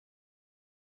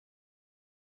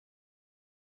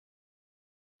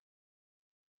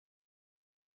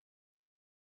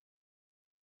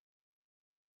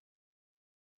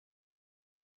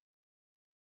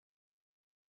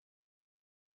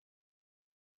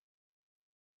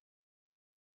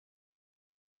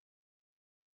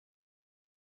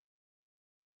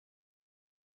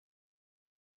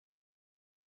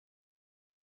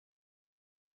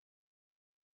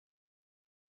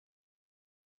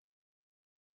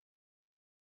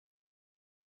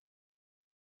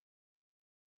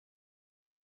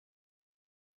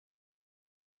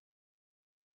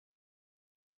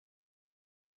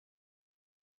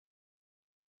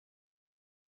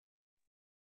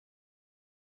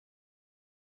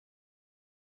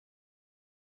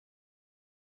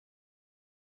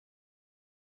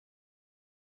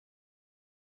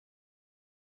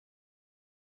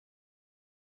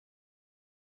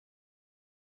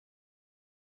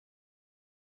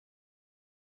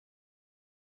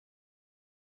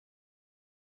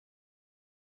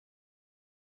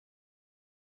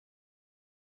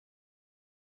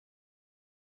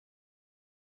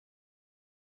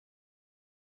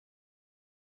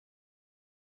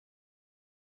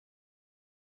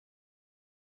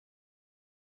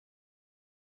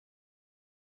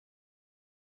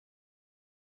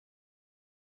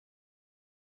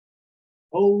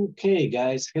Okay,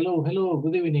 guys. Hello, hello.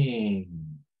 Good evening.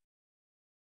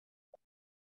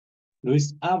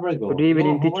 Luis Good Abrego. Hello,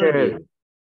 evening, how are teacher. you?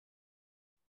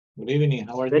 Good evening.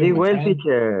 How are you, Very my well, friend?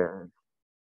 teacher.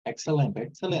 Excellent,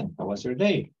 excellent. How was your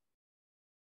day?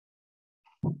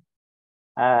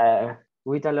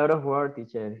 With a lot of work,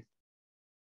 teacher.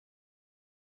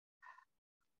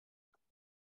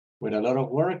 With a lot of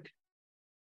work?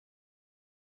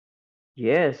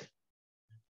 Yes,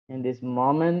 in this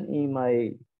moment in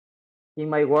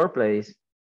my workplace.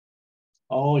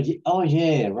 Oh, oh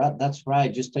yeah, right. That's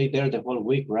right. You stayed there the whole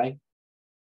week, right?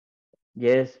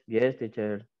 Yes, yes,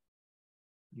 teacher.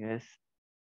 Yes.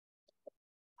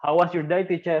 How was your day,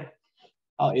 teacher?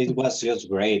 Oh, it was just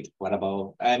great. What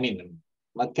about, I mean,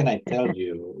 what can I tell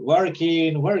you?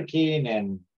 Working, working,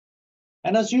 and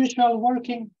as usual,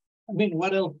 working. I mean,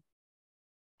 what else?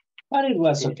 But it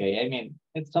was It's, okay. I mean,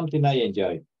 it's something I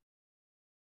enjoy.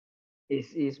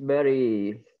 it's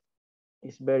very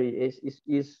it's very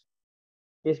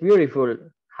it's beautiful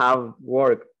how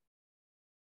work.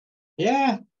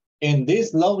 Yeah, in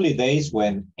these lovely days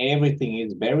when everything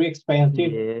is very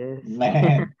expensive, Yes.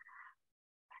 man,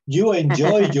 you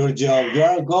enjoy your job. You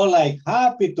are go like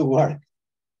happy to work.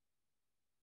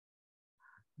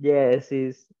 Yes,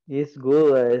 it's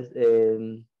good as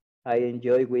I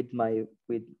enjoy with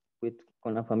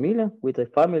con la familia, with the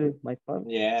family, my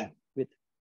family, Yeah, with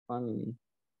family.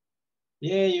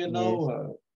 yeah, Yes.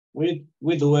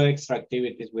 we do extra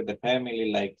activities with the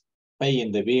family, like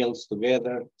paying the bills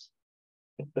together.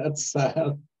 That's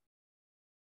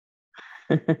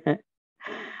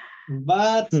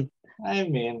but I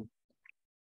mean,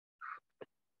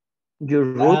 Your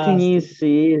routine that's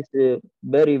is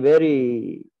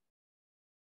very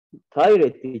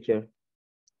tired, teacher.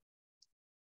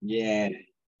 yeah.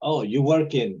 Oh, you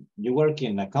work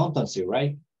in accountancy,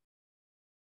 right?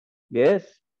 Yes,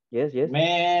 yes.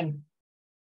 Man,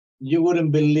 you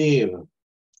wouldn't believe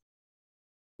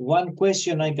one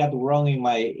question I got wrong in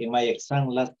my exam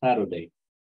last Saturday.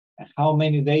 How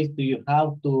many days do you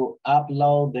have to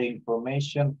upload the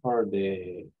information for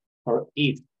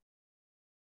it?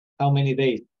 How many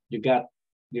days you got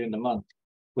during the month?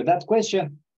 With that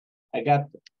question, I got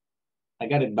I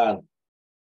got it bad.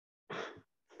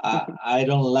 I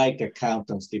don't like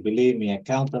accountancy. Believe me,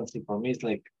 accountancy for me is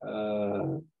like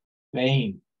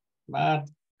pain. But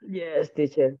Yes,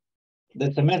 teacher.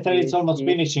 the semester is almost Is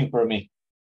finishing for me.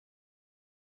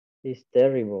 is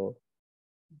terrible,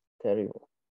 terrible.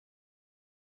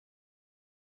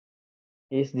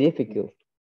 It's difficult.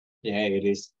 Yeah, it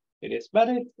is. It is. But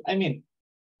I mean,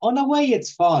 on a way,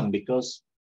 it's fun because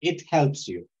it helps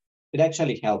you. It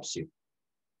actually helps you.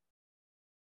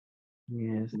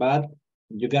 Yes. But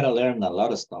you gotta learn a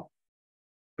lot of stuff.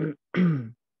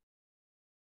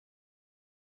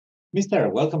 Mister,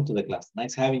 welcome to the class.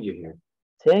 Nice having you here.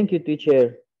 Thank you,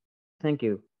 teacher. Thank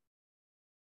you.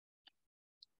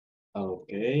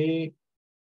 Okay.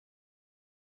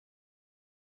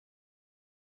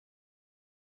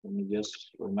 Let me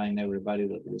just remind everybody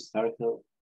that we started.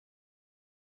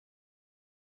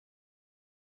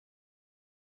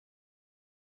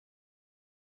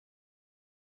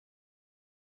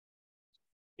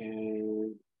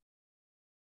 Okay.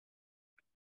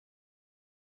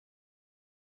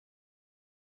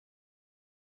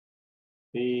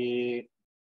 Eh,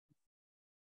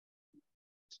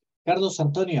 Carlos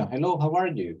Antonio, hello, how are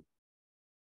you?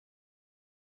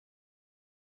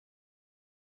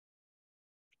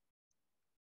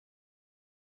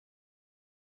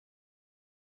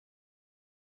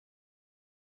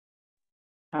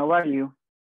 How are you?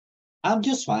 I'm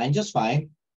just fine, just fine.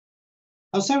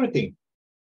 How's everything?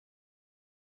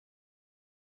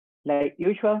 Like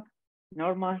usual,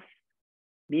 normal,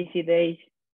 busy days,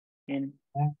 and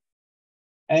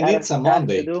And lot of it's a stuff to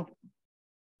Monday. do.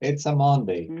 It's a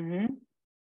Monday. Mm-hmm.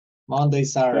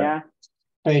 Mondays are Yeah,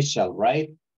 special, right?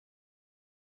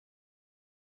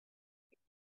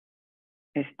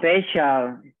 a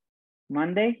special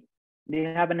Monday. Do you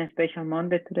have a special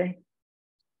Monday today?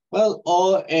 Well,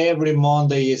 every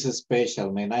Monday is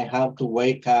special, man. I have to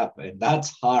wake up, and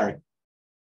that's hard.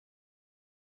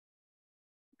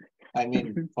 I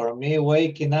mean, for me,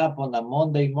 waking up on a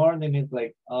Monday morning is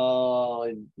like,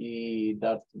 oh, gee,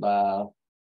 that's bad.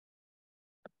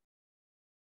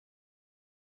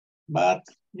 But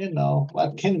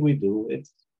what can we do?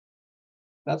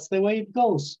 That's the way it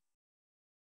goes.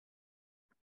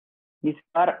 It's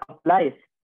part of life.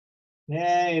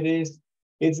 Yeah, it is.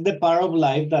 It's the part of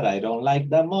life that I don't like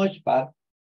that much, but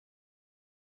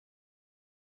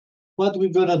what we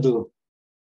gonna do?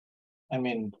 I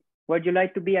mean, Would you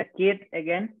like to be a kid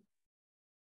again?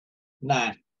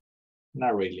 nah,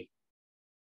 not really.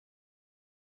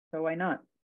 So why not?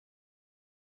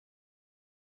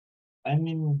 I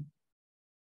mean,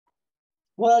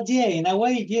 well, yeah, in a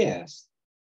way, yes.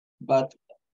 But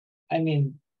I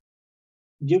mean,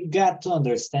 you got to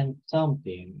understand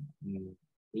something.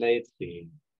 Let's see.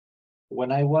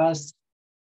 When I was,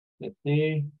 let's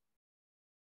see,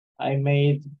 I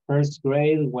made first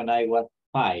grade when I was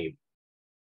 5.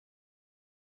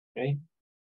 Okay.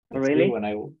 Let's see, Really? when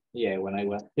I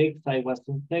was 6, I was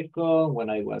in second. When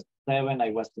I was 7,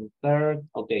 I was in third.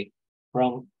 Okay.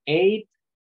 From 8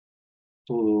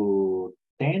 to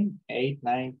 10, 8,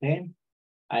 9, 10,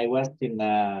 I was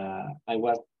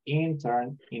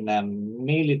intern in a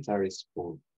military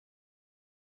school.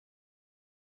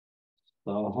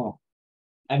 So,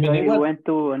 I mean, So you went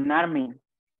to an army.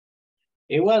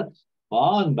 It was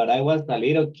fun, but I was a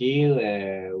little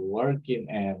kid working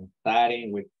and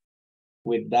studying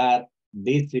with that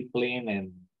discipline,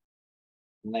 and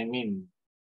I mean,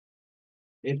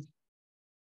 it's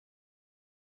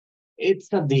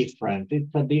a different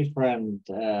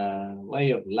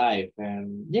way of life,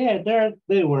 and yeah, there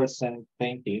were some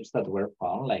things that were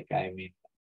fun. Like, I mean,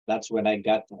 that's when I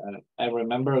got. I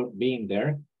remember being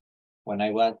there when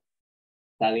I was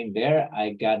studying there. I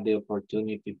got the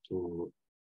opportunity to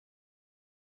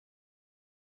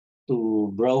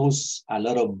browse a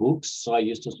lot of books. So I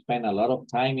used to spend a lot of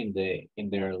time in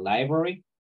their library.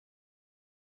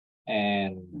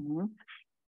 And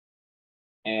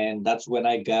and that's when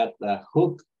I got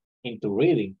hooked into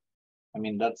reading. I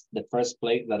mean, that's the first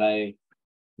place that I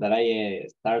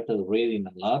started reading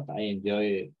a lot. And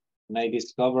I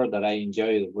discovered that I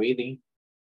enjoy reading,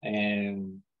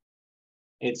 and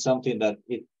it's something that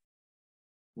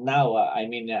now I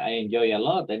mean, I enjoy a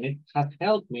lot, and it has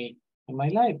helped me in my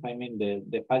life. I mean,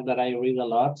 the fact that I read a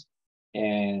lot,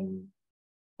 and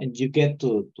you get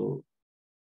to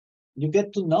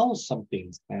know some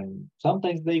things, and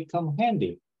sometimes they come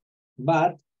handy,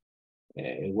 but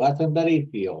it wasn't that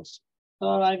easy also.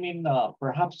 So I mean,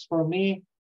 perhaps for me,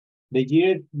 the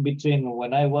year between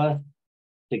when I was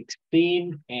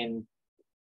 16 and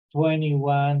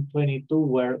 21, 22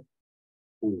 were,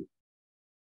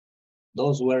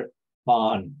 those were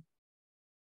fun.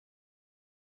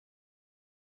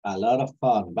 A lot of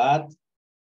fun, but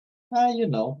you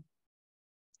know,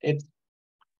 it's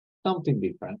something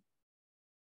different.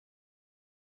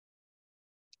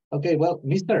 Okay, well,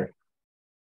 Mister,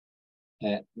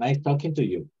 nice talking to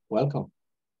you. Welcome.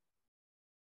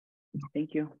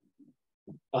 Thank you.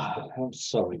 I'm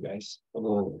sorry, guys.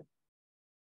 Oh.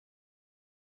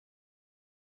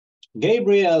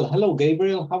 Gabriel, hello,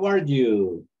 Gabriel. How are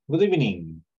you? Good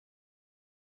evening.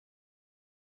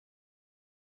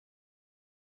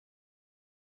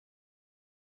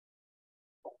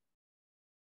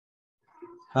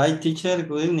 Hi, teacher.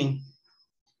 Good evening.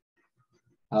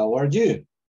 How are you?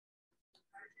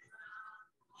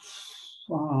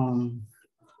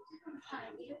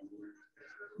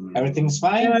 Everything's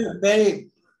fine? Yeah, very,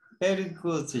 very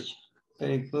good, teacher.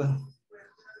 Very good.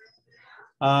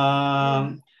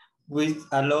 With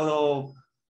a lot of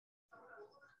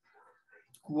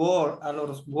work.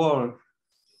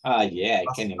 Yeah, I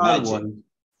can imagine.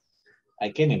 I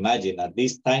can imagine at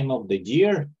this time of the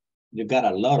year, you got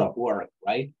a lot of work,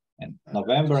 right? And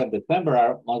November and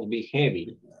December must be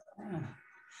heavy.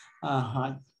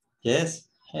 Yes,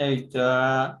 heavy.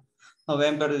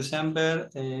 November, December.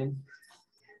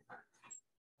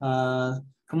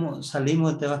 ¿Cómo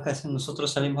salimos de vacaciones?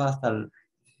 Nosotros salimos hasta el...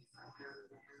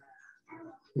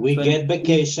 We get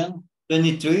vacation.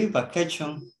 23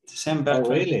 vacation, December. Oh,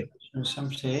 really?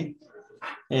 December, sí.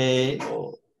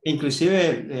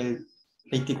 Inclusive el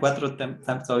 24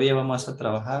 todavía vamos a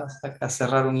trabajar hasta a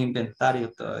cerrar un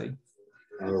inventario todavía.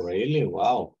 Oh, really?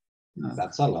 Wow.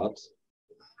 That's a lot.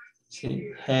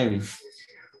 Sí, heavy.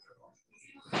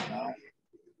 Wow.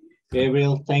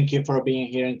 Gabriel, thank you for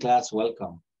being here in class.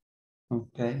 Welcome.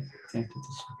 Okay, thank you.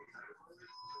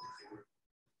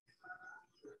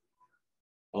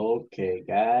 Okay,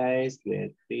 guys,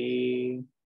 let's see.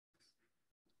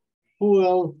 Who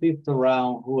else is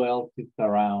around? Who else is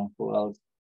around? Who else?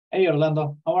 Hey,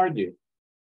 Orlando, how are you?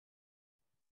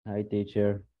 Hi,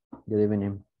 teacher. Good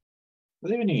evening.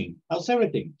 Good evening. How's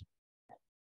everything?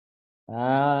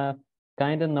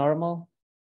 Kind of normal.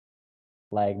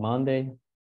 Like Monday.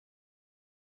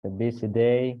 A busy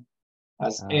day.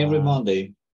 As every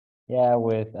Monday. Yeah,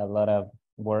 with a lot of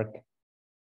work.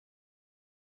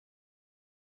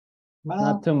 Well,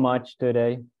 not too much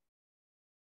today.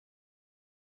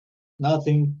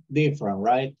 Nothing different,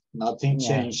 right? Nothing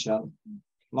changed.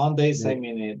 Mondays, I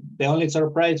mean, the only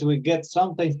surprise we get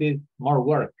sometimes is more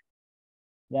work.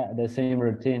 Yeah, the same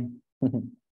routine.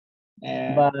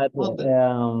 But well,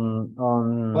 on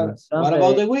what about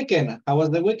Sunday, the weekend? How was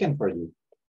the weekend for you?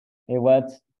 it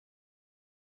was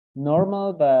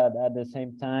normal, but at the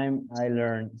same time, I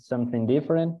learned something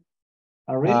different.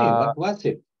 Oh, really? What was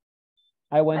it?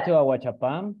 I went to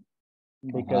Ahuachapán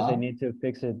because I Uh-huh. need to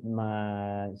fix it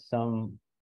some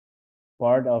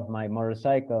part of my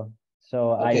motorcycle.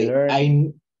 So I Okay,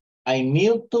 learned I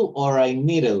need to or I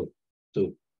needed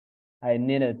to. I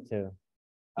needed to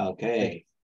Okay.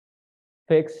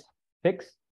 fix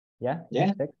yeah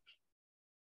Yeah.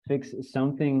 fix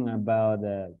something about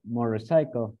the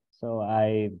motorcycle. So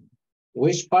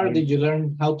Which part did you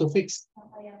learn how to fix?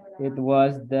 it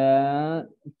was the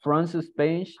front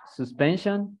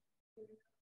suspension.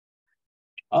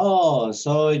 Oh,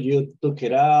 so you took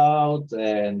it out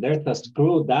and there's a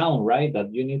screw down, right?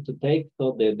 That you need to take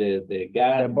so the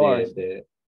gas, The bars.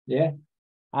 yeah.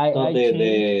 So I changed.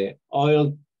 the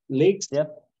oil leaks. Yep.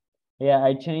 Yeah,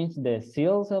 I changed the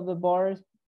seals of the bars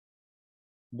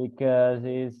because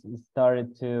it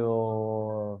started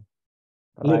to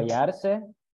Leak. rayarse,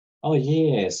 Oh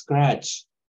yeah, scratch.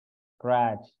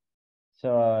 scratch.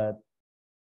 So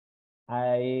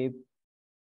I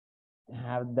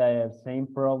have the same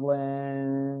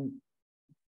problem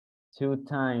 2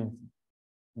 times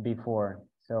before.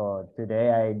 So today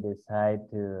I decide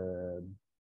to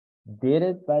did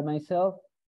it by myself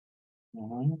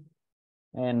Mhm.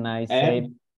 and I And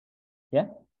saved, yeah.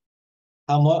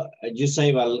 how much you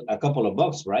save a couple of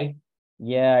bucks, right?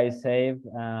 Yeah, I saved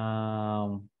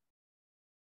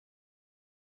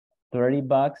 30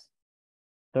 bucks,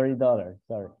 $30,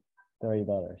 sorry,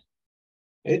 $30.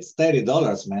 It's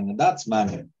 $30, man. That's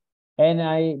money. And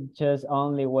I just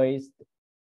only waste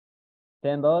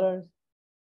 $10.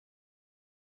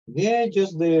 Yeah,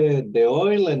 just the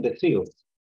oil and the seals.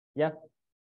 Yeah.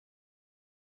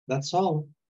 That's all.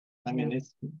 I mean, Yeah.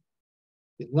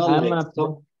 it's not I'm like a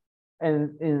so.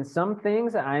 and in some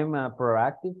things I'm a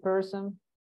proactive person.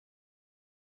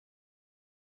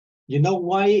 You know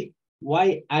why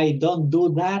I don't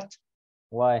do that?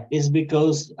 Why? Is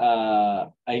because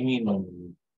I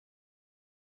mean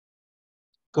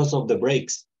because of the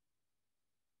brakes.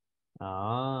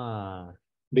 Ah.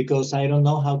 Because I don't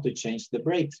know how to change the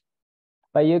brakes.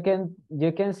 But you can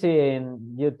see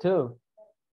in YouTube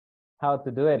how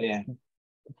to do it. Yeah.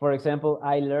 For example,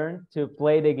 I learned to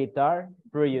play the guitar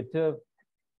through YouTube.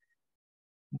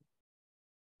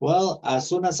 Well, as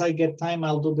soon as I get time,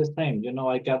 I'll do the same. You know,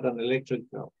 I got an electric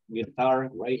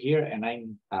guitar right here, and I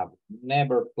have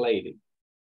never played it.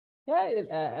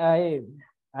 Yeah,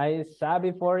 I saw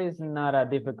before it's not a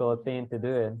difficult thing to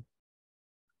do it.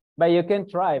 But you can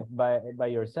try by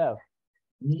yourself.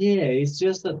 Yeah, it's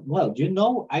just that, well, you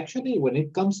know, actually, when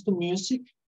it comes to music,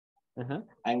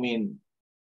 I mean,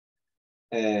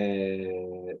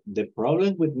 the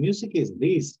problem with music is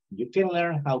this: you can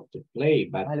learn how to play,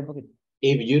 but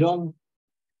if you don't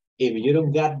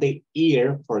got the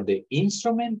ear for the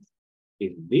instrument,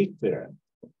 it's different.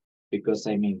 Because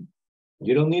I mean,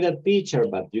 you don't need a teacher,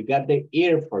 but you got the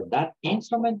ear for that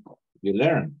instrument, you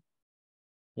learn.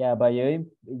 Yeah, but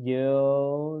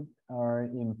you are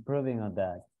improving on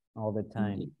that all the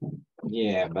time.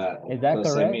 Yeah, but is that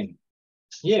correct? I mean,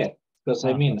 yeah, because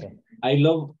I mean, okay. I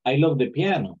love the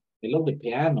piano. I love the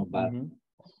piano, but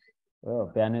well,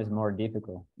 piano is more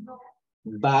difficult.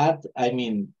 But I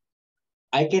mean,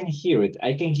 I can hear it.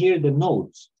 I can hear the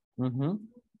notes.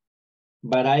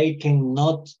 But I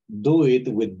cannot do it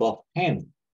with both hands.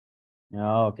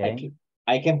 Oh, okay.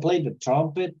 I can play the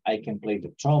trumpet. I can play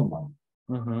the trombone.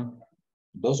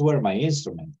 Those were my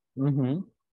instruments.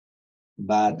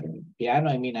 But piano,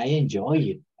 I mean, I enjoy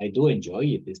it. I do enjoy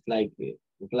it. It's like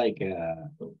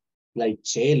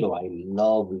cello. I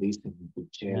love listening to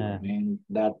cello, man.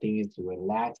 That thing is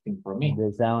relaxing for me.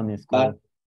 The sound is cool.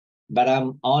 But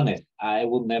I'm honest, I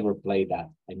would never play that.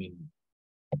 I mean,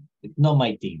 it's not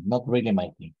my thing, not really my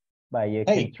thing. But you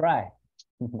can try.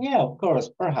 Yeah, of course,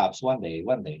 perhaps one day.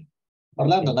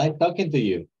 Orlando, nice talking to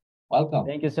you. Welcome.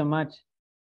 Thank you so much.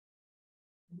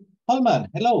 Holman,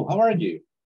 hello, how are you?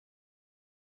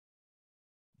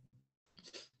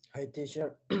 Hi,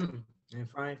 teacher. I'm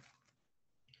fine.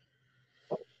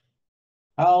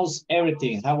 How's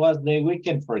everything? How was the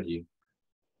weekend for you?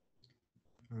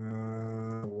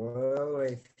 Well,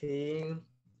 I think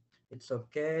it's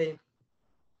okay.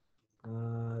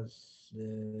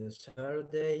 The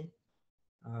Saturday,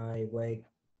 I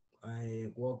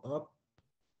woke up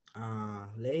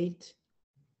late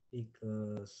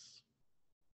because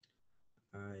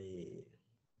I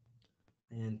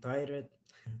am tired,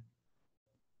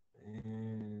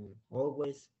 and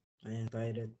always I am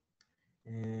tired,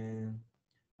 and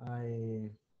I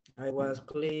I was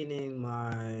cleaning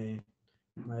my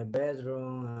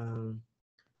bedroom and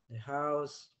the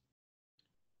house,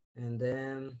 and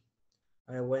then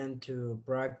I went to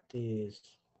practice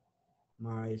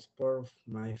my sport,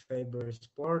 my favorite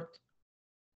sport.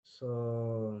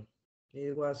 So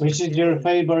it was Which is your okay.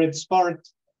 favorite sport?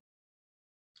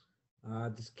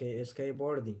 The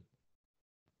skateboarding.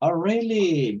 Oh,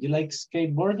 really? You like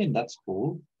skateboarding? That's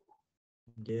cool.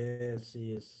 Yes,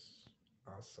 it's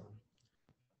awesome.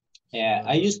 Yeah,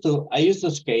 I So used to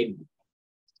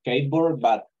skateboard,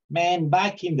 but man,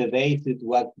 back in the days it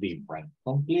was different,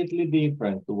 completely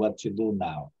different to what you do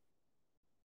now.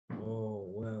 oh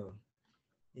well,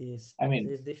 I mean,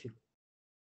 it's difficult.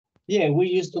 yeah, we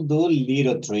used to do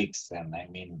little tricks, and I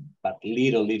mean, but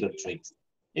little tricks.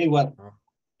 It was Uh,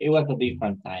 it was a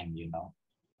different time,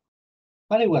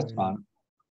 but it was when fun.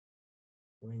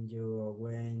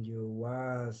 when you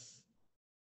was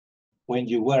When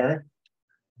you were,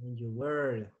 when you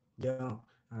were young,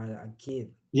 a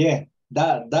kid, yeah,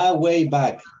 that way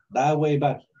back.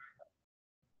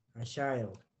 a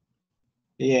child,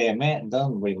 Yeah, man,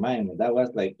 don't remind me. That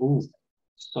was like, ooh,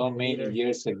 so a many little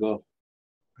years ago.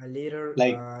 a little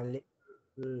Like,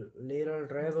 little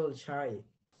rebel child.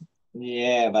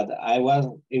 yeah, but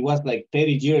it was like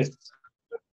 30 years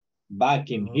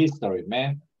back in Oh, history,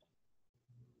 man.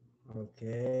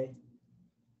 okay.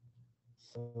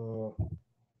 So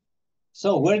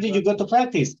So where it did you was. go to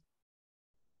practice?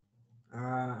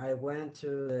 I went to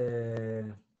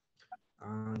the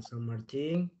San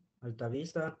Martin, Alta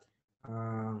Vista.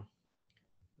 Uh,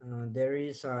 there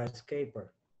is a escaper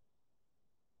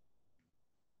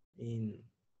in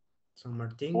San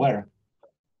Martin, Where?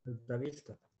 Alta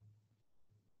Vista.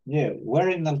 Yeah, where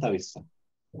in Alta Vista?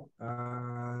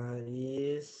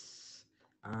 Is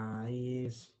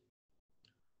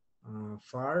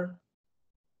far?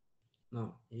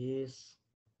 No, is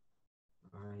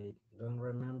I don't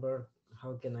remember.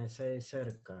 How can I say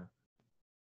cerca?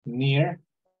 Near?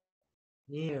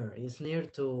 Near. It's near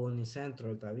to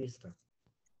Unicentro Alta Vista.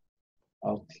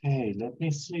 Okay, let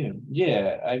me see.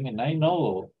 Yeah, I mean, I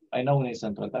know in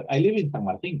Central. I live in San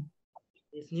Martin.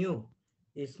 It's new.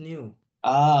 It's new.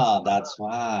 Ah, that's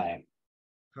why.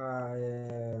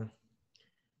 Uh,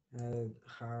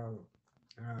 how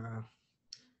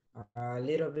a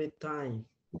little bit time.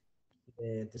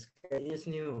 The sky is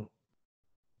new.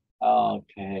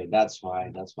 Okay, that's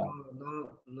why. That's why.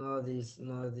 No, this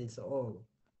old.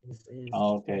 It's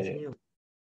Okay, new.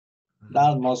 Uh-huh.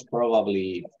 that must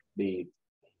probably be.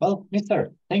 Well,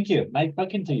 Mister, thank you. Nice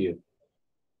talking to you.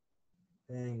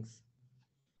 Thanks.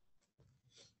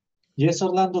 Yes,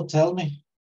 Orlando, tell me.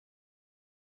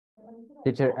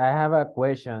 Teacher, I have a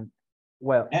question.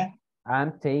 Well, Yeah,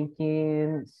 I'm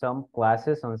taking some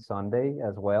classes on Sunday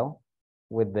as well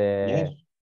with yes,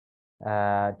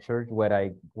 the church where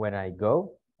I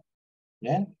go.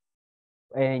 yeah.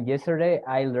 And yesterday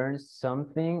I learned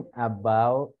something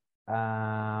about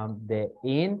the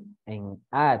in and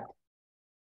at.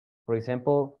 For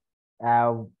example,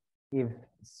 uh, if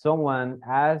someone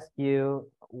asks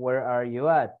you, where are you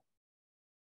at?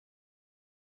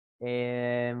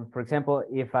 And for example,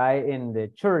 if I in the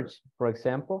church, for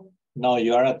example, No,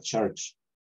 you are at church.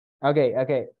 okay.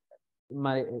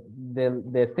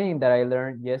 The thing that I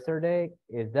learned yesterday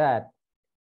is that,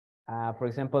 for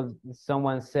example,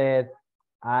 someone said,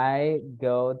 I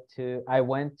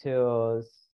went to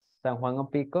San Juan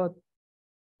of Pico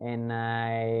and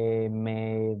I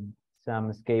made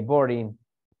some skateboarding.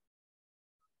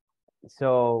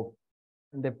 So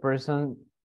the person,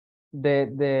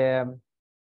 the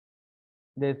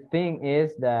thing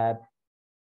is that,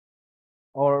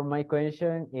 or my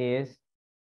question is,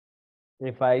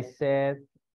 if I said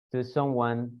to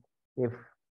someone, if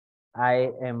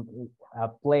I am a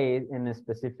place in a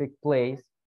specific place,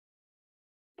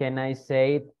 can I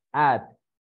say it at?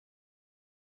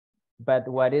 But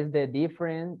what is the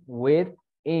difference with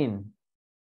in?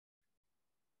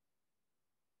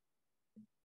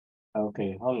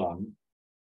 Okay, hold on.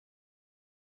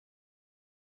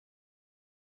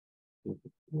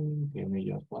 Give me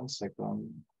just 1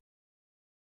 second.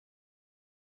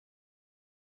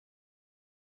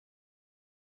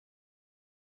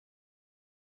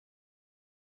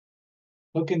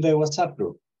 Look in the WhatsApp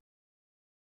group.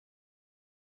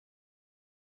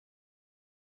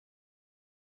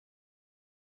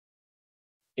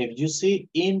 If you see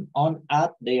in, on,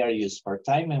 at, they are used for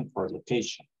time and for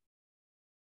location.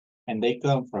 And they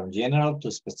come from general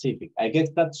to specific. I guess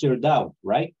that's your doubt,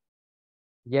 right?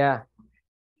 Yeah,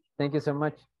 thank you so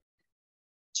much.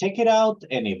 Check it out.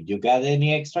 And if you got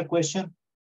any extra question,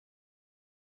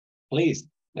 please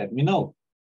let me know.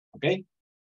 Okay?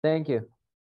 Thank you.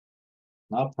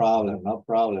 No problem, no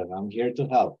problem. I'm here to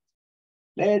help.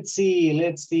 Let's see,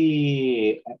 let's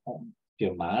see.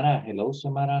 Xiomara, hello,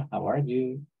 Xiomara. How are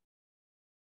you?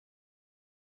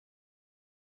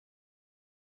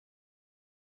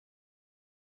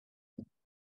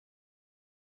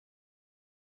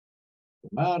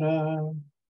 Xiomara.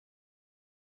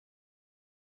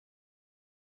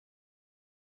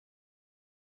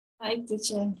 Hi,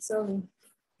 teacher. Sorry.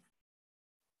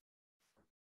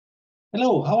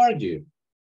 Hello, how are you?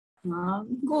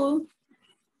 Good.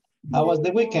 How was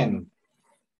the weekend?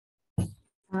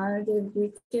 The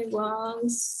weekend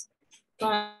was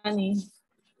funny.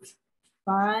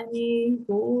 Funny,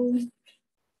 good.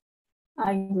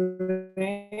 I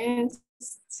rest.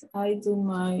 I do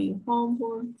my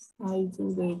homework. I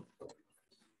do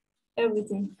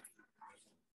everything.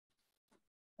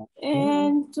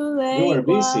 And today You were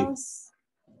busy. was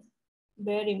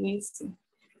very busy.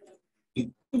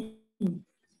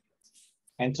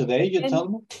 And today you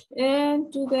told me?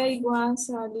 And today was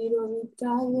a little bit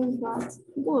tired, but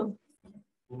good.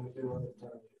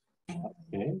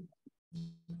 Okay.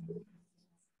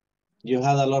 You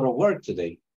had a lot of work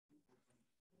today.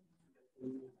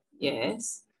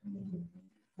 Yes.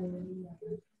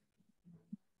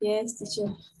 Yes,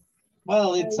 teacher.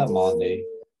 Well, it's a Monday.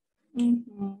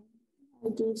 I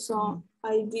did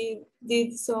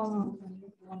some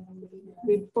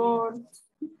report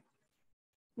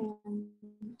and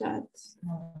that.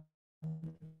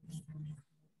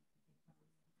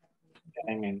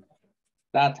 I mean,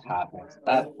 that happens.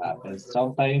 That happens.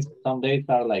 Sometimes some days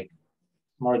are like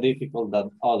more difficult than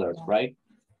others, right?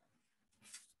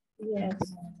 Yes.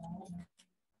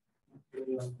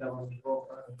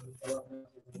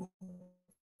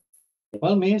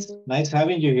 Well, Miss, nice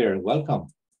having you here. Welcome.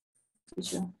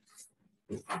 Teacher.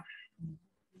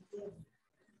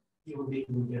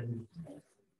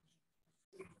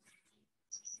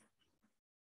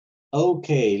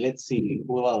 Okay, let's see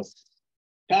who else.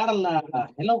 Carla.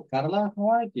 Hello, Carla. How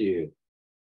are you?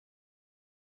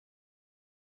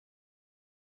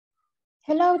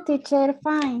 Hello, teacher.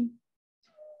 Fine.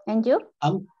 And you?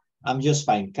 I'm just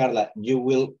fine. Carla, you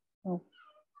will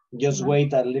just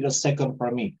wait a little second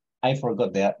for me. I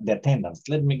forgot the attendance.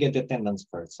 Let me get the attendance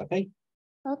first, okay?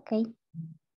 Okay.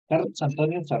 Carlos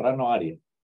Antonio Serrano Arias.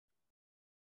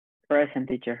 Present,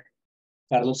 teacher.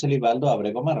 Carlos Elibaldo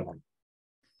Abrego Mármol.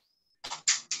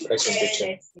 Present,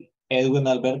 teacher. Edwin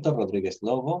Alberto Rodríguez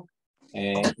Lobo.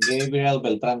 Gabriel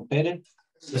Beltrán Pérez.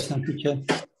 Present, teacher.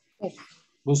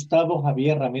 Gustavo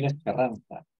Javier Ramírez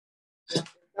Carranza.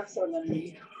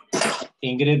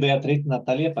 Ingrid Beatriz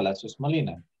Natalia Palacios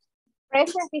Molina.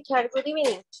 Present, teacher. Good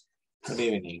evening. Good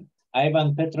evening.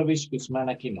 Ivan Petrovich Guzmán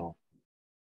Aquino.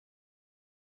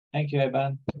 Thank you,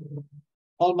 Ivan.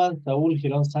 Holman Saúl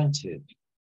Girón Sánchez.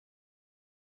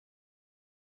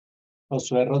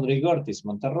 Josué Rodrigo Ortiz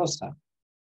Monterrosa.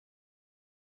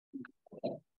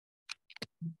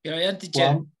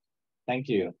 Juan, thank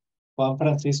you. Juan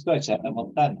Francisco Echata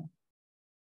Montana.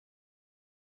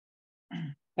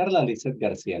 Carla Lizeth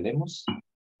García Lemos.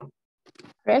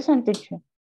 Present, teacher.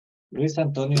 Luis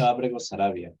Antonio Ábrego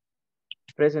Sarabia.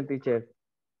 Present, teacher.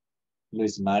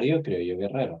 Luis Mario Criollo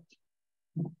Guerrero.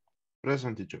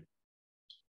 Present, teacher.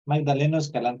 Magdaleno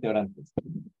Escalante Orantes.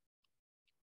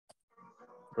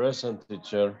 Present,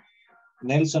 teacher.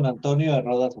 Nelson Antonio de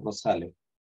Rodas Rosales.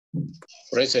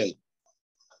 Present.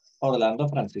 Orlando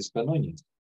Francisco Núñez.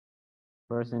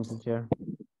 Present, teacher.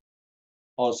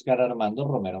 Oscar Armando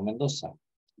Romero Mendoza.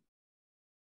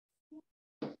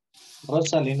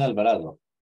 Rosalina Alvarado.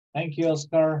 Thank you,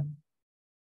 Oscar.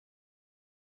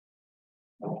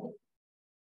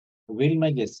 Vilma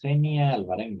Yesenia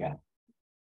Alvarenga.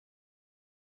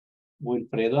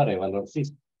 Wilfredo Arevalo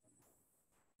Ortiz.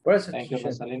 Present, Thank you, teacher.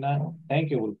 Rosalina. Thank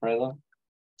you, Wilfredo.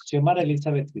 Xiomara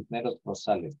Elizabeth Cisneros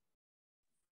Rosales.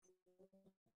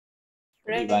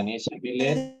 Ivania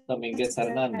Chapilet Domínguez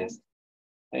Hernández.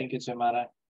 Thank you, Xiomara.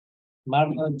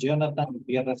 Marlon Jonathan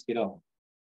Gutierrez Girón.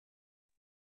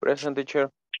 Present,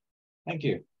 teacher. Thank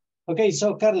you. Okay,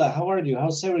 so Carla, how are you?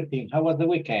 How's everything? How was the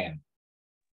weekend?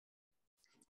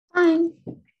 Fine.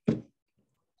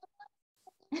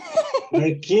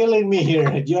 You're killing me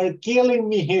here. You're killing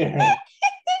me here.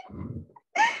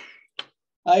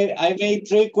 I made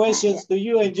 3 questions to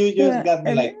you and you just got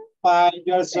me like, fine,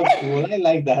 you're so cool. I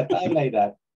like that. I like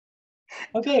that.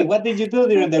 Okay, what did you do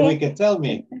during the weekend? Tell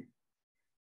me.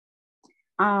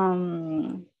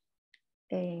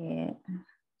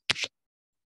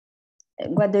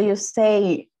 What do you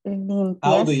say? Limpieza.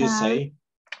 How do you say?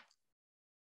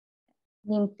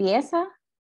 Limpieza.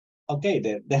 Okay,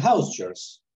 the house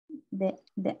chores.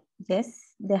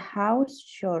 Yes, the house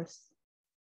chores.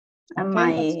 at Okay,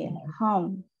 my that's nice.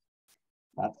 home.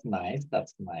 That's nice.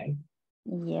 That's nice.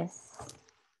 Yes.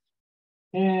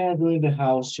 Yeah, doing the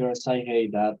house chores, I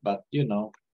hate that, but you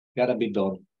know, gotta be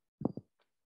done.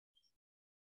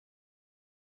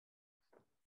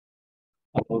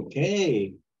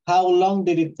 Okay. How long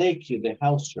did it take you, the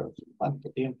house chores?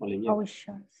 ¿Cuánto tiempo le llevó? Oh,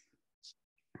 sure.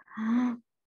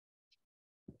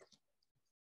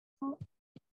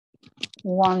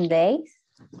 1 day.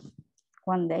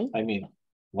 1 day. I mean,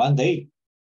 one day.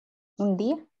 Un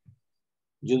día.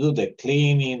 You do the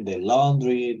cleaning, the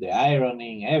laundry, the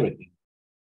ironing, everything.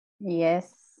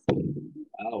 Yes.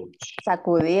 Ouch.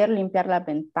 Sacudir, limpiar las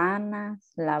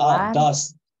ventanas, Ah, lavar.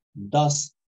 dust.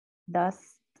 Dust.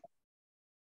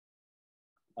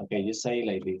 Okay, you say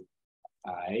like this.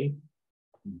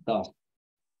 Dust.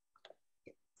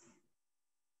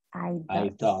 I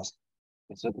dust.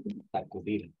 Eso es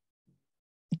sacudir.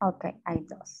 Okay, I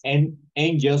dust. And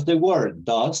just the word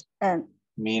dust And,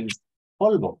 means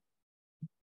polvo.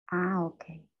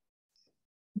 okay.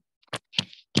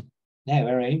 Yeah,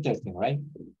 very interesting, right?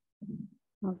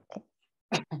 Okay.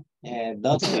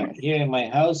 Dusting. Here in my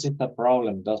house, it's a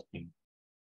problem, dusting.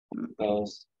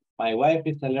 Because my wife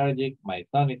is allergic, my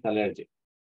son is allergic.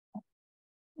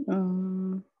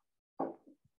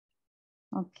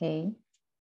 Okay.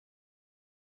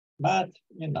 But,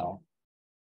 you know.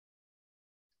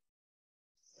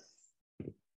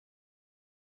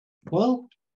 Well,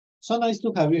 so nice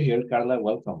to have you here, Carla.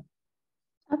 Welcome.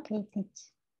 Okay,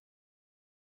 thanks.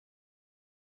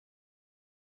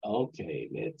 Okay,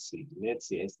 let's see.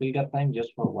 I still got time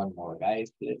just for one more,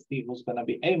 guys. Let's see who's gonna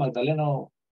be. Hey, Magdaleno,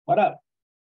 what up?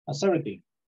 How's everything?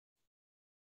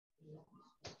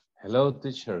 Hello,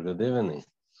 teacher. Good evening.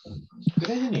 Good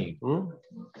evening.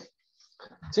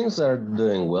 Things are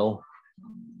doing well.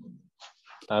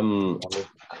 I'm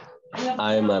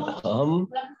at home,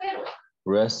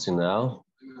 resting now.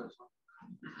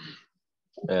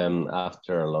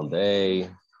 After a long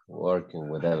day, working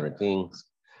with everything.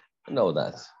 You know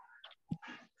that.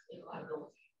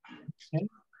 Okay.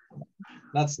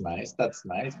 That's nice. That's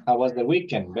nice. How was the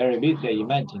weekend? Very busy, I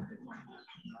imagine.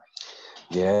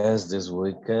 Yes, this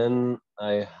weekend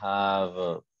I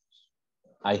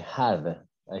had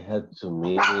 2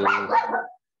 meetings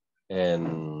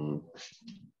and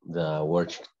the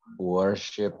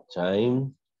worship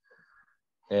time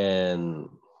and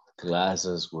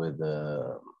classes with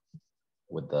the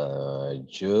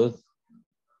youth.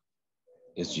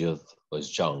 It's youth,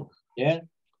 it's young. Yeah,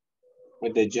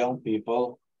 with the young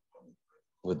people.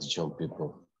 With the young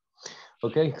people.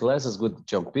 Okay, classes with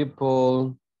young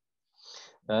people.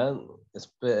 And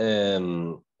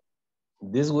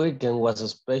this weekend was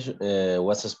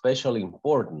especially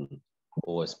important,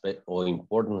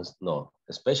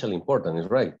 especially important is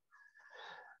right.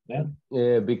 Yeah.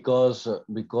 Because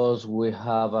we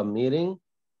have a meeting.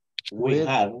 We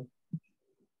had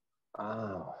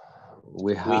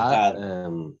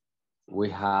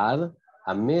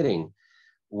a meeting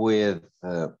with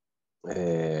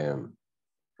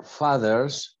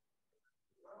fathers.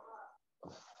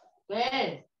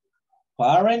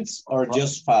 Parents or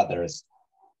just fathers?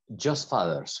 Just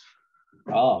fathers.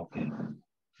 Oh, okay.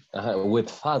 With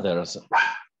fathers of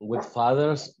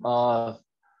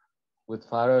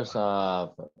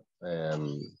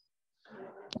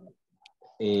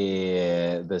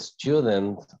the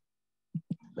student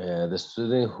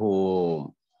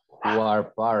who are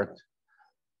part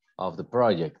of the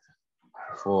project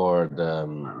for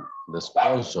the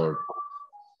sponsor.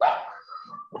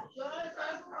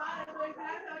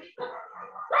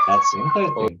 That's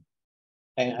interesting.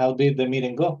 And how did the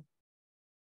meeting go?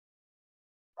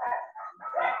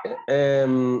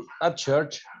 At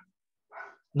church.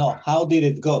 No, how did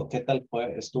it go? ¿Qué tal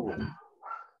estuvo?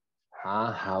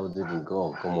 How did it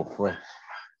go? ¿Cómo fue?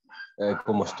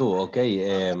 ¿Cómo estuvo? Okay.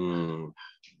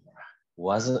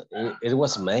 It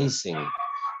was amazing,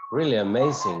 really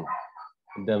amazing.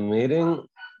 The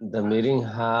meeting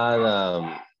had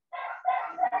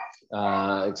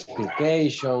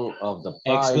explication of the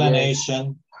project.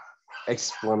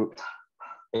 Explanation.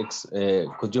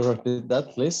 Could you repeat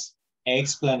that, please?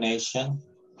 Explanation.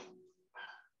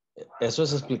 Eso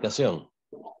es explicación.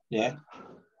 Yeah.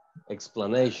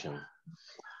 Explanation.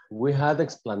 We had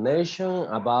explanation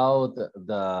about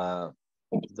the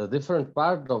different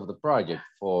part of the project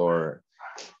for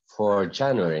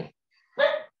January.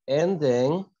 And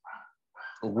then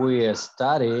we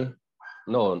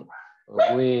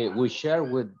share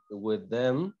with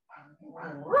them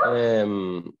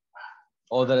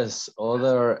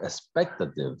other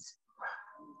expectations.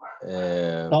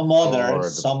 Some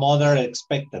other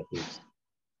expectations.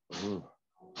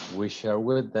 we share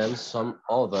with them some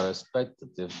other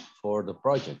expectative for the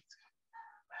project.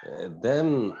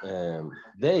 Then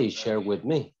they share with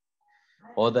me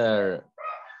other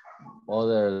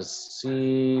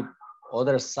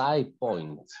side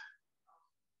points.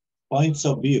 Points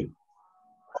of view.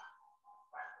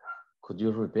 Could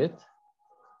you repeat?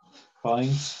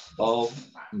 Points of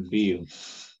view.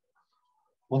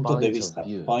 Punto de vista.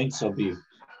 Points of view.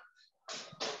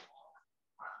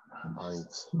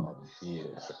 Points of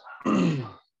view.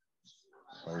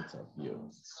 Points of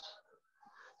view.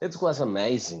 It was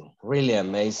amazing, really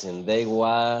amazing. They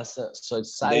was so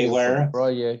excited for the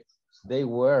project. They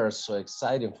were so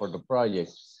excited for the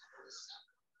project.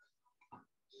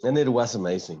 And it was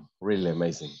amazing, really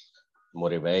amazing,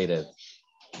 motivated.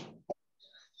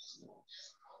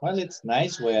 Well, it's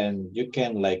nice when you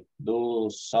can like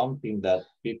do something that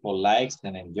people likes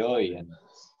and enjoy,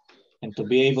 and to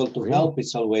be able to help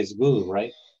is always good,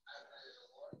 right?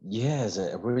 Yes,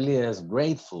 it really is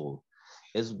grateful.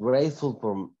 It's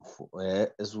grateful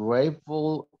it's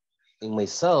grateful in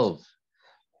myself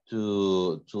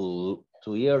to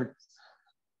hear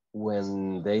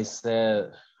when they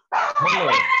said,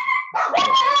 hello.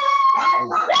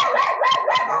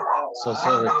 So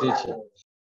sorry, teacher.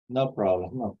 No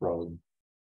problem, no problem.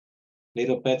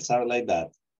 Little pets are like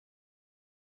that.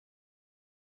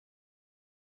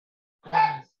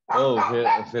 Oh,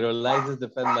 Firulais is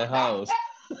defend my house.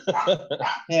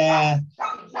 Yeah.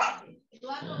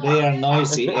 They are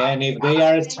noisy, and if they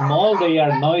are small, they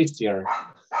are noisier.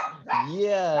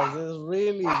 Yes, it's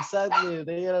really exactly.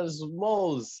 They are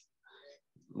small.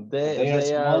 They are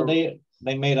small. They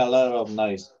made a lot of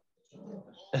noise.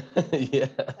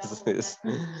 Yes, it's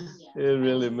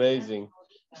really amazing.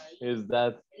 Is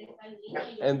that,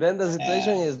 and then the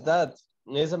situation is that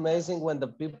it's amazing when the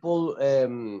people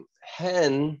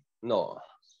hang,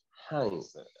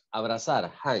 abrazar,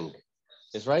 hang,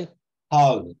 is right?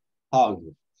 Hug.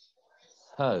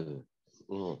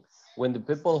 When the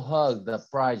people hug the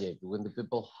project, when the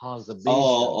people hug the vision.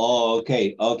 Oh,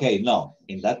 okay. No,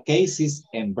 in that case, it's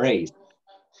embrace.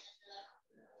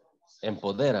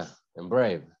 Empodera,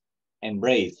 embrace.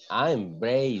 Embrace.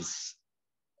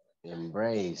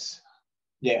 Embrace.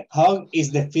 Yeah, hug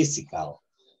is the physical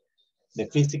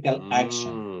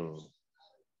action.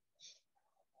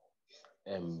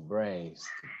 Embrace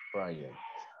the project.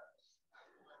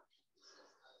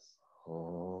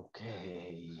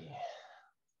 Okay.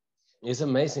 It's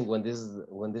amazing when this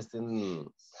thing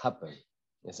happen.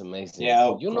 It's amazing. Yeah,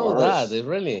 of you course. Know that, it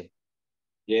really.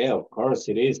 Yeah, of course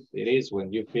it is. It is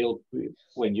when you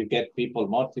get people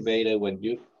motivated, when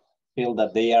you feel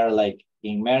that they are like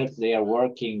immersed, they are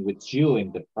working with you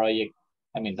in the project.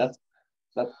 I mean, that's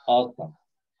awesome.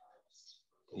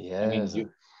 Yes. I mean,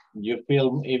 you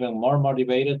feel even more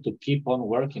motivated to keep on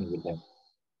working with them.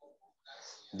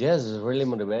 Yes, it's really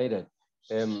motivated.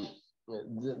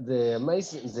 The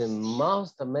most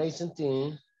amazing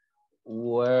thing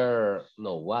was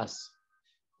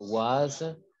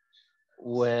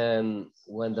when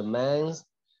the man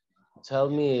tell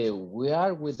me we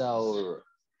are with our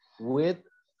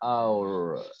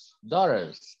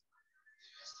daughters,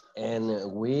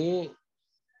 and we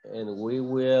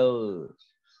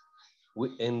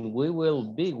will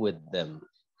be with them.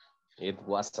 It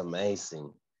was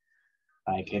amazing.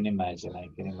 I can imagine.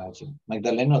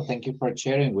 Magdaleno, thank you for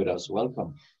sharing with us.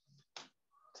 Welcome.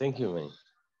 Thank you, man.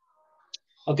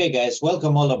 Okay, guys,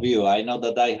 welcome all of you. I know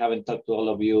that I haven't talked to all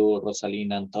of you,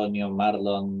 Rosalina, Antonio,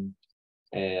 Marlon,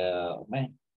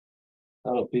 man, a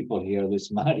lot of people here, Luis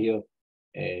Mario,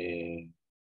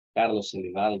 Carlos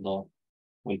Elivaldo,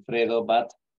 Wilfredo,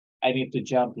 but I need to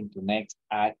jump into next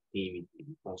activity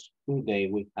because today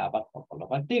we have a couple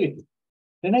of activities.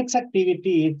 The next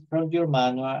activity is from your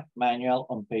manual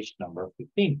on page number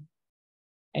 15.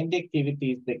 And the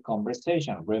activity is the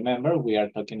conversation. Remember, we are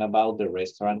talking about the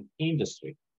restaurant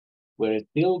industry. We're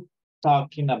still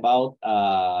talking about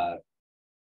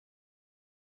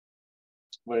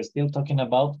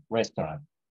restaurant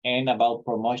and about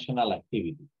promotional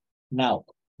activity. Now,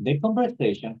 the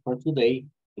conversation for today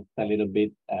is a little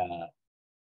bit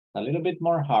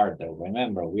more harder.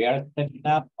 Remember, we are stepping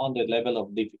up on the level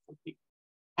of difficulty.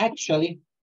 Actually,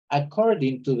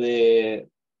 according to the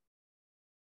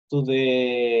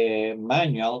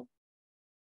manual,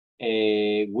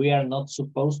 we are not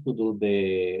supposed to do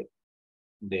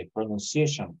the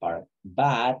pronunciation part,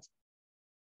 but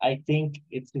I think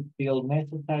it's still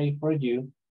necessary for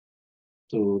you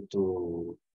to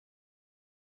do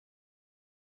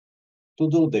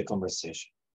the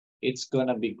conversation. It's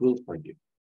gonna be good for you.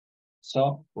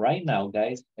 So right now,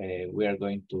 guys, we are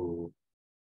going to,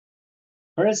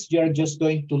 first, you're just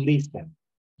going to listen.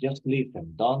 Just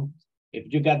listen. Don't,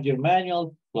 if you got your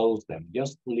manual, close them.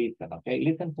 Just listen, okay?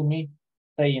 Listen to me,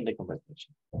 stay in the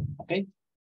conversation, okay?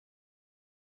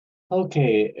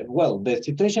 Okay, well, the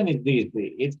situation is this.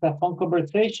 It's a phone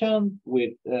conversation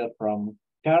with from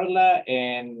Carla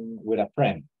and with a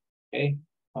friend, okay?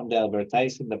 On the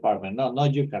advertising department. No,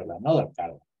 not you, Carla, another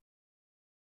Carla.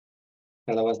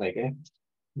 Carla was like, eh?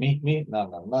 Me?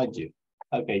 No, not you.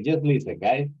 Okay, just listen,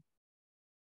 guys.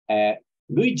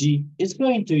 Luigi is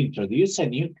going to introduce a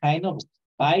new kind of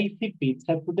spicy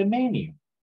pizza to the menu.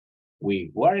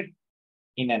 We work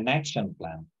in an action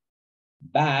plan,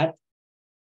 but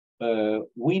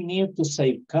we need to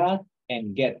save costs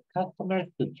and get customers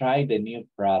to try the new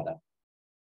product.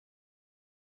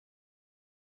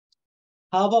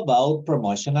 How about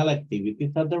promotional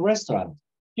activities at the restaurant?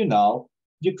 You know,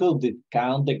 you could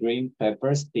discount the green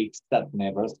pepper sticks that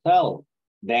never sell.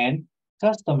 Then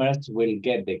customers will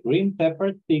get the green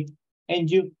pepper sticks and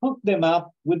you hook them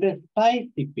up with a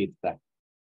spicy pizza.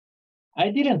 I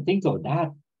didn't think of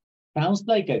that. Sounds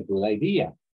like a good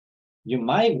idea. You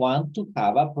might want to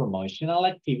have a promotional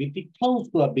activity close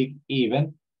to a big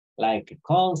event, like a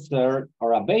concert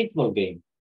or a baseball game.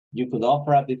 You could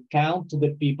offer a discount to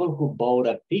the people who bought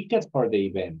a ticket for the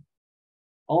event.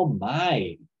 Oh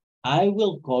my, I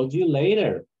will call you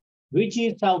later. Luigi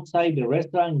is outside the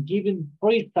restaurant giving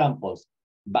free samples,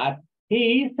 but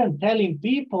he isn't telling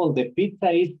people the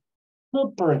pizza is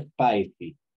super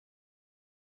spicy.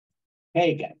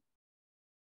 Hey guys,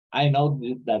 I know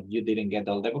that you didn't get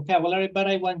all the vocabulary, but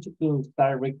I want you to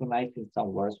start recognizing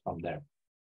some words from there.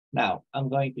 Now, I'm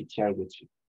going to share with you.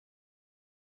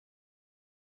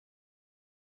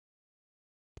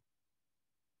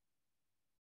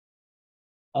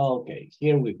 Okay,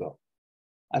 here we go.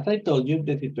 As I told you,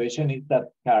 the situation is that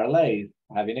Carla is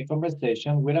having a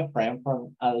conversation with a friend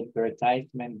from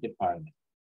advertisement department.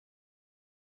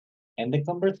 And the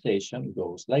conversation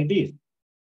goes like this.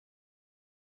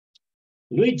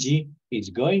 Luigi is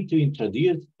going to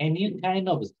introduce a new kind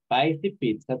of spicy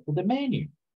pizza to the menu.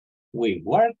 We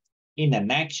work in an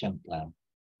action plan,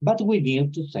 but we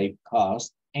need to save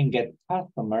costs and get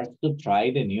customers to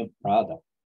try the new product.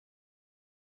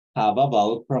 How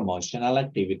about promotional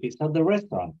activities at the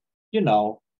restaurant? You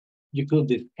know, you could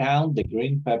discount the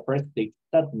green pepper sticks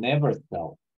that never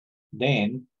sell.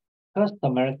 Then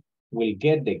customers will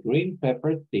get the green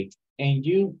pepper sticks and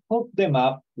you hook them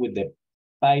up with the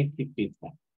spicy pizza.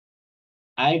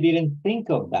 I didn't think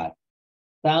of that.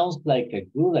 Sounds like a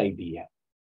good idea.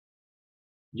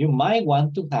 You might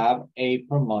want to have a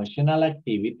promotional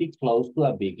activity close to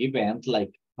a big event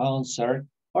like a concert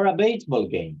or a baseball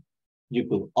game. You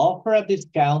could offer a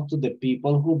discount to the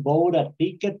people who bought a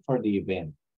ticket for the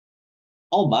event.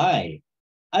 Oh my,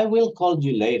 I will call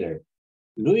you later.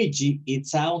 Luigi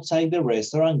is outside the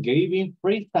restaurant giving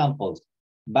free samples,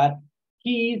 but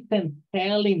he isn't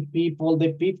telling people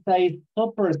the pizza is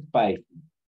super spicy.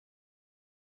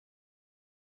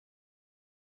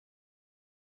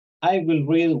 I will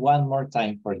read one more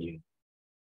time for you.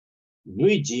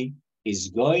 Luigi is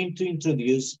going to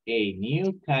introduce a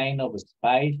new kind of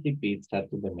spicy pizza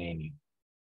to the menu.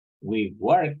 We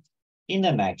worked in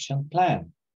an action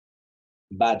plan,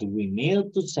 but we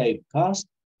need to save costs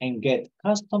and get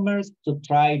customers to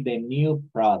try the new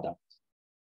product.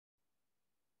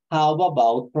 How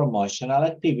about promotional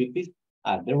activities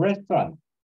at the restaurant?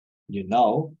 You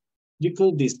know, you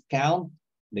could discount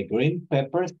the green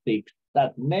pepper sticks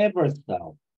that never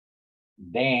sell.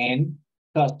 Then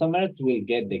customers will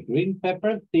get the green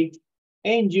pepper sticks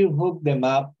and you hook them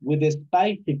up with a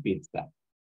spicy pizza.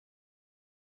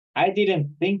 I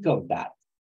didn't think of that.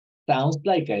 Sounds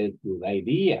like a good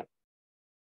idea.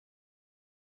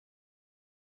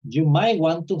 You might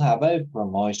want to have a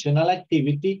promotional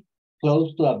activity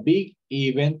close to a big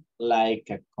event like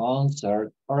a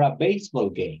concert or a baseball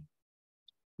game.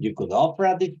 You could offer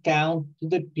a discount to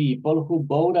the people who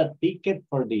bought a ticket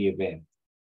for the event.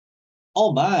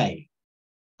 Oh my,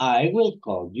 I will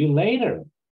call you later.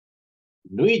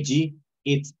 Luigi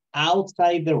is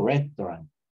outside the restaurant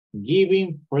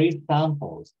giving free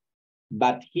samples,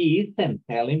 but he isn't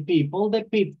telling people the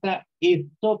pizza is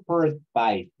super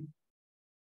spicy.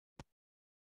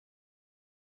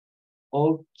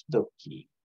 Okie dokie.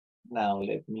 Now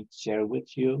let me share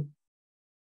with you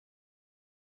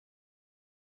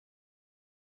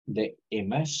the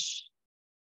image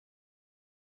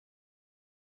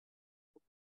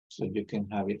so you can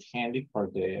have it handy for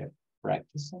the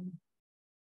practicing.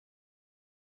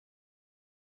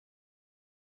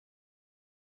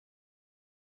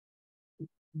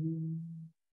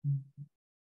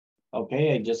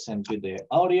 Okay, I just sent you the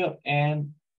audio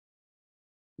and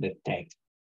the text.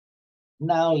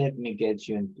 Now let me get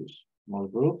you into small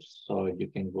groups so you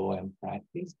can go and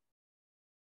practice.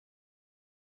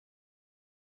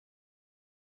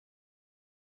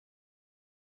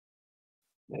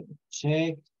 Let me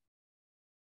check.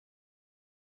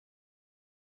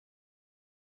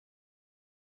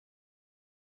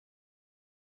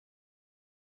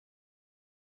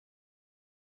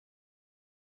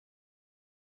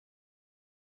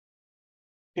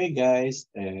 Okay, guys.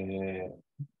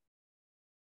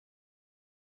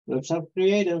 Groups are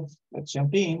creative. Let's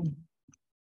jump in.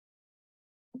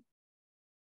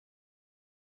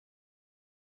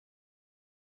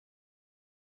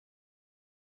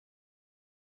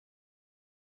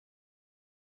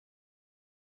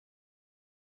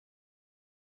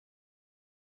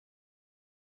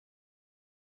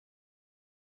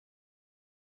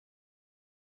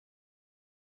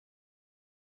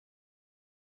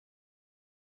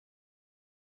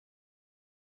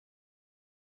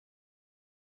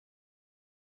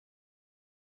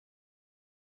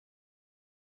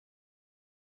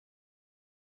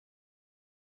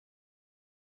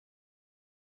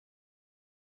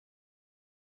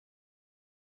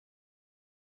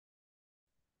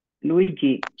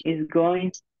 Luigi is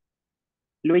going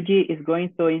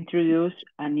to introduce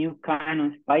a new kind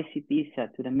of spicy pizza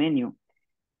to the menu.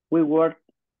 We work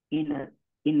in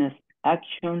an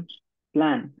action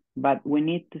plan, but we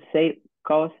need to save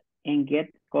costs and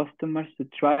get customers to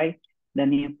try the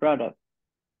new product.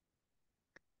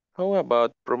 How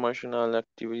about promotional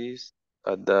activities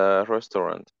at the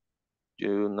restaurant?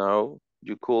 You know,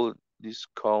 you could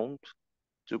discount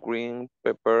the green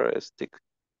pepper stick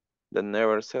that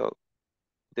never sell.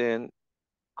 Then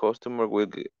customer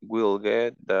will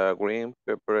get the green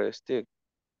pepper stick,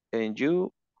 and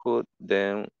you could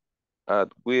then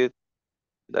add with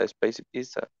the spicy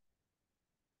pizza.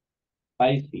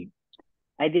 Spicy.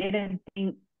 I didn't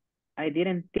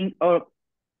think, oh,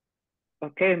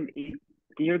 okay,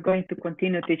 you're going to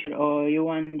continue, teacher, or you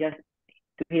want just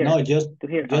to hear? No, just to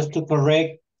hear. to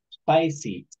correct,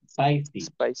 spicy.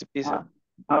 Spicy pizza.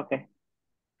 Okay.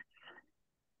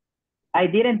 I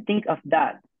didn't think of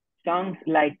that. Sounds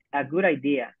like a good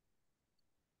idea.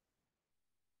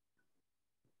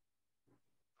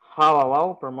 How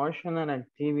about promotional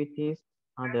activities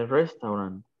at the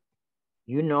restaurant?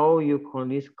 You know, you can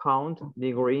discount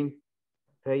the green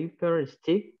paper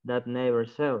stick that never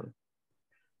sell.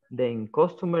 Then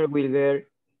customer will get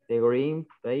the green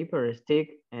paper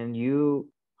stick and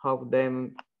you hook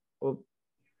them up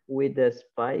with the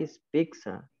spice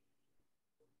pizza.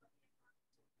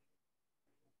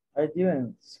 I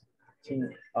didn't think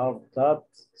of that.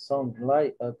 Sounds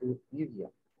like a good idea.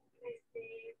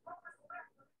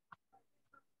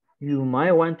 You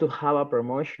might want to have a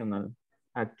promotional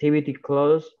activity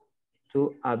close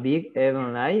to a big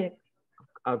event like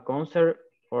a concert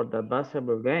or the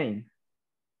basketball game.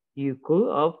 You could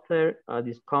offer a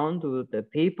discount to the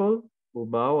people who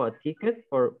buy a ticket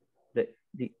for the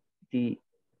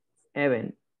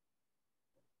event.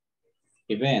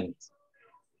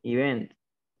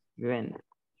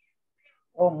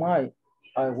 Oh my,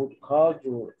 I would call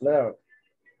you later.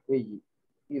 He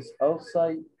is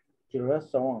outside the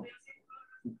restaurant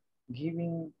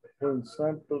giving for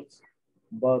examples,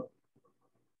 but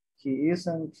he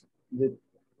isn't the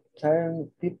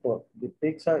telling people the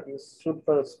pizza is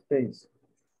super spicy.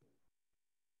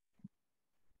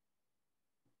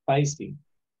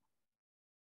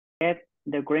 Get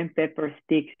the green pepper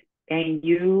sticks and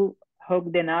you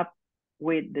hook them up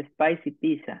with the spicy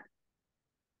pizza.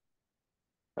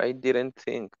 I didn't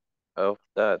think of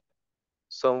that.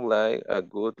 Sounds like a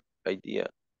good idea.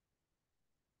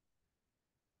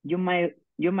 You might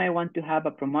want to have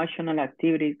a promotional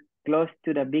activity close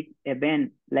to the big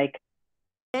event like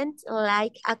a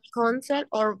concert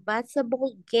or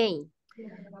basketball game.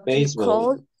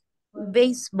 Baseball.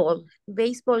 Baseball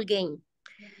game.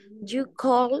 You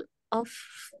could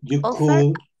offer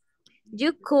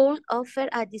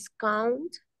a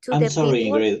discount to I'm the sorry,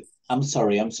 people. Ingrid. I'm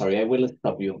sorry. I will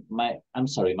stop you. I'm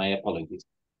sorry, my apologies.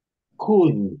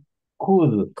 Could.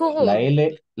 La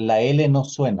L no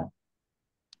suena.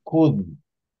 Could.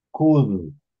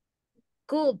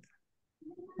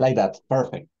 Like that,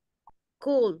 perfect.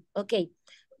 Cool, okay.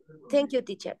 Thank you,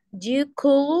 teacher. You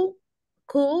could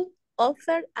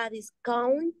offer a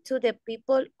discount to the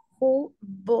people who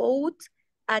bought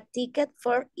a ticket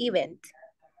for event.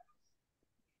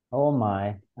 Oh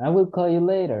my, I will call you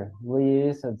later. We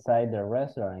is outside the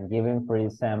restaurant giving free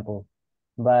sample.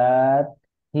 But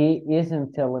he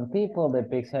isn't telling people the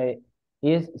pizza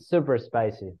is super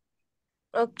spicy.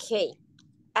 Okay,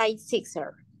 I see,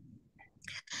 sir.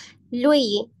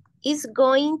 Luis is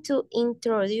going to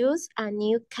introduce a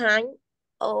new kind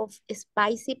of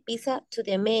spicy pizza to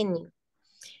the menu.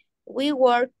 We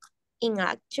work in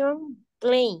action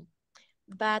plan,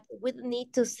 but we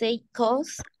need to say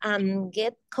cost and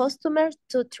get customers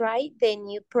to try the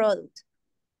new product.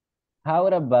 How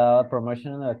about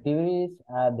promotional activities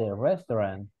at the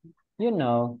restaurant? You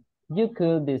know, you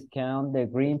could discount the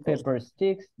green pepper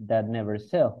sticks that never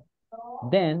sell.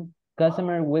 Then,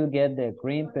 customer will get the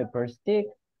green pepper stick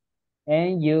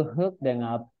and you hook them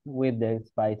up with the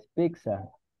spice pizza.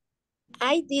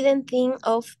 I didn't think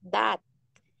of that.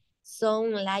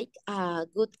 Sound like a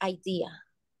good idea.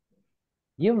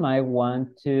 You might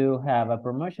want to have a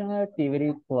promotional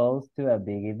activity close to a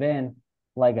big event,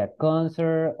 like a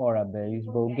concert or a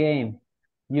baseball game.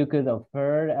 You could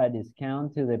offer a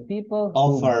discount to the people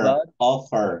who bought.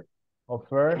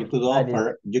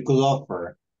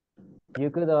 You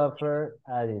could offer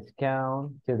a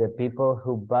discount to the people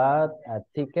who bought a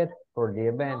ticket for the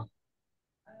event.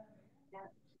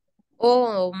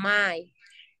 Oh my,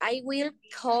 I will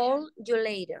call you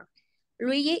later.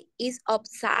 Luigi is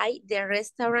outside the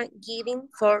restaurant giving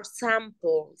for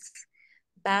samples,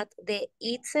 but the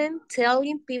isn't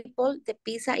telling people the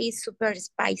pizza is super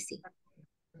spicy.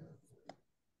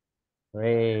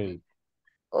 Great.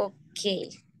 Okay.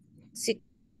 Sí.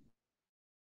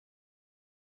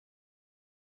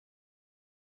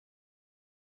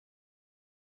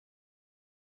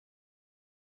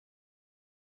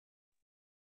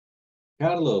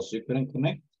 Carlos, you couldn't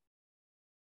connect?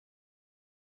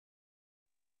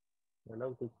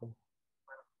 Hello, teacher.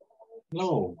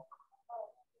 No.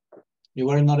 You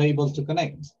were not able to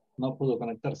connect. No pudo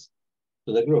conectarse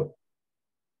to the group.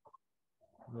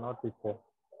 No, teacher.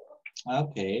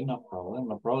 Okay, no problem,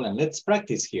 no problem. Let's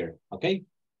practice here, okay?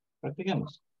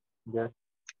 Practicamos. Yes.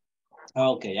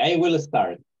 Okay, I will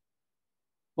start.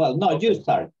 Well, no, okay. You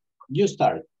start. You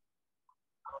start.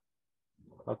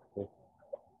 Okay.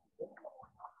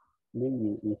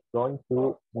 Lily is going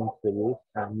to introduce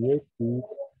a new piece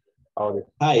of the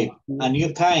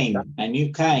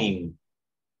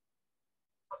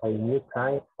a new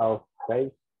kind of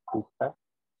space pizza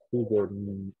to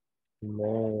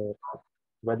the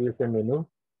what do you say, menu?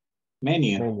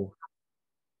 Menu.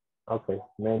 Okay,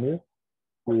 menu.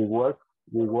 We work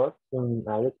in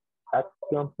an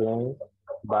action plan,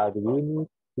 but we need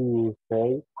to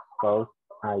say because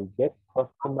I get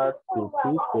customers to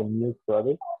see the new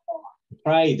product.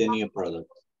 Try the new product.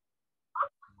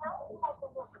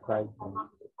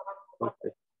 Okay.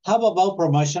 How about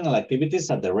promotional activities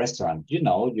at the restaurant? You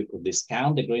know, you could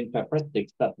discount the green pepper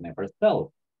sticks that never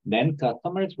sell. Then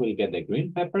customers will get the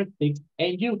green pepper sticks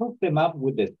and you hook them up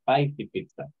with the spicy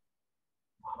pizza.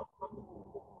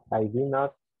 I did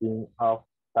not think of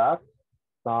that.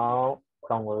 So,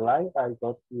 like I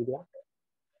got idea.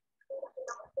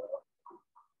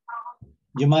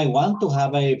 You might want to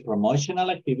have a promotional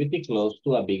activity close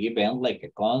to a big event like a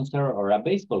concert or a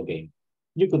baseball game.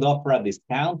 You could offer a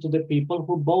discount to the people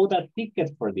who bought a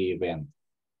ticket for the event.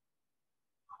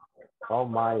 Oh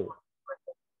my.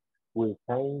 We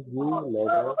can you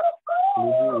later.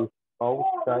 Lily is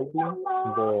outside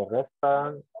the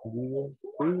restaurant giving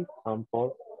free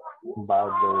samples,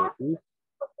 but there is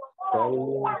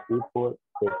telling people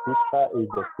the pizza is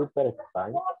the super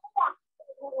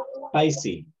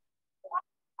spicy.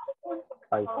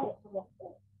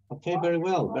 Okay, very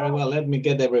well, very well. Let me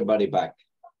get everybody back.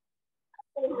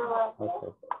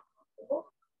 Okay.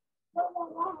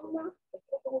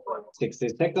 60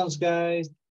 seconds, guys.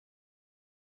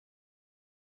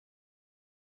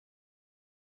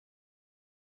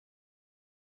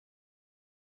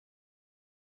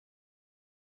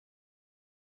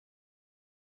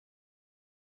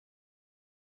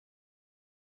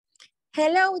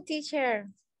 Hello, teacher.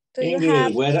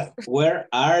 Ingrid, where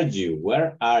are you?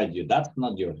 Where are you? That's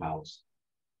not your house.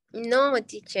 No,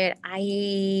 teacher. No.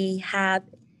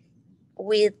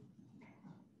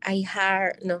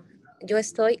 Yo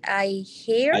estoy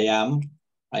here. I am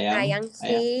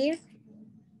here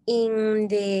in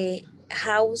the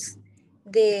house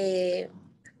the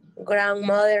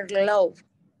grandmother-in-law.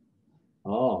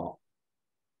 Oh.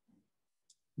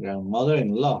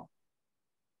 Grandmother-in-law.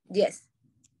 Yes.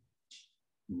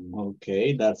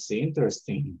 Okay, that's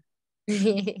interesting.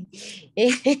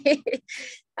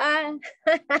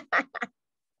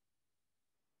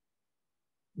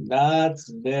 That's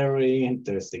very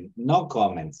interesting. No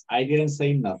comments. I didn't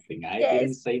say nothing. I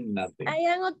didn't say nothing. I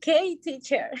am okay,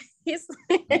 teacher.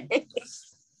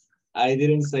 I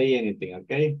didn't say anything,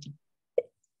 okay?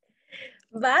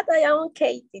 But I am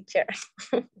okay, teacher.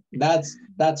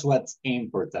 That's what's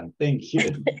important. Thank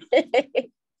you.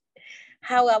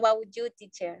 How about you,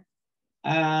 teacher?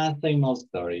 Same old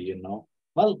story, you know.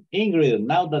 Well, Ingrid,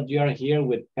 now that you are here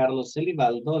with Carlos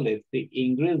Elivaldo, let's see,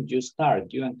 Ingrid, you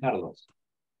start, you and Carlos.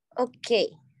 Okay,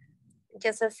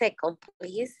 just a second,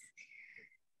 please.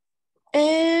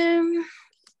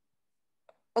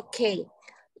 Okay,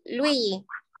 Luis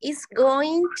is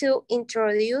going to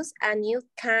introduce a new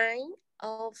kind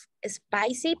of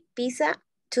spicy pizza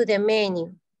to the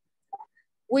menu.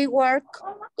 We work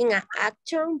in an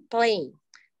action plan,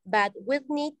 but we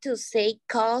need to save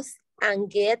costs and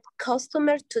get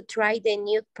customers to try the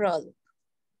new product.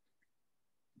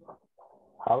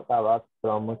 How about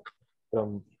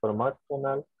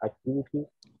promotional activities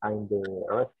in the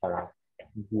restaurant?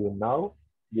 You know,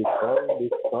 you call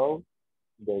this code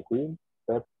the green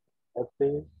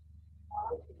pepper,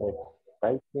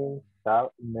 spicy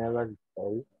shall never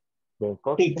say. The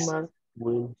customer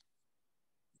will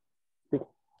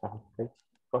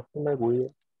customer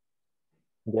will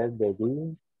get the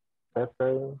green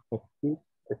pepper stick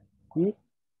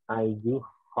and you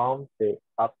home the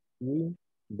up in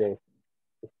the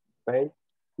space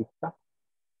pizza.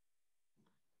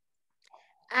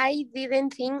 I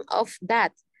didn't think of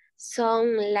that.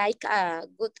 Sound like a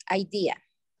good idea.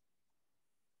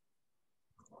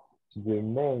 The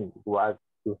name was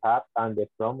to have and the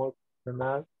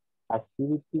promotional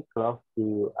activity close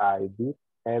to a big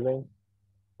event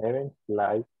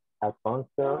like a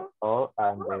concert or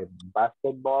a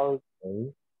basketball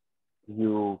game.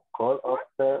 You call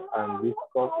offer and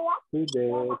discuss to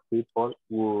the people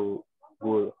who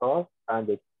will host and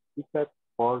the ticket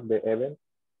for the event.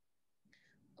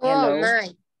 Oh Hello.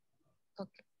 my.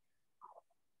 Okay.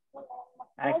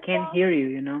 I can't hear you,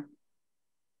 you know.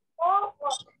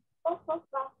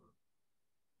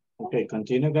 Okay,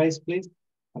 continue, guys, please.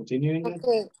 Continue.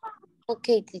 Okay,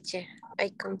 okay, teacher.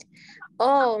 I continue.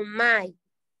 Oh my,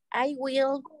 I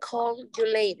will call you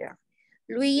later.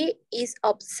 Louis is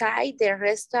outside the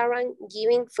restaurant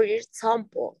giving free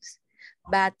samples,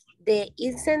 but they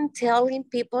isn't telling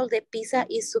people the pizza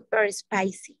is super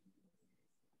spicy.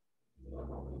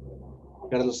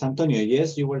 Carlos Antonio,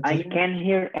 yes, you were telling I can't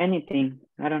hear anything.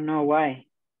 I don't know why.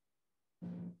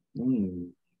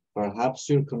 Perhaps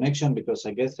your connection, because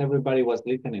I guess everybody was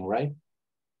listening, right?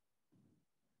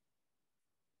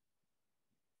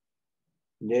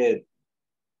 Yeah,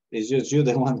 it's just you,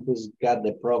 the one who's got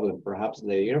the problem. Perhaps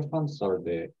the earphones or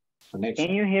the connection.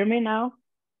 Can you hear me now?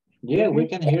 Yeah, we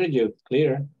can hear you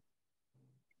clear.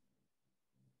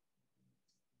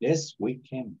 Yes, we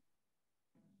can.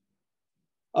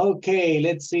 Okay,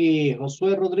 let's see.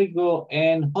 Josué Rodrigo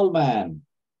and Holman.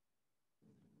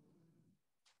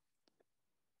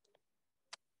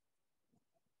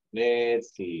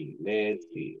 Let's see.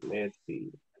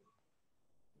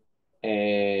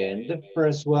 And the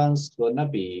first one's gonna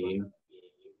be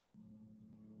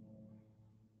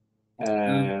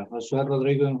Josué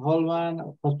Rodrigo and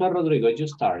Holman. Josué Rodrigo, you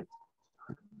start.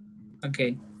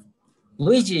 Okay.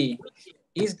 Luigi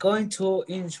is going to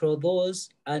introduce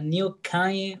a new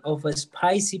kind of a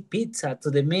spicy pizza to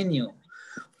the menu.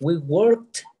 We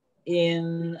worked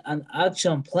in an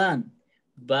action plan,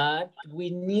 but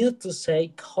we need to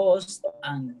save cost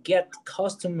and get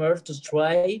customers to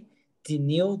try the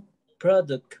new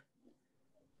product.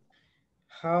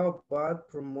 How about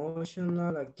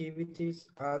promotional activities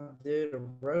at the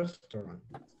restaurant?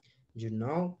 You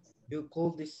know, you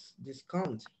could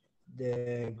discount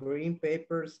the green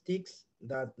paper sticks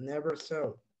that never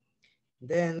sell.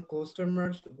 Then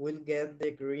customers will get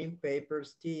the green paper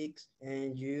sticks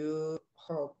and you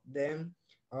hook them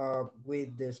up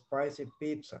with the spicy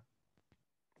pizza.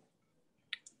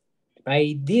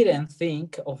 I didn't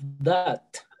think of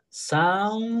that.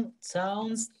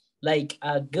 Sounds like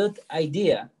a good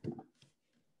idea.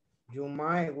 You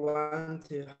might want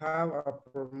to have a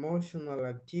promotional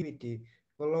activity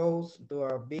close to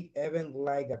a big event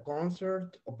like a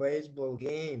concert or baseball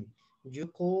game. You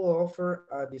could offer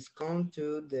a discount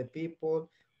to the people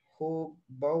who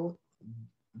bought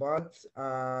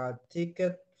a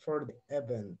ticket for the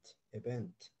event.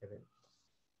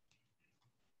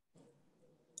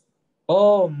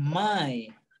 Oh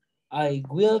my, I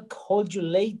will call you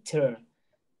later.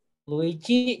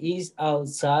 Luigi is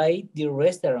outside the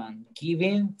restaurant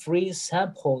giving free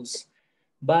samples,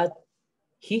 but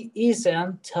he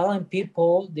isn't telling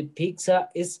people the pizza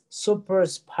is super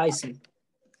spicy.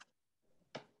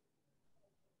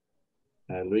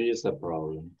 Luigi is a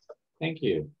problem. Thank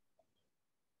you.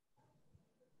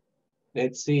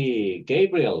 Let's see.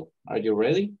 Gabriel, are you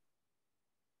ready?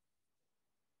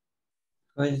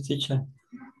 Ready, teacher.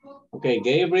 Okay,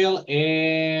 Gabriel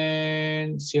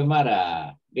and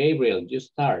Xiomara. Gabriel, you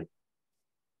start.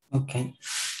 Okay.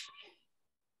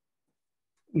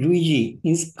 Luigi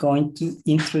is going to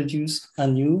introduce a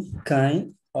new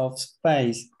kind of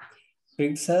spice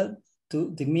pizza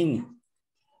to the menu.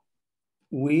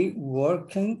 We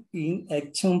working in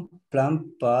action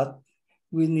plan, but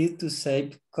we need to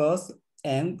save costs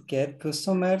and get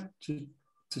customers to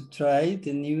try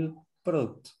the new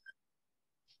product.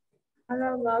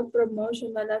 How about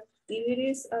promotional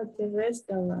activities at the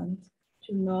restaurant?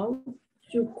 You know,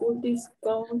 you could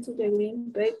discount the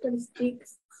green paper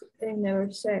sticks and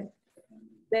never sell.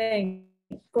 Then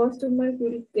customers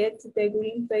will get the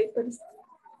green paper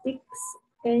sticks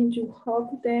and you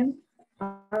hope them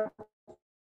up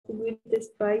with the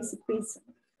spicy pizza.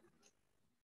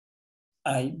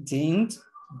 I didn't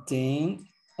think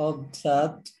of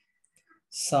that.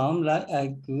 Sound like a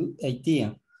good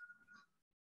idea.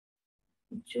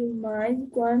 You might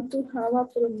want to have a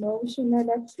promotional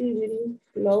activity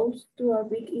close to a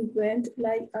big event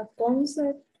like a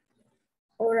concert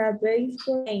or a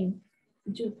baseball game.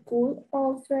 You could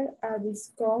offer a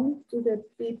discount to the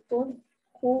people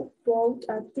who bought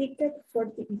a ticket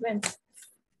for the event.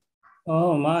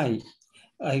 Oh my,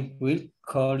 I will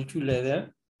call you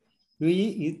later.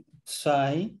 We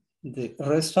try the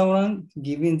restaurant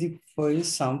giving the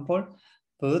first sample,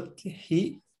 but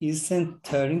he isn't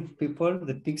telling people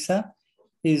the pizza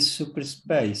is super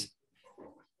spicy.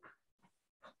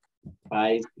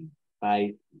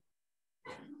 Spicy.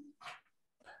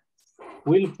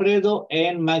 Wilfredo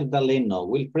and Magdaleno.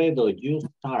 Wilfredo, you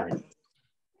start.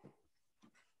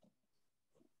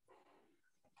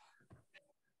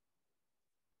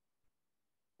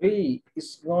 We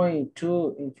is going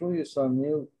to introduce a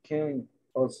new kind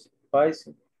of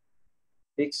spicy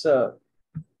pizza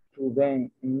to the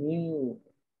new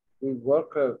we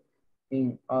work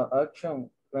in an action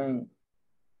plan,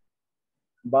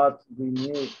 but we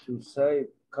need to save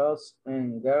costs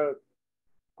and get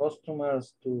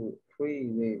customers to try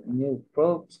the new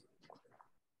products.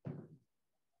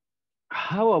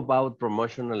 How about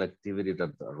promotional activity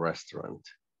at the restaurant?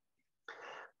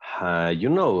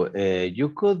 You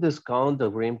could discount the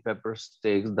green pepper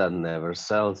sticks that never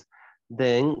sells.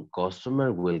 Then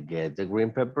customer will get the green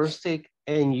pepper stick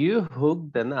and you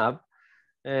hook them up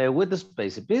with the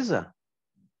spicy pizza.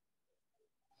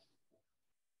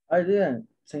 I didn't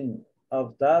think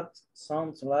of that.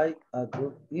 Sounds like a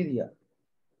good idea.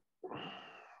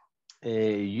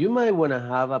 You might want to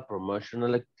have a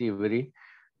promotional activity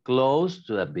close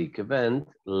to a big event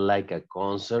like a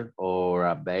concert or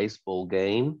a baseball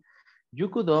game. You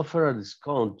could offer a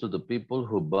discount to the people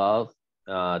who bought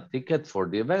a ticket for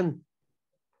the event.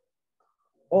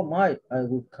 Oh my, I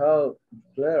will call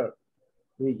Claire.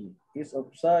 Luigi is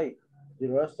outside the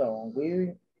restaurant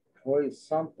waiting for his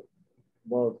sample,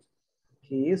 but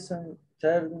he isn't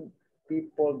telling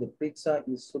people the pizza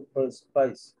is super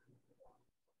spicy.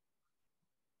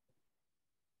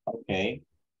 Okay.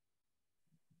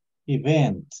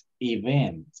 Event.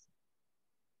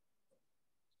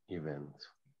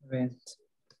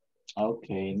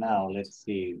 Okay, now let's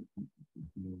see.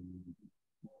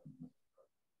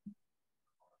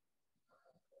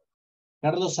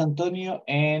 Carlos Antonio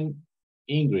and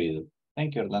Ingrid.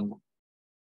 Thank you, Orlando.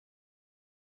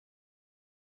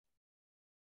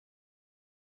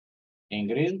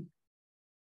 Ingrid?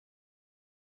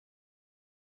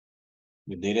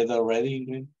 You did it already,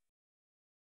 Ingrid?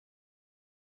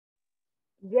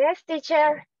 Yes,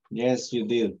 teacher. Yes, you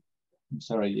did. I'm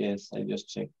sorry, yes, I just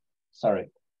checked. Sorry.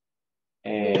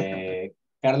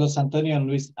 Carlos Antonio and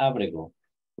Luis Abrego.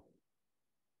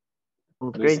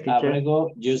 Okay, Luis teacher.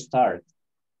 Abrego, you start.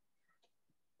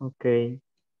 Okay.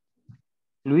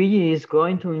 Luigi is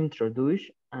going to introduce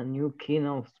a new kind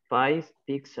of spice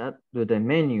pizza to the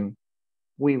menu.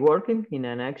 We're working in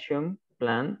an action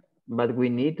plan, but we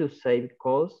need to save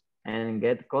costs and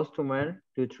get customers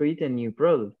to try the new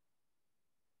product.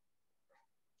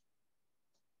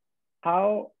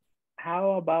 How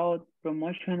about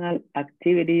promotional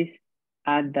activities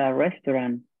at the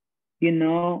restaurant? You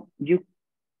know, you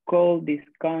could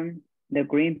discount the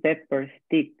green pepper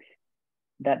sticks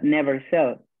that never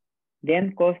sell.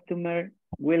 Then customer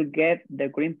will get the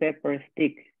green pepper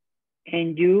sticks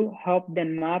and you hook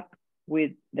them up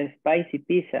with the spicy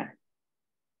pizza.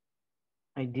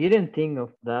 I didn't think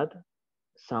of that.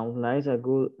 Sounds like a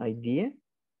good idea.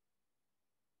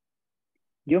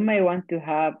 You may want to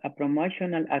have a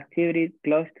promotional activity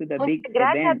close to the big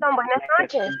Gracias, event. don. Buenas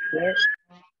noches.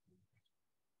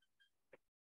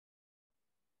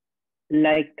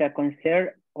 Like a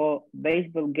concert or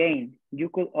baseball game. You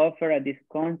could offer a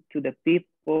discount to the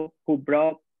people who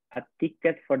brought a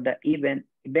ticket for the event.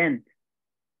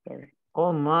 Sorry.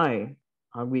 Oh my,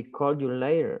 I will call you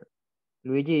later.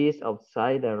 Luigi is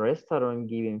outside the restaurant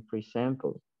giving free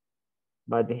samples,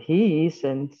 but he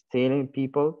isn't telling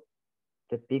people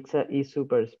the pizza is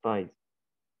super spicy.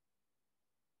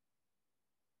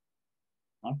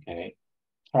 Okay.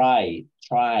 Try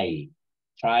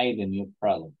the new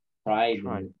product. Try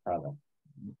the new product.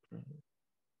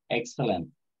 Excellent.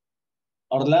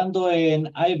 Orlando and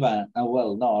Ivan.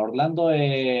 Orlando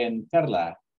and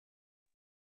Carla.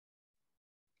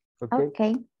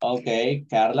 Okay. Okay,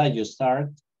 Carla, you start.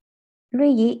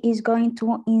 Luigi is going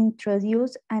to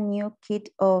introduce a new kit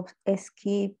of space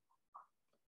pizza.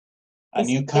 A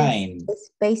new kind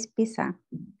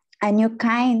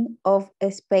of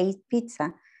space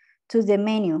pizza to the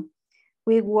menu.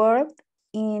 We worked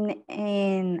in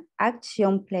an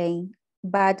action plan,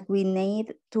 but we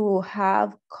need to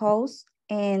have costs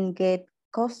and get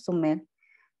customers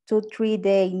to try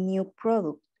the new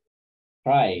product.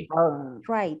 Try.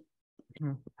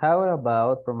 How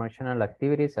about promotional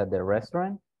activities at the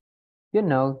restaurant? You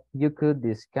know, you could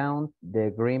discount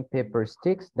the green pepper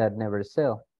sticks that never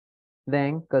sell.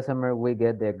 Then customer will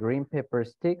get the green pepper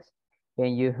sticks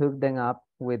and you hook them up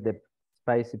with the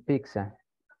spicy pizza.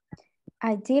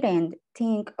 I didn't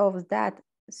think of that.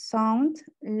 Sounds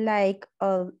like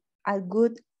a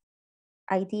good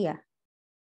idea.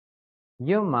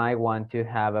 You might want to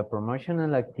have a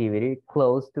promotional activity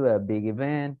close to a big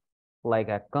event, like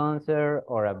a concert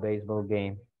or a baseball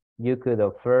game. You could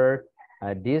offer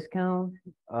a discount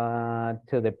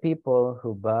to the people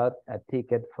who bought a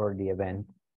ticket for the event.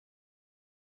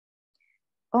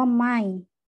 Oh my,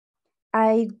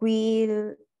 I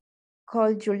will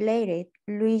call you later.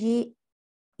 Luigi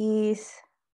is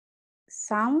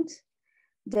sounds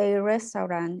the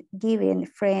restaurant giving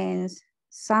friends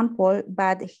sample,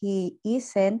 but he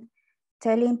isn't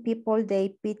telling people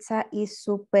the pizza is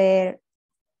super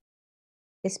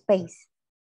spicy.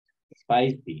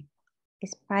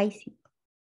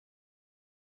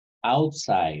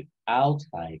 Outside,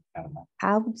 Carla.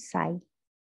 Outside.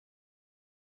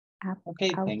 Okay,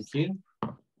 thank you.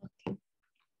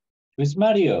 Luis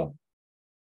Mario.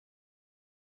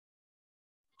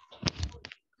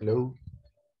 Hello.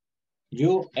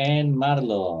 You and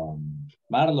Marlon.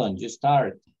 Marlon, you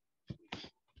start.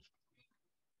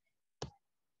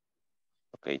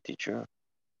 Okay, teacher.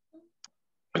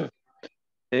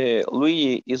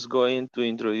 Luigi is going to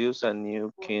introduce a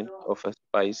new kind of a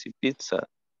spicy pizza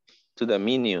to the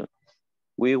menu.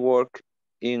 We work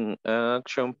in an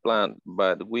action plan,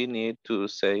 but we need to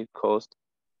save cost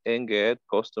and get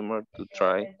customers to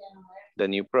try the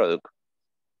new product.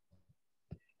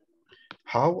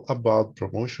 How about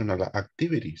promotional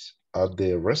activities at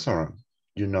the restaurant?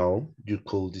 You know, you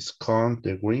could discount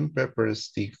the green pepper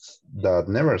sticks that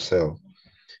never sell.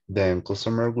 Then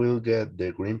customer will get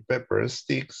the green pepper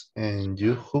sticks and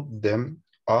you hook them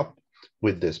up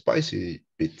with the spicy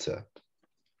pizza.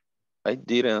 I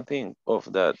didn't think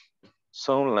of that.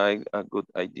 Sound like a good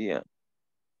idea.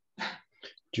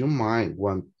 You might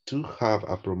want to have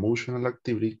a promotional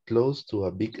activity close to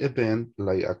a big event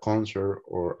like a concert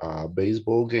or a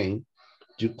baseball game.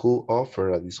 You could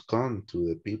offer a discount to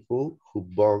the people who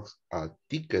bought a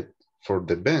ticket for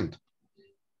the event.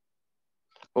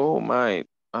 Oh my,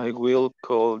 I will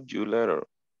call you later.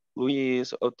 Louis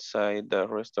is outside the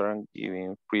restaurant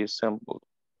giving free samples,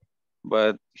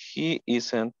 but he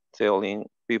isn't telling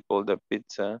people the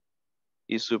pizza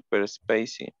is super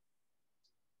spicy.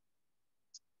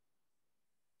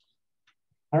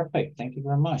 Perfect, thank you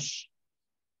very much.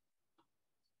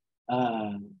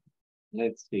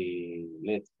 Let's see.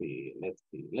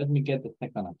 Let me get the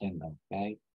second agenda,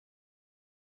 okay?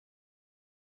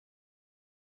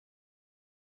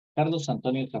 Carlos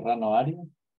Antonio Serrano Arias.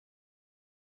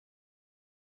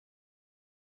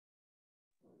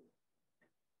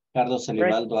 Carlos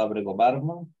Elibaldo Abrego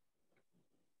Barmo.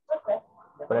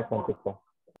 Presente.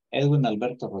 Edwin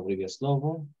Alberto Rodríguez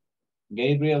Lobo.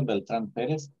 Gabriel Beltrán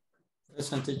Pérez.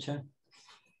 Presente, teacher.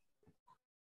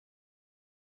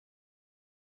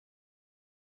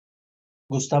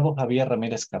 Gustavo Javier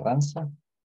Ramírez Carranza.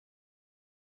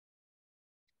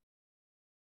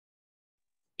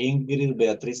 Ingrid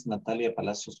Beatriz Natalia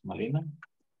Palacios Molina.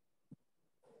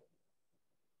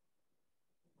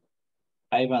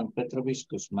 Ivan Petrovich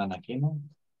Guzmán Aquino.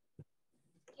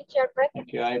 Teacher, present.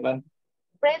 Thank you, Ivan.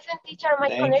 Present, teacher, my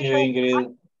Thank connection. you,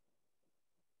 Ingrid.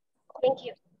 Thank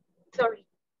you. Sorry.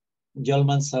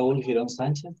 Yolman Saúl Girón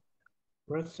Sánchez.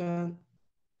 Present.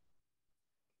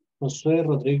 Josué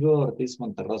Rodrigo Ortiz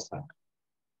Monterrosa.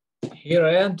 Here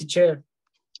I am, teacher.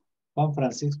 Juan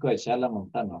Francisco Echala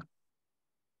Montano.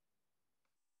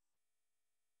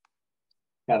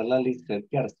 Carla Lizeth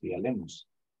García Lemos.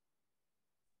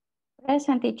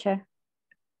 Present, teacher.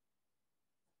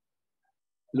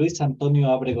 Luis Antonio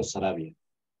Ábrego Sarabia.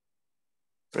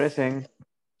 Present.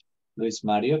 Luis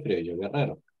Mario Criollo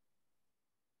Guerrero.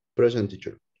 Present,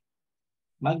 teacher.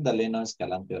 Magdalena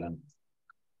Escalante Orantes.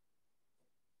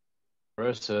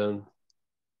 Present.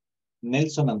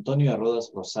 Nelson Antonio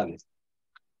Rodas Rosales.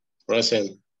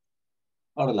 Present.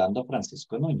 Orlando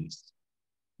Francisco Núñez.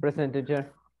 Present,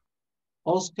 teacher.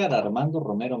 Oscar Armando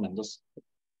Romero Mendoza.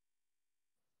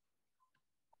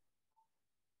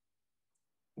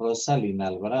 Rosalina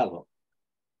Alvarado.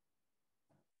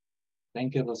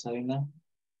 Thank you, Rosalina.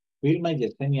 Wilma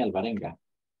Yesenia Alvarenga.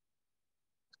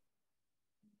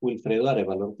 Wilfredo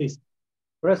Arevalo Ortiz.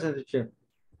 Present, teacher.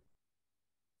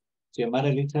 Xiomara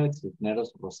Elizabeth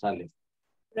Cisneros Rosales.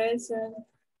 Present.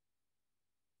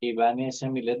 Ivania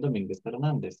Shamilet Domínguez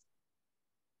Fernández.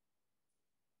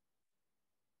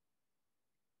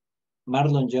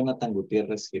 Marlon Jonathan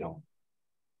Gutiérrez Girón.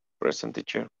 Present,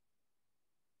 teacher.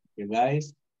 You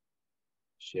guys,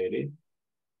 share it.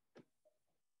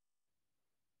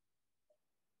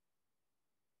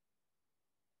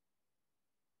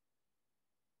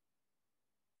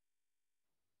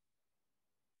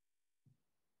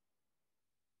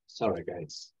 Sorry,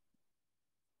 guys.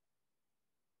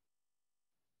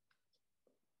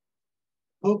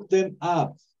 Hook them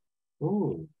up.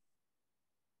 Ooh.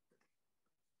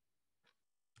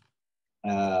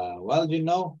 Well, you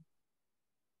know,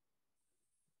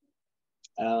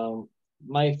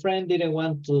 my friend didn't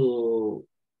want to,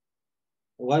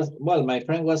 my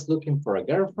friend was looking for a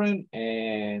girlfriend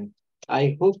and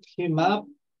I hooked him up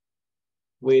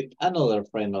with another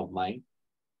friend of mine.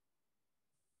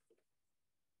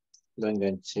 Lo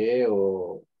enganché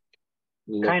o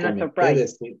lo Kind of conecté.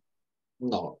 surprise.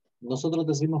 No, nosotros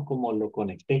decimos como lo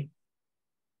conecté.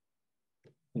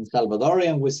 In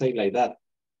Salvadorian, we say like that.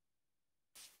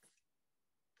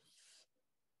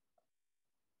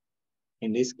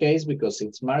 In this case, because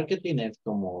it's marketing, es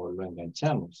como lo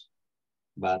enganchamos.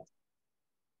 But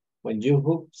when you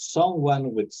hook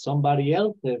someone with somebody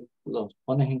else, los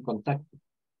pones en contacto.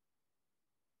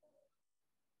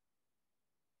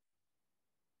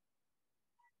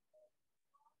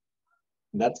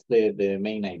 That's the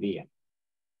main idea.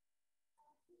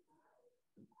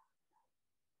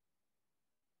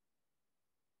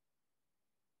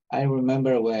 I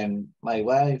remember when my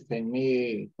wife and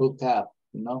me hooked up,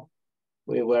 you know,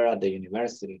 we were at the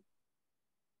university.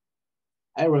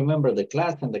 I remember the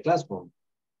class and the classroom.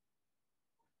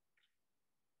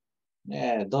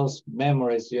 Yeah, those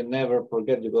memories you never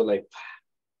forget. You go like,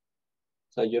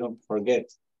 so you don't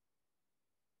forget.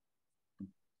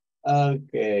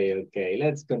 Okay,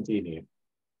 let's continue.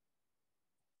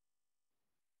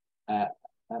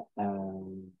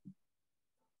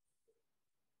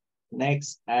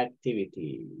 Next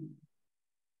activity.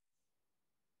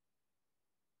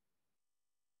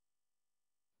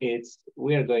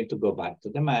 We are going to go back to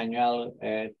the manual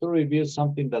to review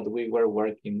something that we were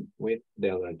working with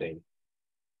the other day.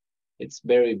 It's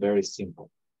very, very simple.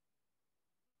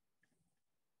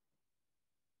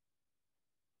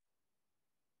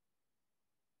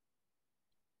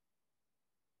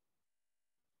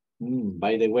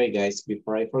 By the way, guys,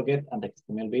 before I forget, antes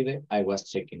que me olvide, I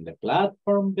was checking the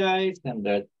platform, guys, and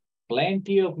there's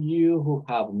plenty of you who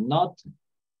have not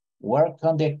worked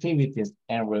on the activities.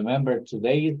 And remember,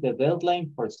 today is the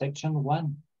deadline for section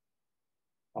 1.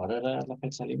 Ahora era la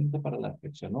fecha límite para la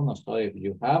sección 1. So if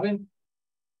you haven't,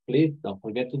 please don't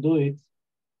forget to do it.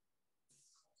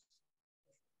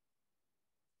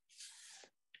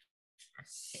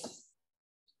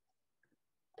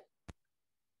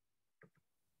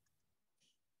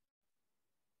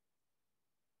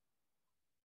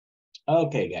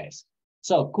 Okay, guys.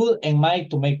 So could and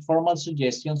might to make formal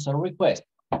suggestions or requests.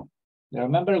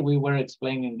 Remember, we were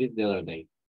explaining this the other day.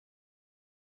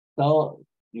 So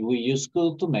we use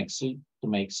could to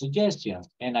make suggestions.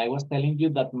 And I was telling you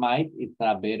that might is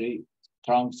a very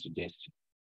strong suggestion.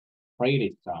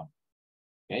 Pretty strong.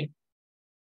 Okay.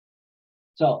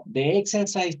 So the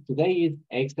exercise today is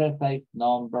exercise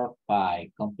number 5.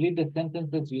 Complete the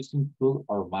sentences using could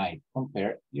or might.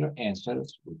 Compare your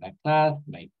answers with a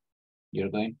classmate. You're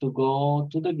going to go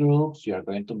to the groups. You're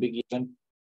going to be given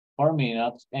 4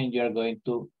 minutes and you're going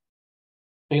to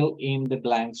fill in the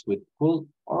blanks with could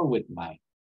or with might.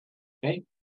 Okay.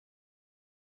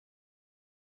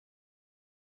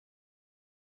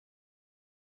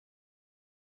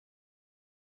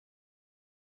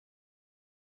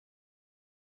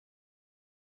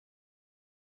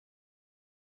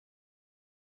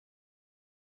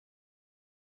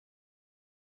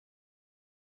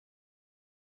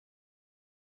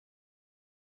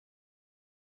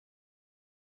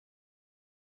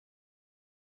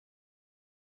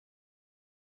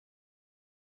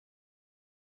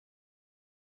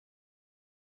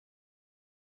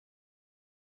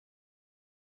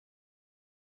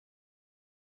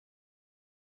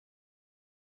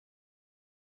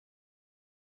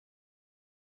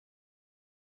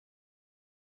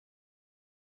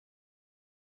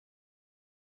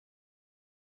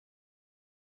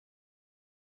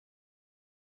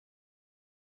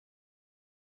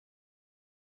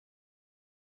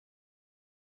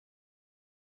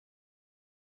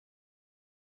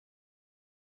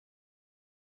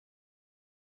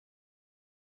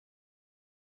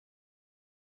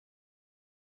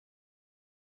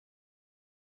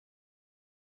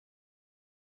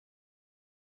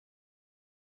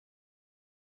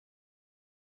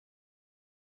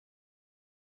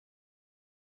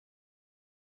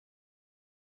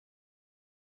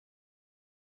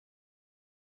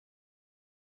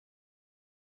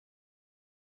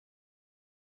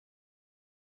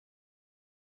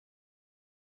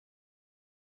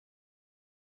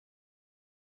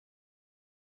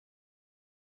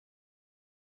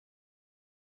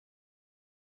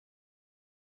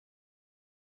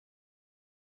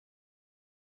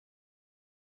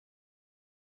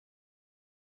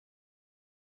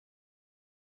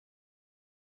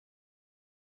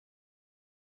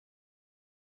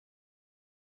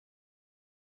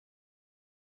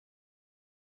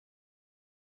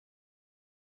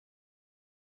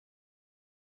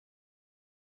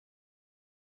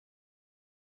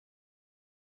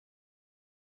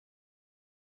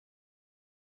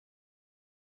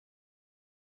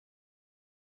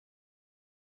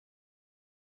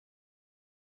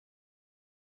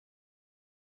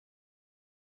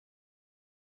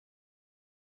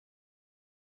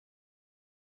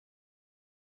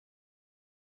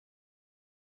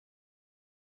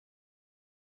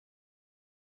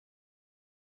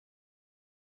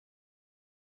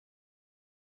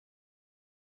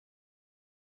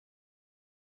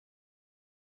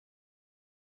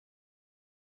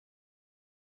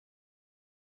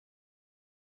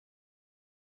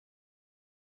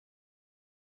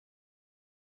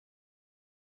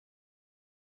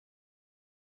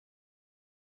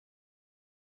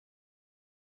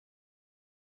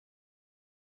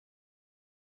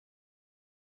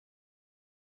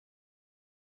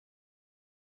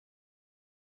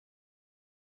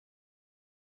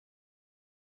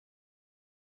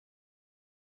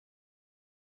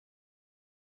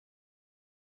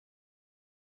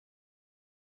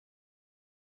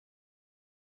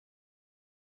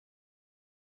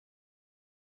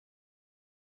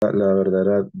 La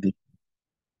verdadera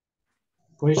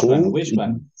Which cool, one? Which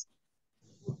one?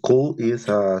 Cool is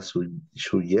a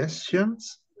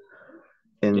suggestions,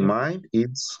 and Yeah. mine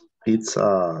it's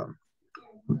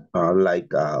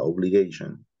like a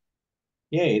obligation.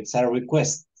 Yeah, it's a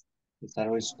request. It's a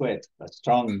request, a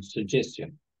strong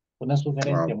suggestion. Una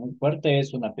sugerencia muy fuerte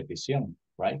es una petición,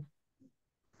 right?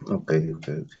 Okay.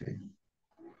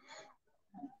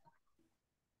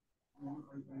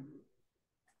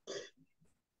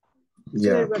 Sí,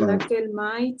 Yeah. es verdad que el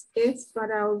might es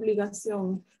para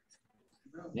obligación.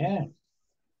 Yeah.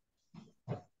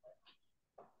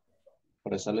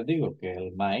 Por eso les digo que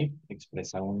el might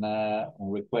expresa un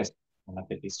request, una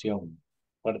petición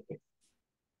fuerte.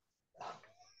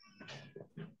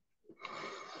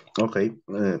 Okay,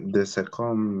 the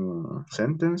second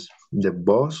sentence, the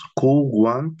boss could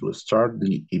want to start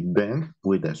the event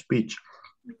with a speech.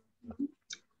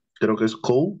 Creo que es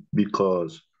cool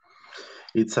because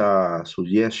it's a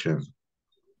suggestion,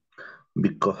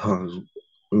 because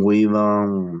we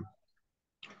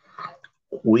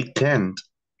can't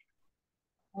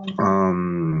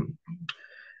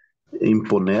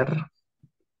imponer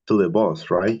to the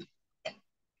boss, right?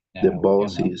 Yeah,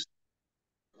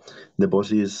 the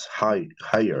boss is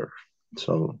higher,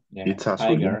 so yeah, it's a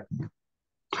higher.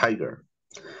 higher.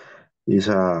 It's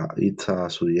a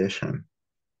suggestion.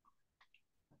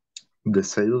 The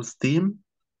sales team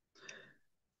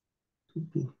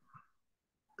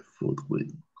food will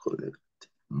collect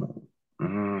more.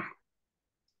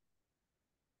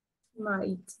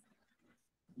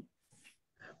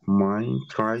 Might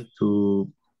try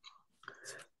to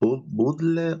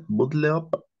bootleg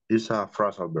up is a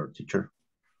phrasal verb, teacher.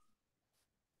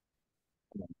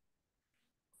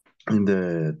 In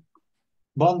the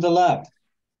bundle up.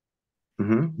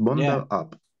 Bundle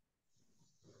up.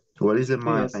 What is the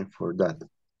mind es for that?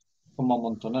 como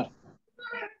amontonar.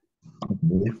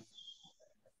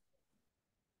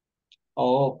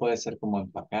 O puede ser como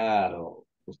empacar o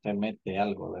usted mete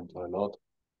algo dentro del otro.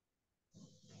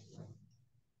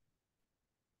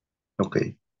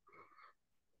 Okay.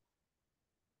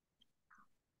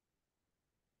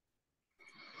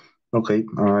 Okay,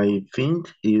 I think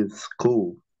it's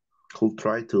cool. Could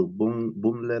try to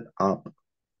bundle up.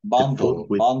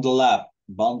 Bundle up.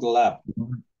 Bundle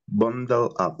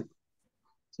up.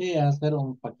 Sí, hacer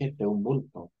un paquete, un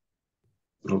bulto.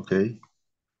 Okay.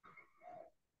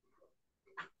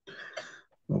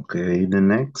 Okay, the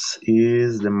next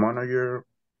is the manager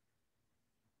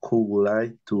who would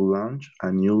like to launch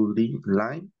a new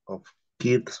line of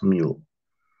kids meal.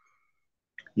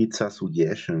 It's a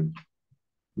suggestion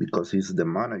because he's the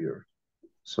manager,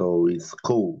 so it's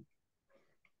cool.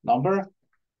 Number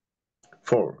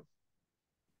 4.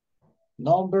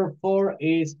 Number 4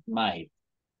 is might.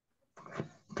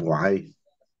 Why?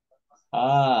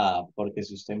 Porque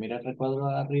si usted mira el recuadro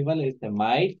de arriba, le dice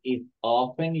might is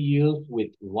often used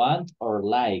with want or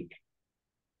like.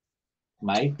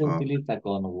 Might se utiliza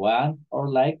con want or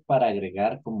like para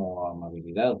agregar como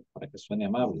amabilidad, para que suene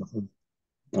amable.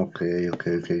 Okay.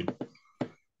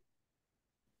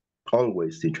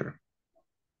 Always, teacher.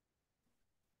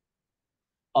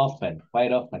 Often,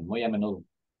 quite often, muy a menudo.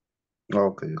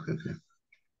 Okay.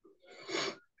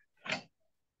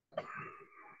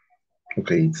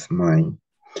 Okay, it's mine.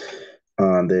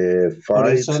 Por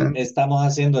eso estamos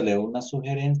haciéndole una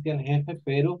sugerencia al jefe,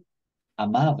 pero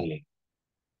amable.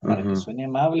 Para que suene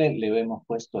amable, le hemos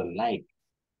puesto el like.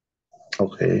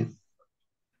 Okay,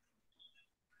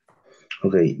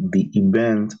 the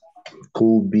event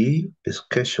could be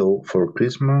scheduled for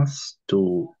Christmas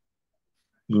to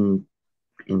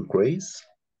increase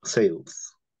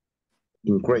sales.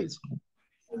 Increase.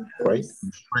 Right?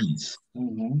 Increase.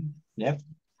 Yep.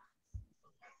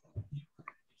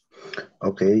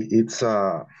 Okay, it's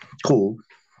could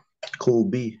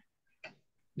be.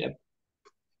 Yep.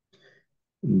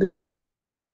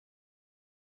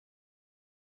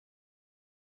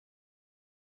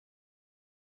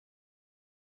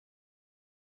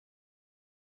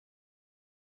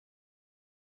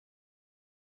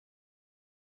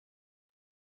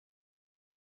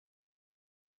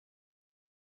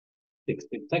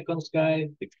 $60 seconds, guys.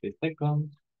 60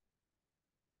 seconds.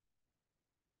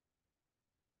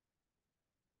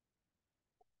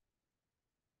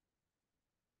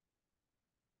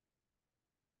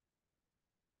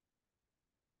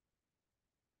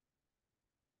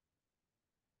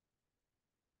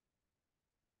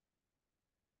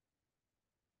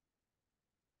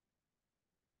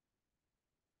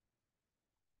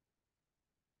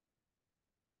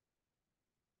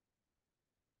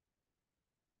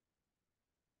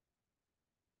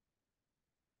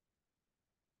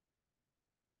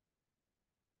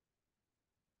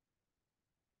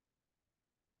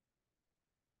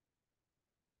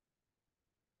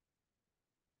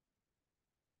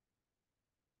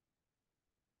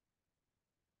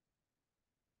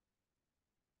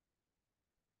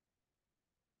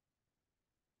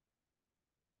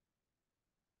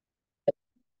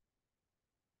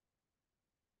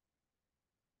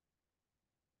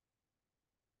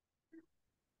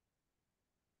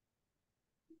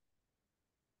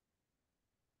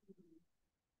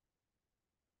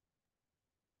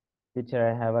 Teacher,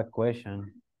 I have a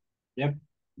question. Yep.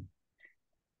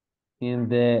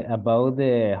 About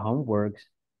the homeworks,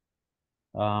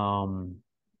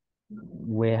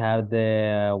 we have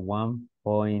the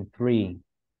 1.3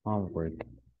 homework.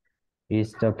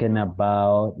 It's talking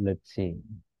about, let's see.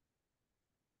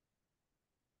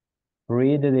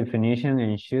 Read the definition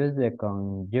and choose the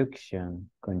conjunction.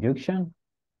 Conjunction?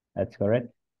 That's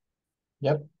correct?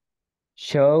 Yep.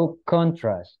 Show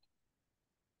contrast.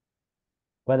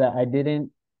 But I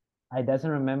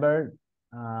doesn't remember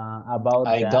about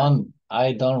I that.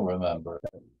 I don't remember.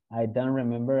 I don't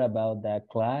remember about that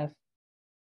class.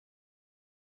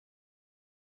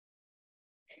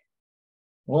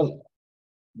 Well,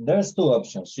 there's two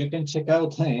options. You can check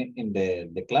out in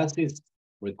the classes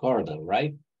recorded,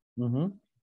 right? Mm-hmm.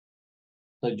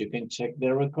 So you can check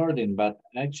the recording, but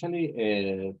actually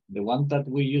the one that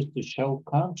we use to show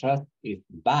contrast is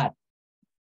bad.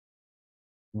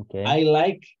 Okay.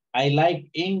 I like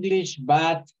English,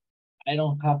 but I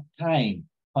don't have time.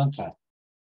 Contrast.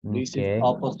 This is Okay.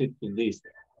 opposite to this.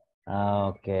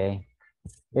 Okay.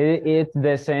 It's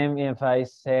the same if I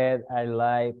said I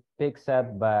like pizza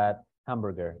but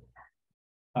hamburger.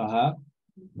 Uh-huh.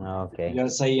 Okay. You're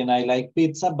saying I like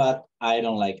pizza, but I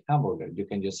don't like hamburger. You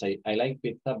can just say I like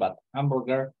pizza, but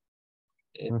hamburger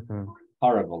is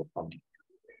horrible for me.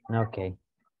 Okay.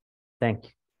 Thank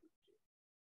you.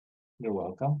 You're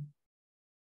welcome.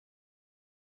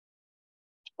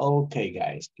 Okay,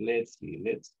 guys, let's see.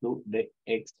 Let's do the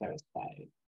exercise.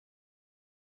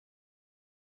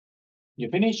 You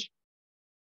finish?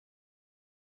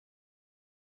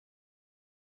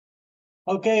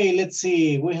 Okay, let's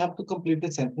see. We have to complete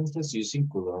the sentences using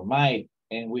could or might,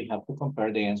 and we have to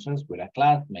compare the answers with a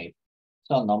classmate.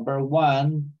 So number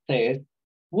one says,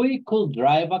 we could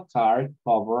drive a car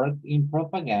covered in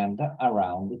propaganda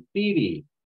around the city.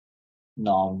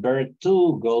 Number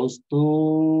two goes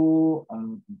to,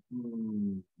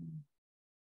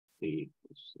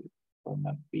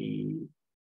 gonna be,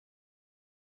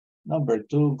 number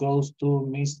two goes to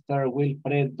Mr.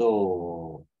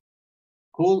 Wilfredo.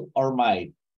 Could or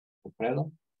might?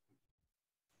 Wilfredo?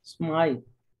 Smile.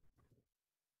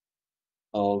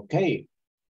 Okay.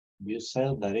 You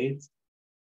said that it's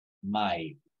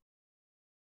might.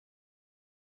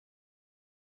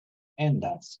 And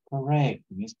that's correct,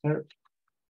 Mr.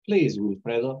 Please,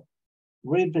 Wilfredo,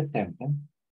 read the sentence.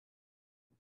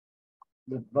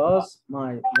 The boss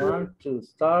might want to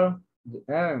start the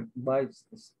event by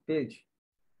speech.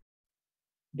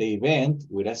 The event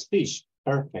with a speech.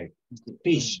 Perfect.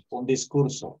 Speech, un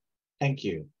discurso. Thank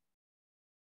you.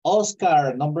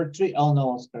 Oscar, number three. Oh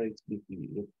no, Oscar, it's BP.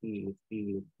 Let's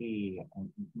see.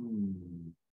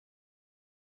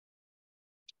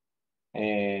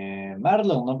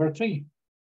 Marlon, number three.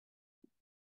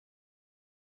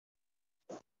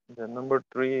 The number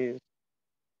three is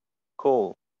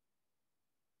cool.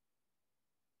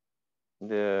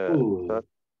 The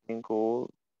cool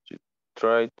to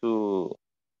try to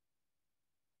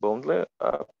bundle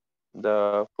up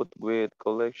the food with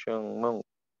collection monk.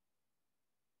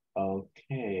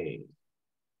 Okay.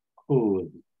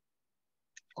 Could.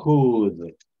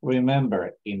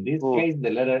 Remember, in this case, the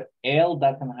letter L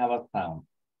doesn't have a sound.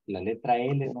 La letra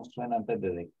L no suena antes de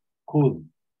D. Could.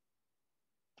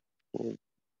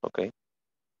 Okay.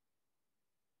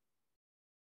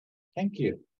 Thank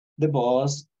you. The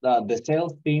boss, the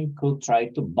sales team could try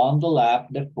to bundle up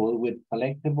the food with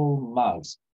collectible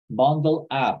mugs. Bundle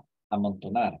up,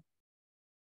 amontonar.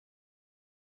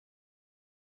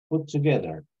 Put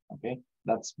together, okay?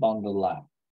 That's bundle up.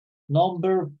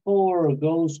 Number four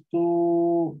goes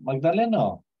to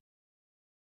Magdalena.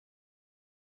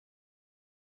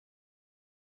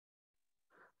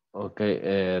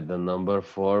 Okay, the number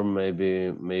four maybe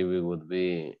would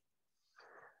be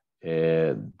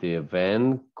the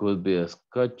event could be a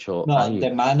schedule. No,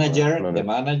 the manager.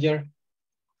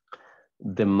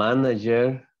 The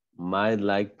manager might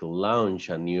like to launch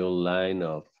a new line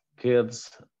of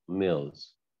kids'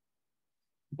 meals.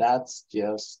 That's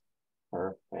just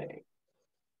perfect.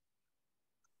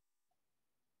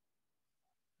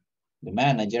 The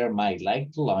manager might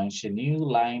like to launch a new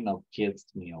line of kids'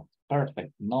 meals.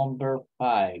 Perfect. Number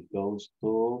five goes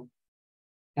to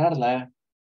Carla.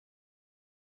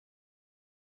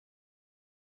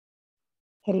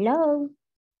 Hello.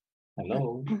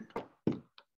 Hello.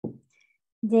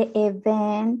 The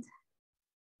event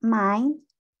might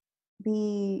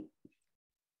be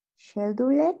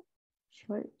scheduled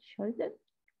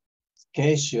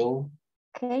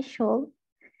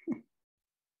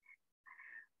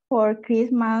for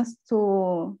Christmas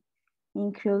to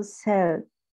increase sales.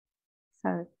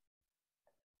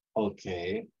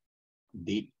 Okay.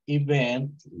 The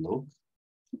event, look,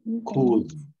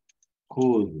 Event.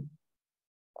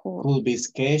 could be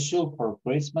scheduled for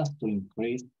Christmas to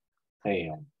increase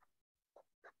sales.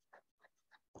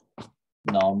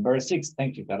 Number 6,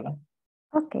 thank you, Carla.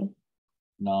 Okay.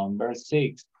 Number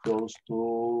 6 goes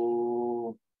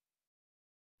to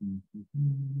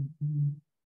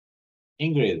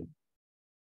Ingrid.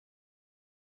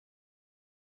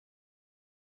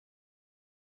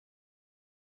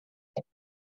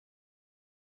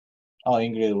 Oh,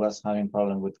 Ingrid was having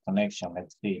problem with connection.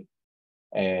 Let's see.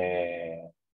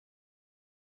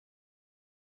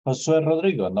 Josué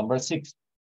Rodrigo, number 6.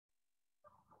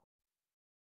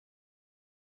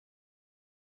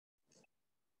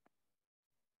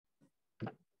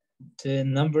 The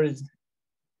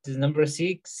number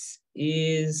 6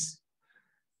 is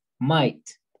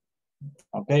might.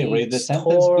 Okay, read the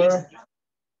sentence,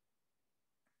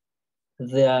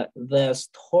 please. The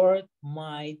store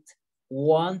might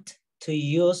want to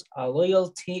use a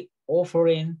loyalty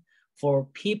offering for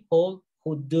people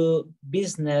who do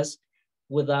business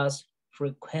with us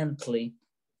frequently.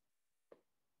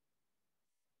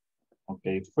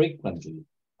 Okay, frequently.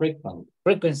 Frequently.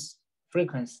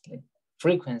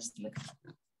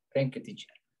 Thank you, teacher.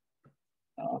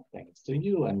 Oh, thanks to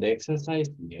you. And the exercise,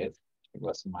 yes, it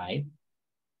was mine.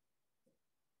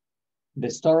 The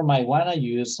store might want to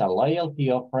use a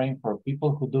loyalty offering for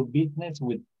people who do business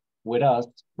with us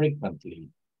frequently.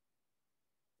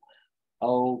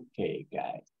 Okay,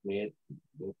 guys. Let's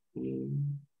see.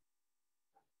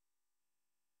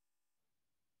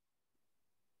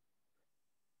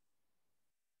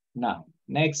 Now,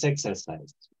 next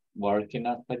exercise, working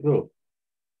as a group.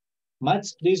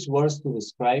 Match these words to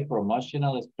describe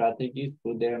promotional strategies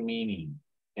to their meaning,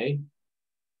 okay?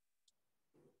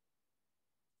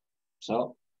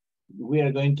 So we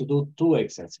are going to do 2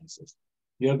 exercises.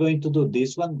 You're going to do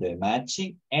this one, the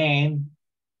matching, and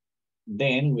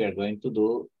then we are going to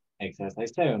do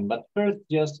exercise 7. But first,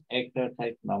 just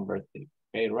exercise number 6.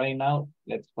 Okay, right now,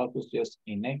 let's focus just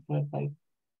in exercise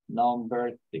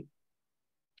number 6.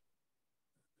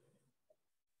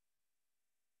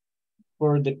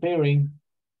 For the pairing,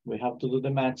 we have to do the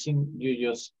matching. You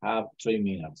just have 3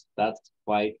 minutes. That's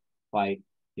quite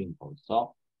simple.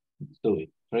 So let's do it.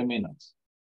 3 minutes.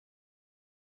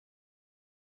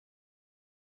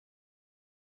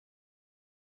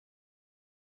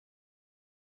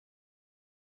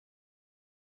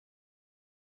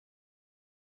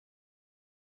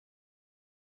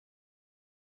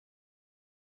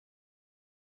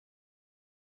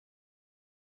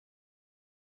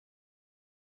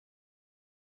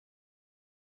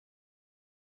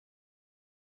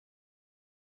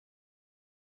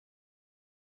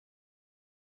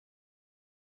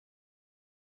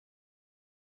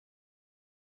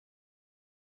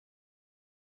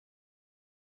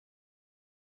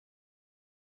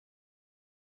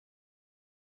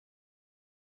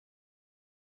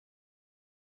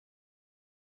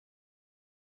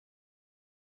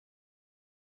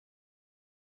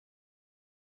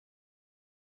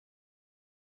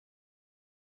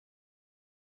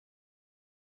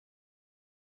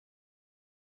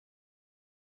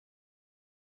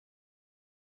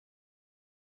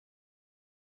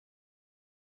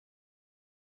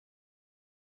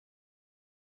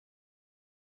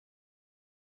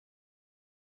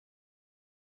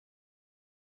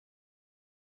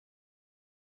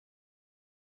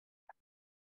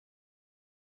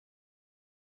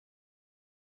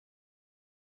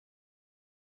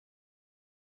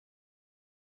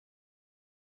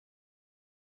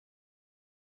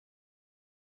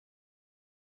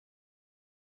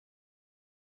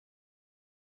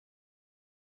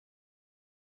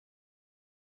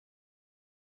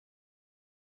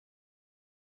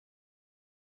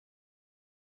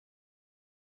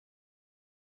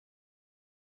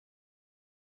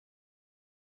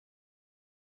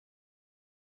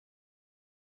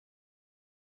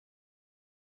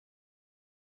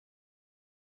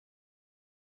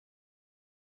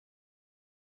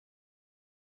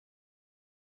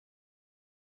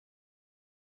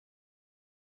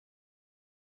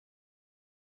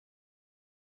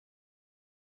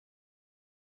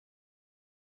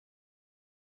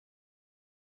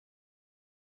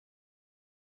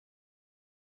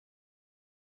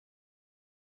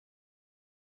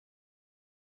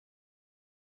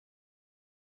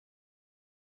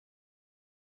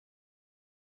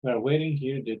 We are waiting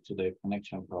here due to the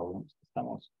connection problems.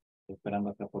 Estamos esperando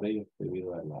acá por ellos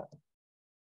debido a la...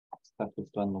 Está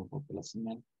fluctuando un poco la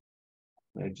señal.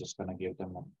 We're just going to give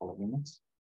them a couple of minutes.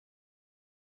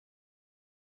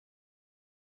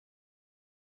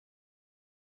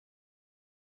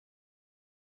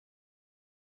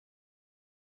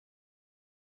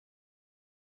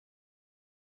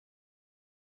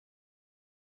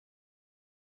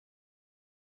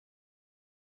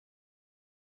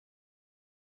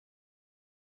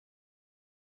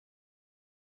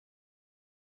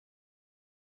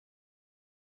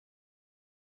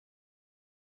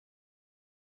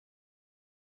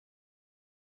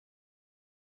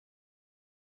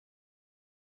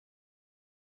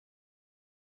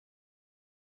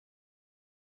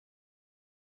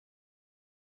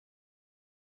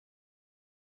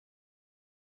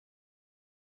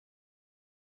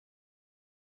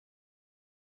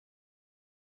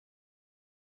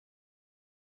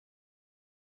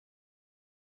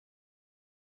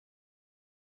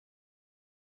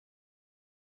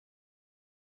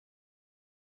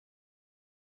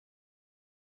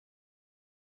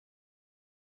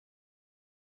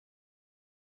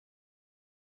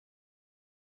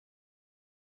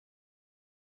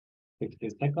 60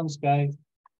 seconds, guys.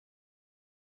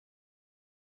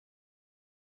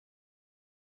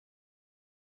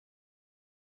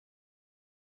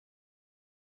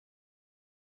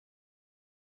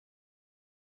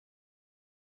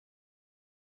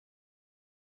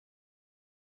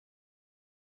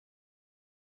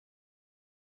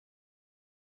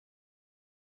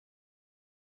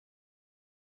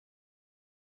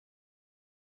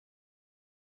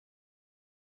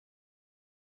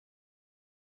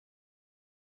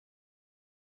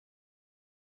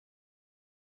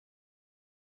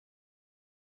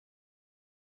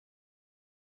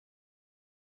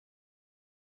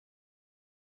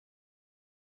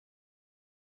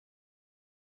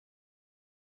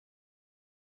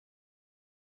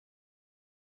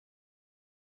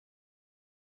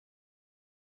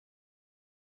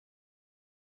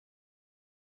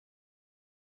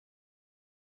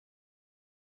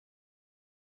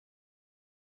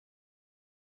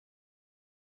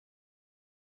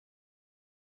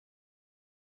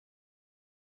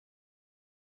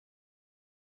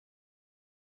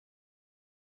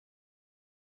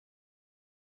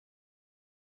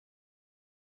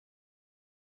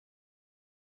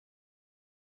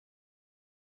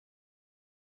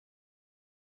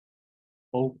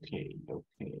 Okay.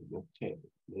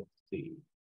 Let's see.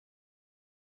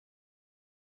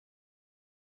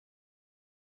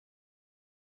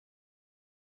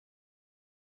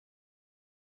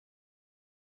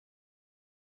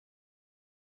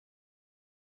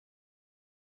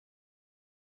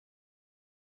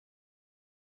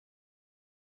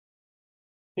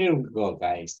 Here we go,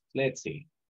 guys. Let's see.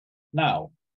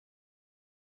 Now,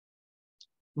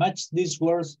 match these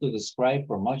words to describe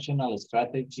promotional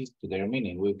strategies to their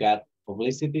meaning. We've got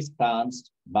publicity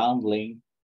stunts, bundling,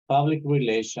 public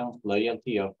relations,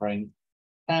 loyalty offering,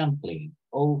 sampling.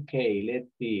 Okay, let's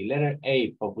see. Letter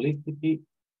A, publicity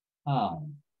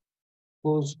stunt.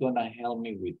 Who's gonna help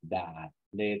me with that?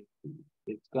 Let's see.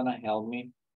 It's gonna help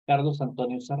me Carlos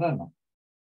Antonio Serrano.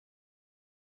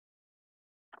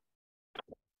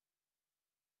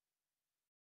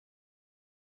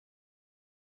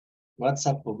 What's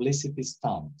a publicity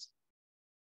stunt?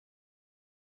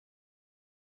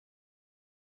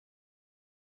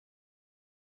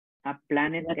 A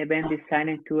planned event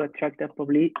designed to attract the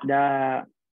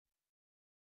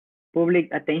public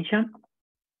attention.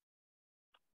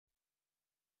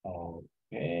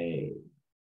 Okay.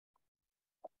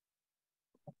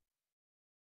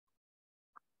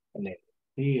 Let's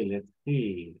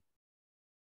see.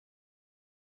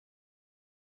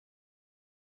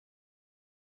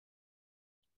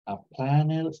 A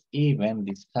planned event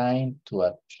designed to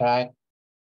attract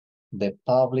the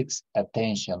public's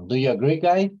attention. Do you agree,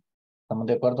 guys? ¿Estamos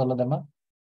de acuerdo los demás?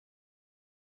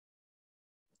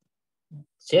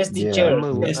 Yes, teacher.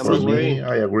 Yeah, for me,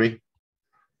 I agree.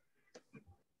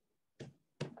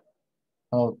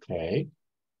 Okay.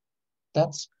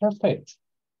 That's perfect.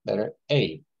 Letter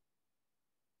A.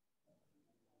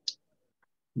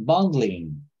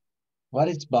 Bundling. What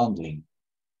is bundling?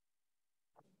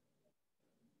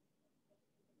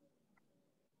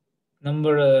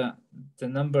 The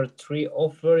number 3,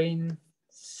 offering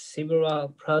several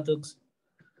products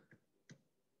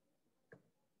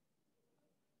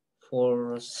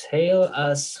for sale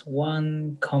as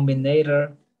one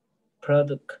combinator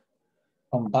product.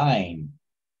 Combined.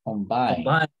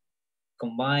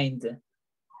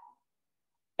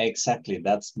 Exactly,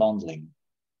 that's bundling.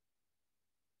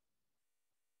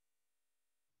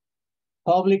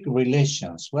 Public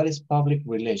relations. What is public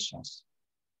relations?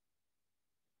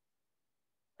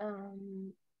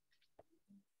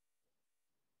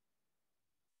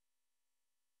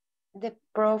 The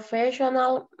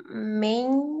professional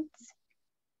means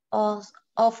of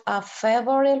a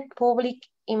favorable public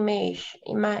image.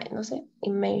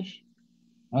 Image.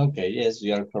 Okay, yes,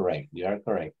 you are correct. You are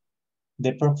correct.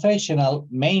 The professional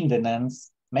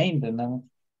maintenance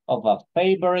of a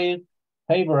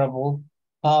favorable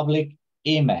public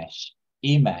image.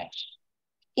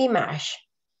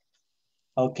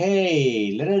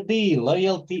 Okay, letter D,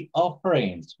 loyalty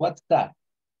offerings. What's that?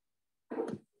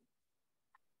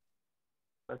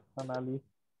 Personally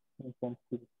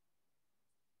incentive.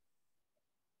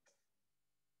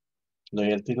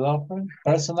 Loyalty offering,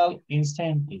 personal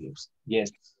incentives.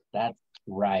 Yes, that's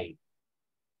right.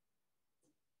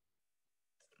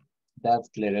 That's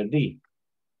letter D.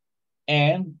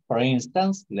 And for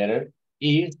instance, letter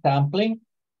E, sampling.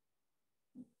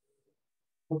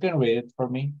 Who can read it for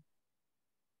me?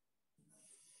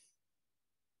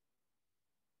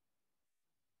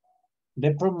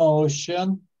 The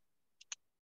promotion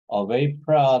of a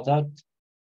product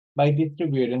by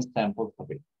distributing samples of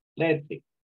it. Let's see.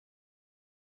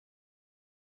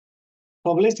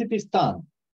 Publicity stunt.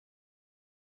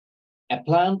 A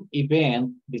planned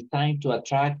event designed to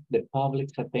attract the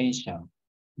public's attention.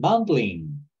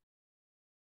 Bundling.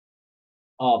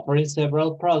 Offering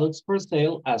several products for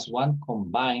sale as one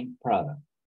combined product.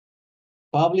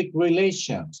 Public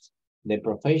relations. The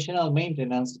professional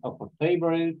maintenance of a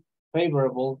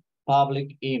favorable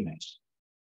public image.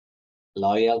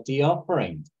 Loyalty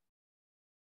offerings.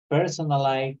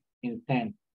 Personalized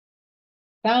incentive.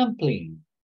 Sampling.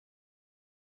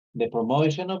 The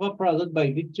promotion of a product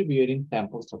by distributing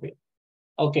samples of it.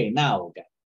 Okay, now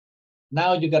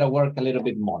you gotta work a little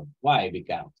bit more. Why?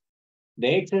 Because the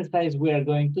exercise we are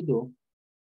going to do,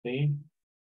 see?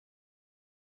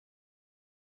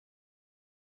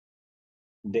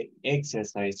 The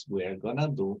exercise we are gonna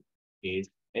do is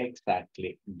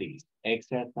exactly this.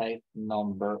 Exercise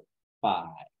number 5.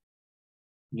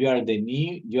 You are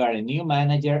a new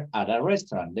manager at a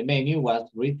restaurant. The menu was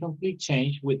recently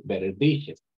changed with better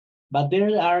dishes, but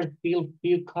there are still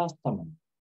few customers.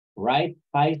 Write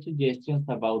 5 suggestions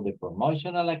about the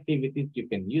promotional activities you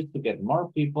can use to get more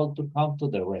people to come to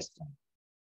the restaurant.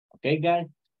 Okay, guys,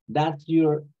 that's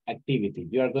your activity.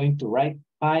 You are going to write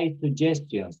 5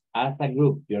 suggestions as a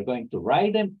group. You're going to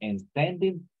write them and send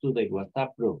them to the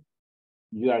WhatsApp group.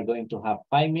 You are going to have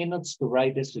 5 minutes to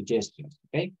write the suggestions,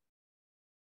 okay?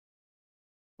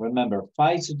 Remember,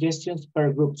 5 suggestions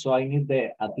per group. So I need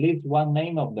at least one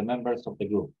name of the members of the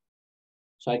group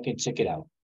so I can check it out.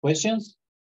 Questions?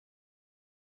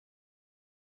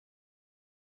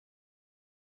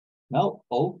 No?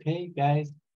 Okay,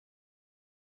 guys.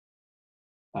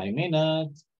 5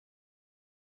 minutes.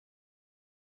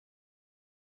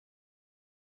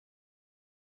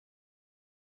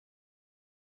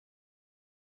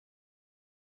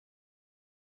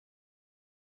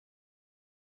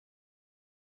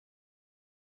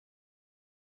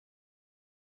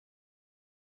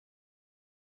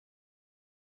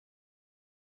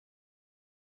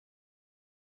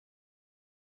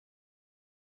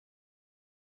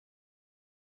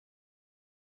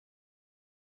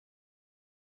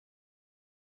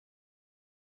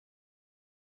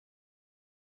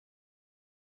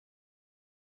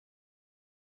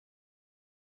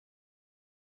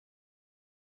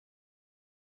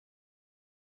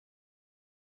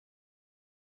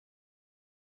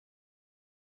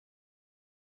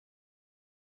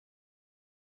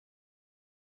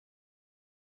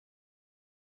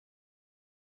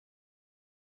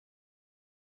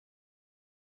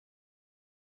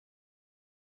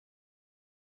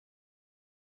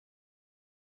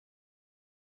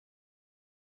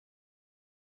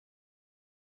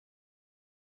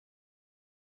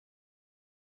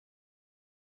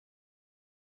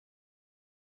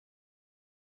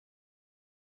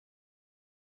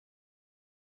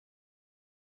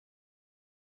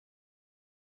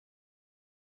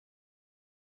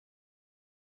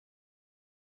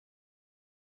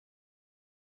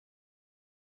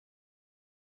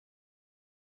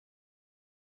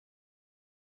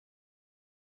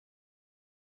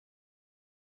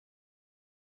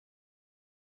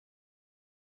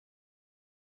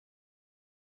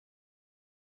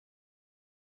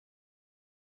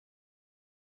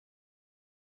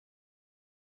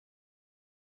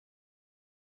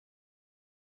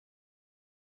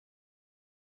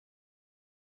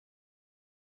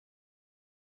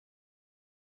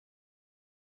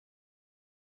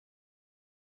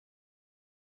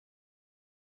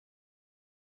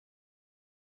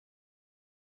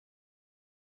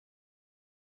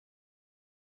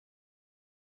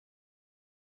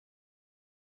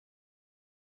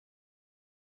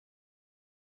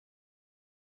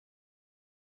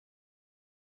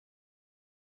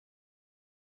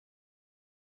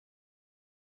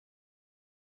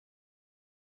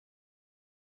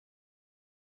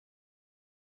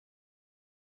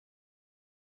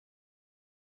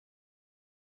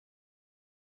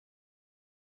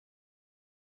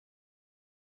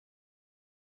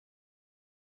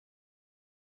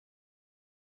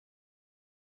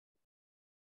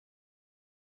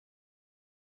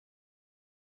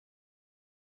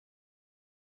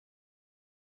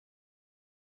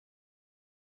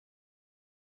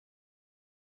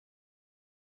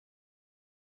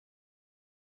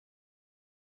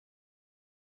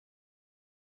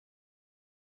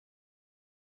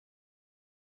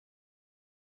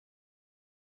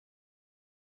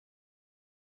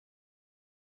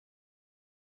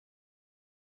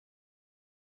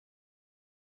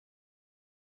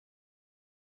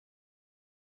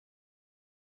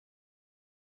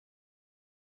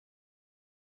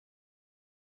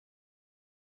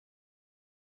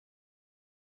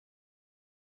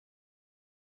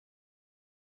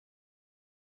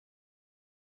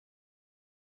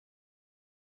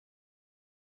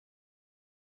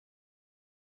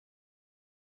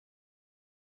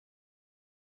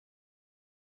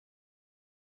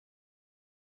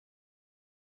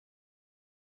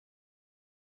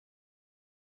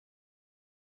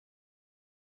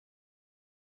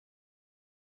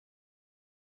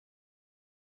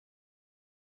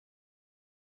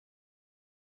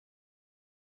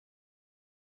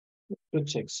 To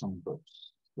check some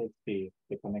groups. Let's see if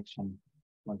the connection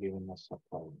is not giving us a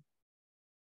problem.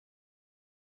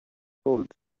 Cold.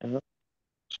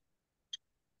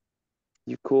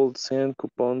 You could send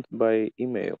coupons by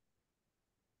email.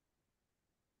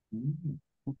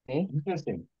 Okay.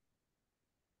 Interesting.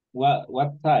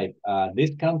 What type?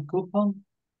 Discount coupon?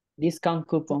 Discount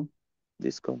coupon.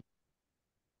 Discount.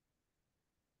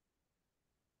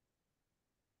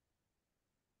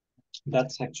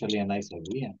 That's actually a nice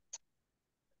idea.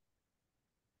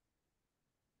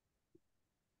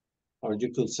 Or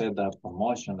you could set a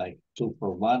promotion like 2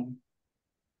 for 1.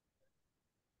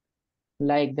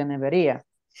 Like the nevería.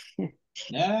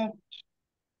 Yeah.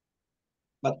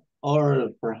 But, or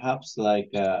perhaps like,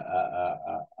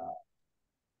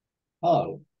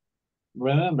 oh,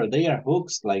 remember they are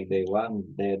hooks, like they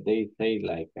say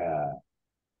like,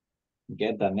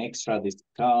 get an extra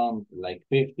discount, like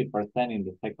 50% in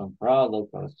the second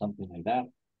product or something like that.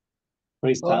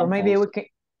 Free Or maybe samples. we can,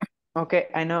 okay,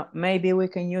 I know, maybe we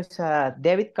can use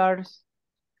debit cards,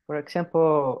 for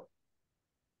example.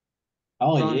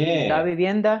 Oh, from yeah. La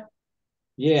Vivienda.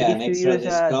 Yeah, an if you extra use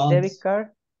discount. a debit card.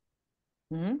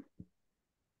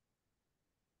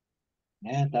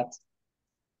 Yeah, that's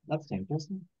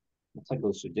interesting. That's a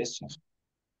good suggestion.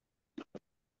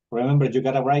 Remember, you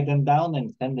gotta write them down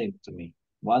and send them to me.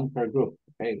 1 per group,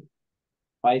 okay?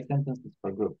 5 sentences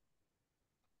per group.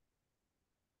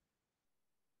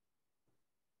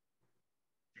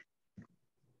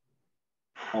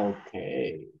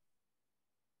 Okay.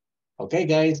 Okay,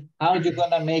 guys, how you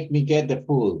gonna make me get the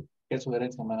food? ¿Qué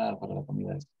sugerencia me van a dar para la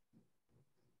comida?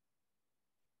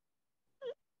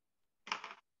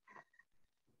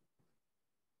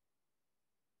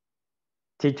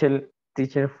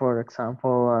 Teacher, for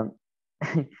example,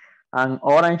 an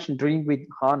orange drink with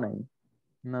honey.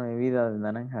 Una bebida de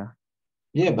naranja.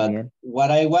 Yeah, but what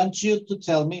I want you to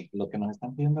tell me, lo que nos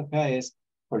están pidiendo acá es,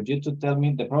 for you to tell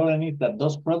me, the problem is that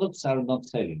those products are not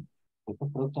selling.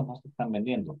 Estos productos no se están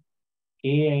vendiendo.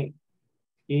 ¿Qué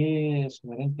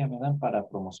sugerencia me dan para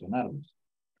promocionarlos?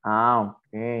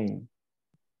 Okay.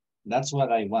 That's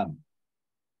what I want.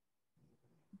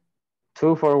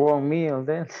 2 for 1 meal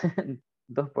then.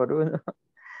 2 por 1.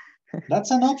 That's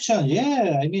an option,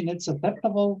 yeah. I mean, it's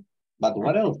acceptable. But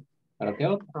what else? ¿Pero qué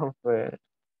otro? No, pues.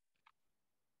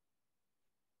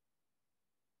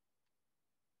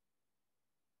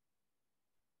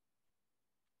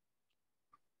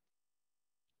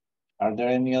 Are there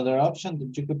any other option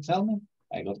that you could tell me?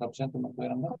 ¿Hay otra opción que me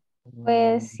pudieran dar?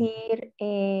 Puede decir,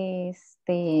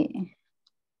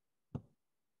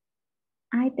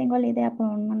 ay, tengo la idea,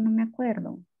 pero no me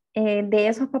acuerdo. De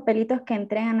esos papelitos que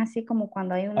entregan así como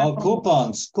cuando hay una... Oh,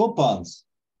 coupons.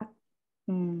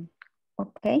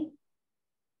 Ok.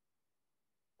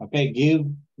 Okay, give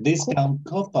discount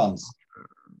coupons.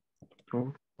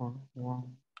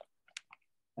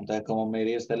 Entonces, ¿cómo me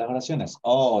diría usted las oraciones?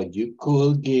 Oh, you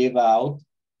could give out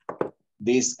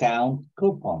discount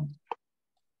coupons.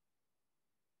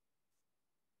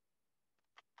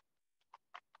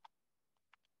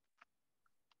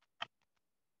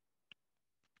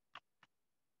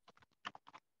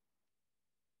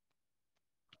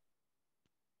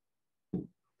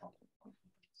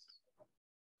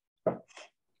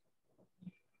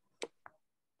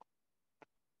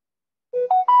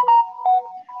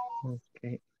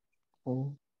 Okay.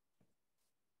 Oh.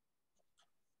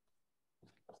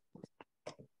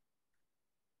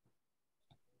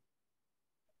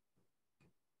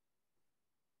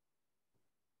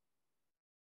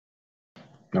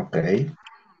 Okay.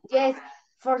 Yes,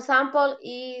 for example,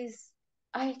 is,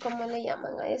 ay, ¿cómo le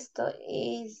llaman a esto?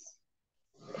 Is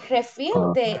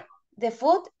refill, the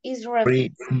food is refill.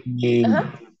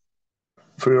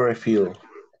 Free refill.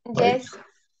 Yes,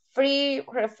 free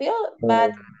refill,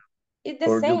 but it's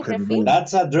the same refill.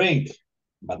 That's a drink,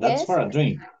 but that's Yes. for a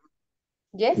drink.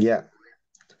 Yes. Yeah.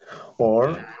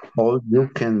 Or all you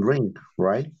can drink,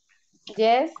 right?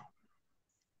 Yes.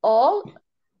 All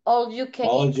you can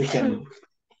eat.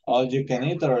 All you can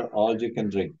eat or all you can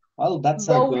drink. Well, that's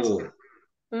Both. a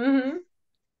good.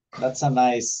 That's a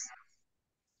nice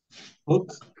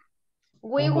hook.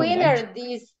 We winner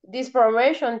this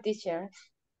promotion, teacher.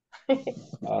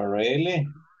 Oh, really?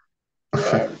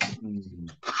 Yes.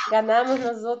 Ganamos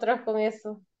nosotros con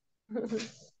eso.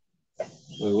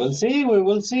 We will see, we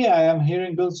will see. I am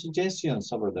hearing good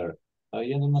suggestions over there. Estoy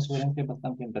oyendo una sugerencia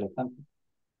bastante interesante.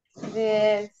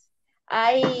 Yes.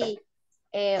 I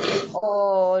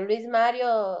Luis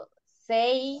Mario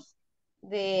say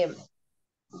the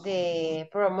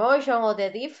promotion or the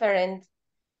different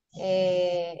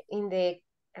in the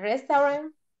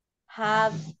restaurant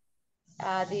have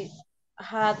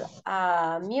had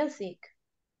music.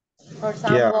 For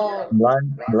example,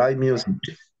 live music.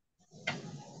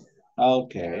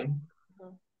 Okay.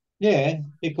 Yeah,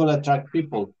 it could attract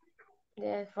people.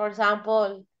 yeah, for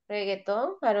example,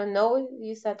 reggaeton. I don't know,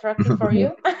 is attractive for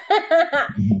you?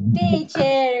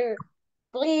 Teacher,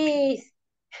 please.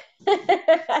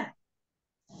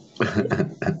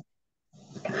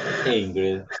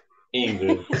 Ingrid,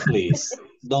 please,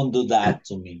 don't do that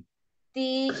to me.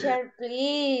 Teacher,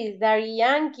 please, Daddy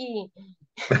Yankee.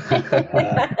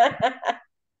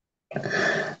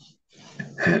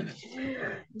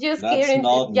 Just That's kidding,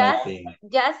 not my thing.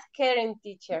 just kidding,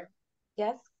 teacher.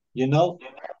 Yes. You know,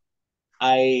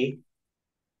 I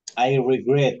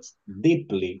regret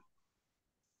deeply.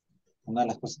 Una de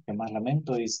las cosas que más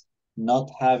lamento is not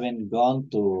having gone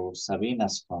to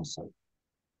Sabina's concert.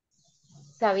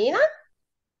 Sabina?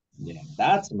 Yeah,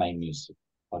 that's my music.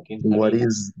 What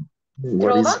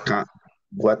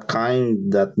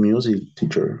kind that music,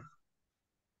 teacher?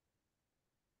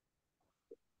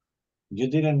 You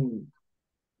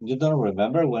don't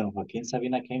remember when Joaquin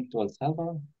Sabina came to El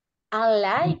Salvador? I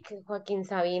like Joaquin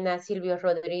Sabina, Silvio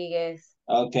Rodriguez.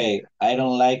 Okay, I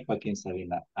don't like Joaquin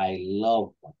Sabina. I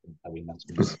love Joaquin Sabina's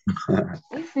music.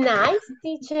 It's nice,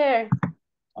 teacher.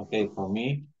 Okay, for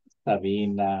me,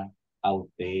 Sabina,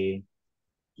 Aute,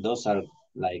 those are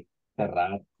like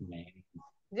Ferrat, man.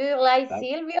 Do you like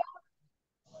Silvio?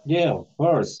 Yeah, of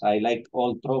course. I like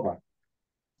old trova.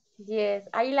 Yes,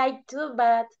 I like too,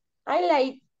 but I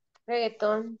like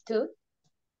reggaeton too.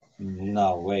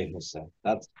 No way, Jose.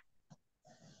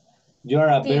 You're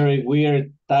a very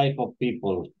weird type of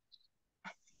people.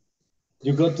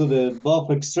 You go to the both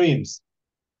extremes.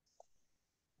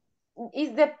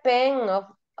 It's the pen of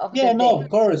yeah, the no, day.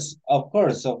 of course.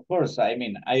 I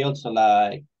mean, I also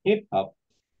like hip hop.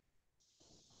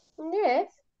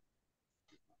 Yes.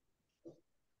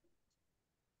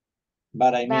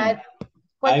 But I mean,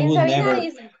 Joaquin I would Sabina never.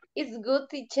 is good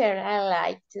teacher. I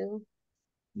like to.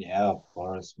 Yeah, of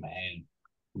course, man.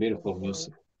 Beautiful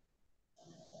music.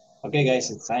 Okay, guys,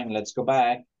 it's time. Let's go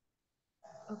back.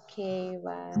 Okay,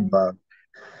 bye.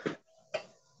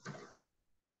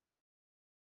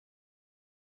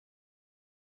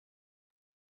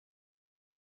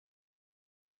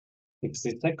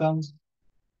 60 seconds.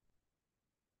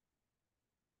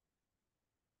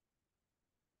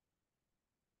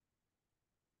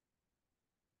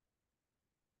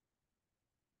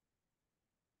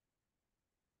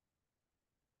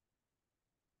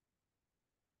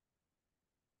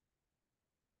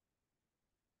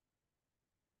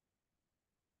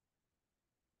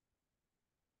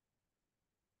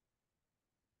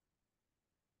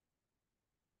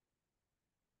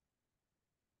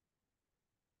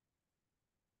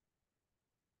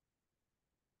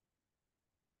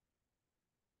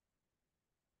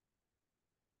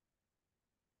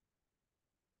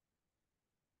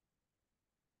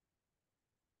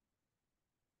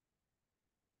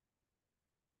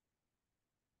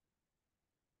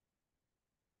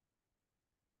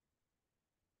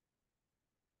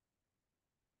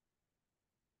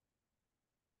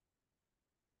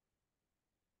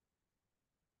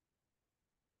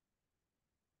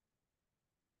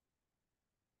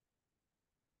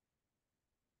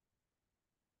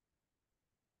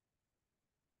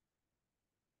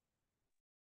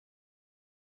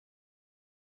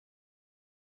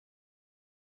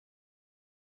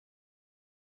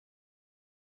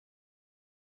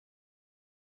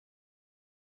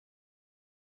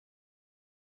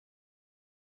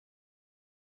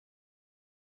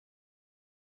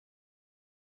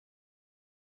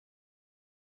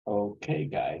 Okay,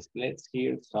 guys, let's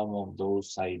hear some of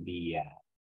those ideas.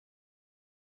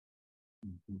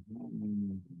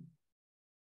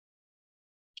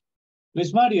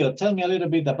 Luis Mario, tell me a little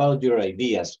bit about your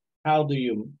ideas. How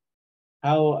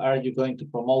are you going to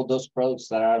promote those products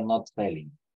that are not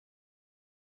selling?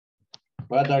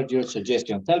 What are your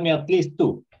suggestions? Tell me at least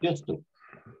two, just two.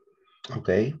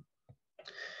 Okay.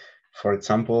 For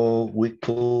example, we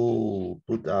could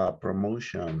put a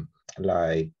promotion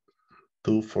like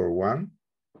 2 for 1.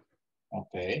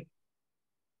 Okay.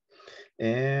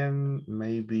 And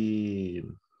maybe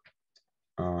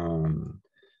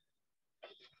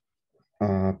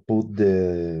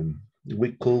we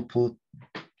could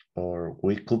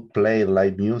play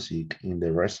live music in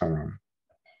the restaurant.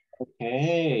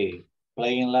 Okay,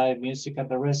 playing live music at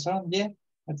the restaurant, yeah,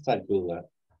 that's a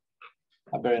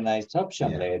very nice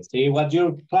option. Yeah. Let's see what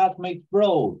your classmates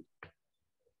wrote.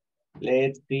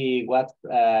 Let's see what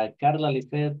Carla,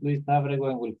 Lisette, Luis Abrego,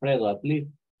 and Wilfredo, at least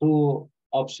two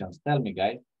options. Tell me,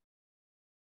 guys.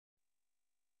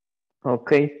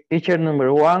 Okay, teacher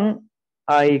number 1,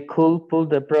 I could pull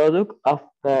the product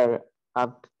after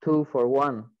up 2 for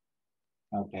 1.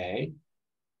 Okay.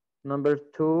 Number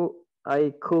 2,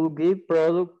 I could give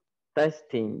product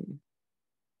testing.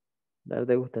 Dar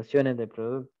degustaciones de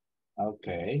producto.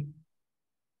 Okay.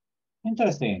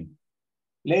 Interesting.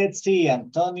 Let's see,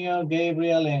 Antonio,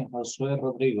 Gabriel, and Josue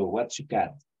Rodrigo. What you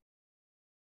got?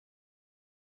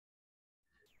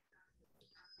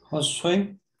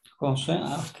 Josue,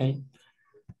 okay.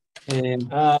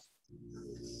 Diga,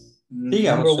 Number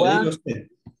Josue, diga one, usted.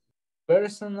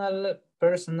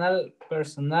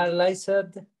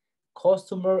 personalized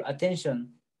customer attention.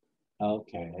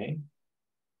 Okay.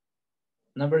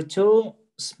 Number 2,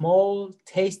 small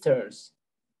tasters.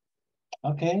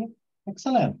 Okay,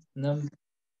 excellent. Number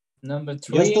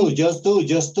 3. Just two.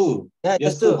 Yeah,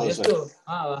 just two. Josue.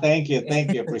 Thank you,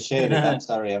 appreciate it. I'm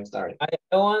sorry. I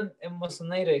want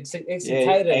emotionated, Yeah,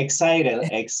 excited.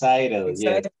 excited,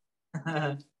 yes.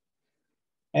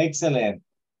 Excellent.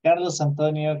 Carlos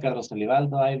Antonio, Carlos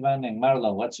Olivaldo, Ivan, and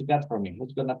Marlon, what you got for me?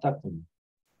 Who's gonna talk to me?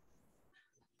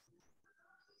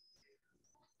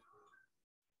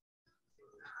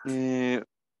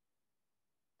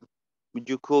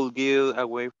 You could give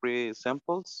away free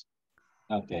samples.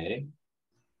 Okay.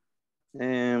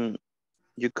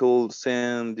 You could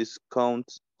send discount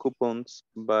coupons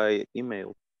by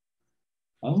email.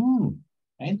 Oh,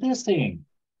 interesting.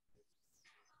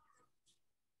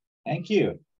 Thank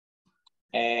you.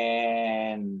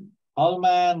 And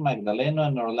Holman, Magdaleno,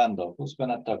 and Orlando. Who's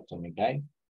gonna talk to me, guys?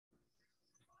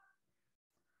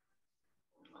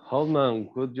 Holman,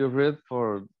 could you read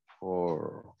for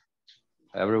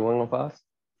every one of us?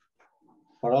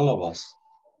 For all of us.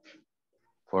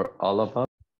 For all of us?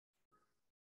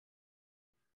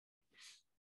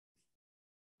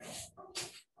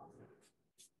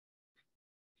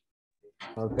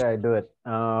 Okay, do it.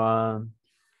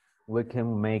 We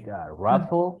can make a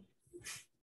raffle.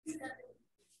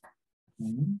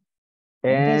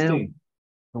 And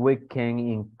we can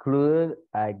include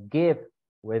a gift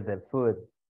with the food.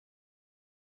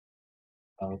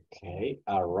 Okay,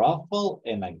 a raffle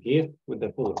and a gift with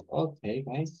the food. Okay,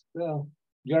 guys. Well,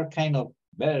 you're kind of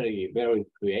very, very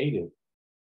creative.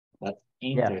 That's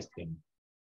interesting. Yeah.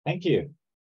 Thank you.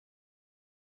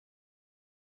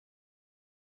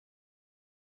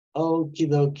 Okie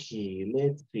dokie.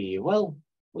 Let's see. Well,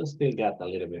 we still got a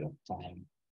little bit of time.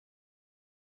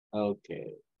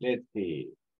 Okay, let's see.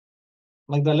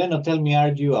 Magdaleno, tell me, are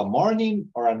you a morning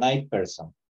or a night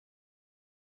person?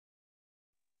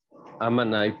 I'm a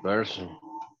night person.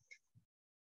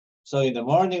 So in the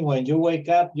morning when you wake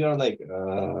up, you're like,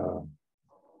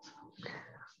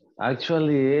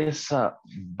 Actually, it's a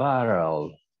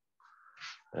battle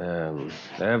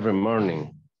every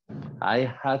morning. I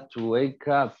have to wake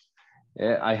up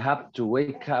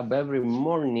every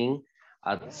morning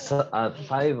at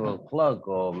 5 o'clock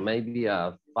or maybe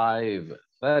at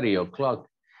 5:30 o'clock.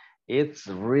 It's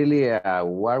really a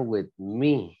war with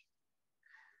me.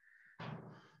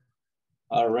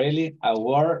 Really? A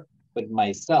war with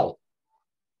myself?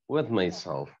 With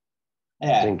myself.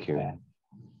 Yeah. Thank you. Yeah.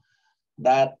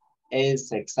 That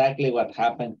is exactly what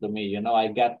happened to me. You know, I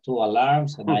got 2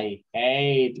 alarms and I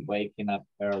hate waking up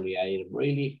early. I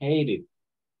really hate it.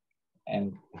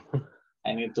 And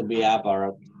I need to be up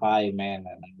around 5, man.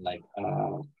 And I'm like,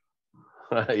 oh.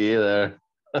 Either.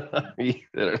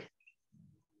 Either.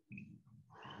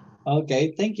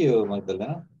 Okay, thank you,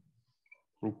 Magdalena.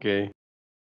 Okay.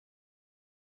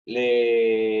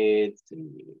 Let's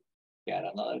see.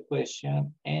 Got another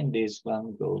question. And this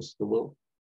one goes to Will.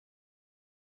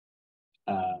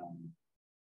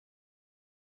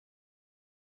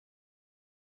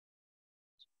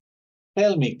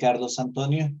 Tell me, Carlos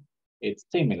Antonio, it's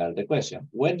similar, the question.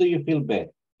 When do you feel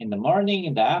better? In the morning,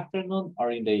 in the afternoon,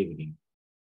 or in the evening?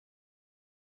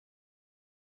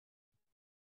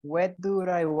 When do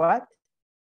I what?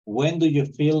 When do you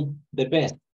feel the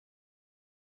best?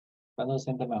 ¿Cuándo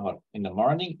se siente mejor? In the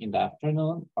morning, in the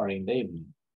afternoon, or in the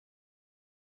evening?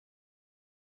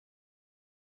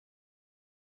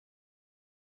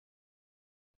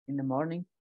 In the morning.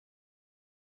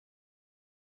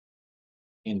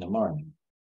 In the morning.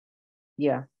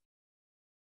 Yeah.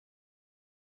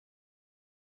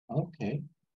 Okay.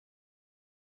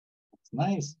 That's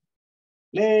nice.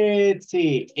 Let's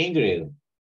see, Ingrid.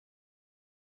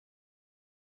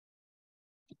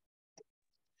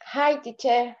 Hi,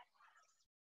 teacher.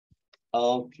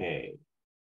 Okay.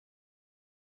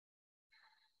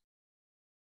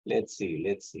 Let's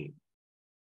see.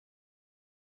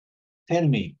 Tell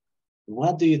me,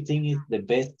 what do you think is the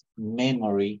best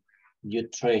memory you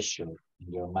treasure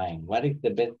in your mind? What is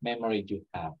the best memory you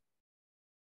have?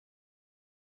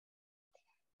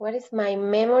 What is my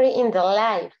memory in the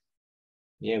life?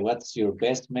 Yeah, what's your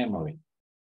best memory?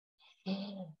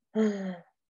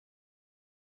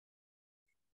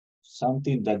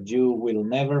 Something that you will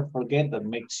never forget that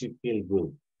makes you feel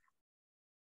good.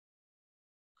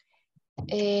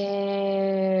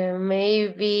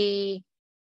 Maybe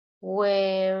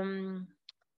when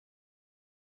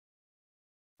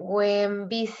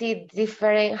visit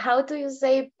different, how do you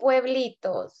say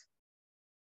pueblitos?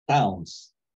 Towns.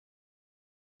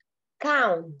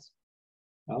 Count.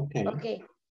 Okay. Okay.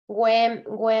 When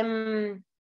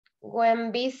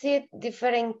visit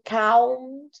different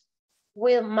count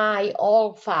with my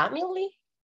old family,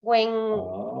 when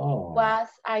was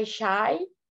I shy?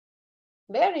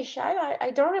 Very shy. I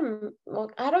don't remember.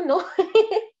 I don't know.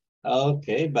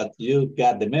 Okay, but you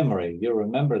got the memory. You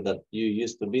remember that you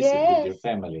used to visit with your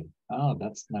family. Oh,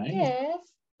 that's nice. Yes.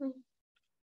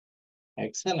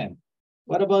 Excellent.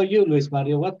 What about you, Luis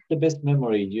Mario? What's the best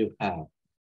memory you have?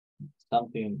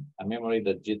 Something, a memory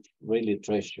that you really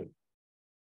treasure.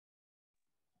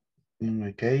 In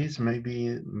my case,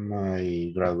 maybe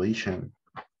my graduation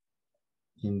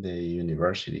in the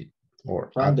university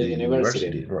or From at the the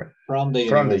university, right? From the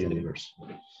From the university.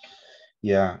 university.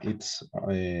 Yeah,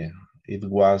 it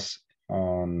was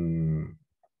on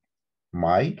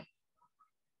May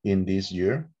in this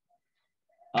year.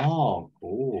 Oh,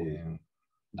 cool.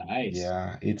 Nice.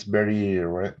 Yeah, it's very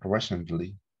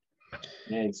recently.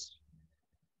 Yes.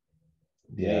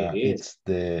 Yeah, it is.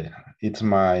 it's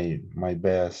my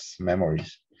best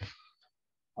memories.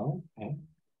 Okay.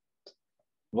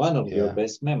 One of your Yeah.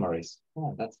 best memories.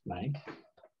 Oh, that's nice.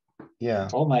 Yeah.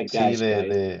 Oh my See gosh,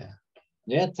 guys.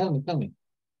 Yeah, tell me.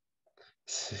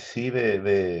 See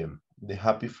the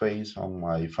happy face on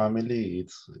my family.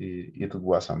 It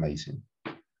was amazing.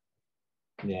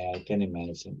 Yeah, I can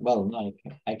imagine. Well, no,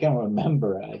 I can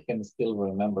remember. I can still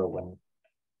remember when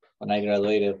I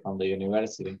graduated from the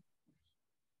university.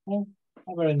 Yeah,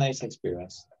 a very nice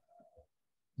experience.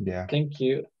 Yeah. Thank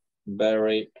you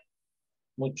very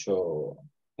mucho.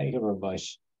 Thank you very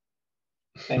much.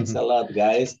 Thanks a lot,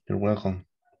 guys. You're welcome.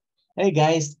 Hey,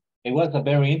 guys, it was a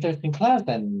very interesting class,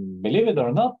 and believe it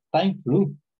or not, time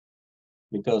flew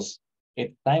because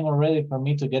it's time already for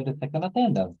me to get the second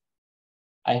attendance.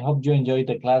 I hope you enjoyed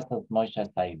the class as much as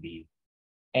I did.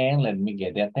 And let me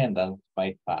get the attendance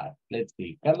quite fast. Let's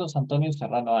see. Carlos Antonio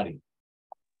Serrano Ari.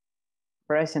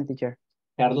 Present, teacher.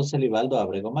 Carlos Elibaldo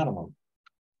Abrego Mármol.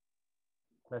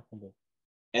 Present.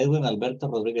 Edwin Alberto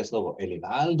Rodríguez Lobo.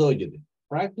 Elibaldo, you did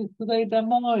practice today the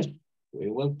most. We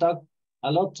will talk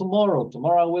a lot tomorrow.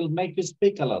 Tomorrow I will make you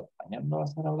speak a lot. Mañana no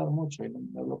vas a hablar mucho y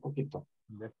no hablo poquito.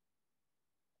 Yes.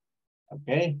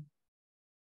 Okay.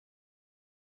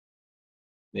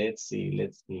 Let's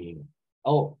see.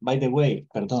 Oh, by the way,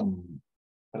 perdón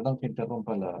que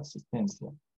interrumpa la asistencia.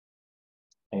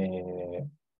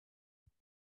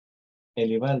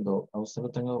 Elibaldo, a usted lo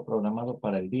tengo programado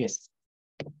para el 10.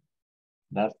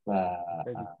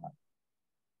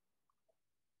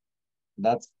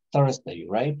 That's Thursday,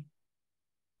 right?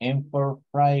 And for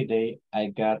Friday, I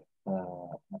got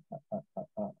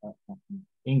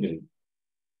English.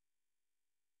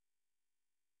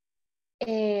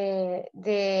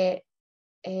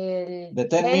 The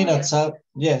 10 minutes up.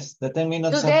 Yes, the 10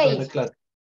 minutes after the class.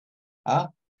 Huh?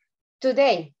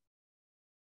 Today.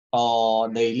 Oh,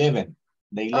 the 11.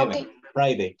 The 11. Okay.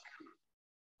 Friday.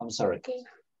 I'm sorry. Okay.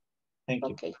 Thank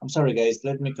you. Okay. I'm sorry, guys.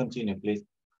 Let me continue, please.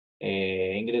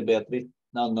 Ingrid Beatriz.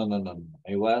 No.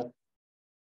 It was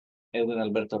Edwin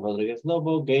Alberto Rodríguez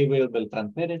Lobo, Gabriel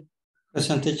Beltrán Pérez.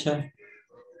 Present, teacher.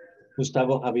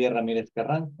 Gustavo Javier Ramírez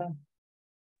Carranza.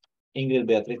 Ingrid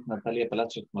Beatriz Natalia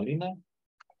Palacios Molina.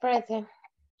 Present.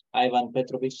 Ivan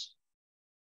Petrovich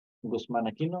Guzmán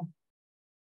Aquino.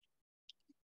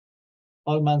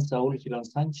 Holman Saúl Girón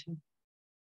Sánchez.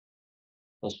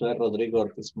 Josué Rodrigo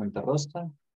Ortiz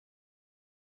Monterrosa.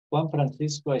 Juan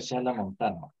Francisco Ayala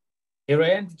Montano. Here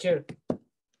I am, teacher.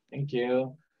 Thank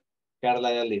you.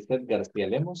 Carla Lizeth García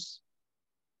Lemos.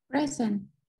 Present.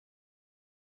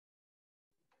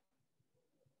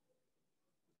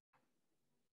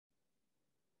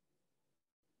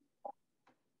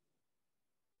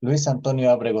 Luis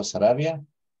Antonio Abrego Sarabia.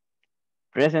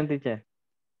 Present, teacher.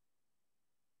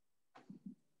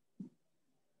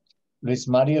 Luis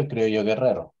Mario Criollo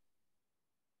Guerrero.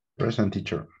 Present,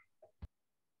 teacher.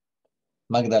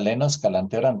 Magdalena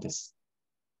Escalante Orantes.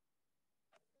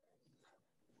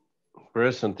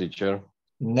 Present, teacher.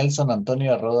 Nelson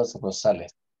Antonio Rodas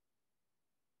Rosales.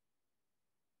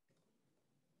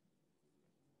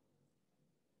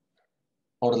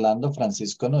 Orlando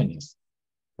Francisco Núñez.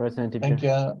 Present,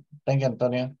 teacher. Thank you,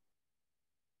 Antonio.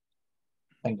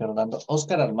 Está encarnando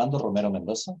Oscar Armando Romero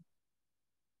Mendoza.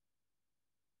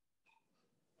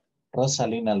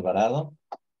 Rosalina Alvarado.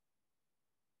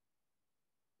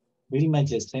 Vilma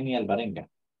Yesenia Alvarenga.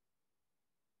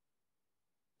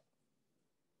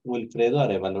 Wilfredo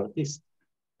Arevalo Ortiz.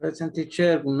 Present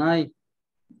teacher, good night.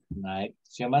 Night.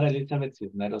 Xiomara Elizabeth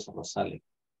Cisneros Rosales.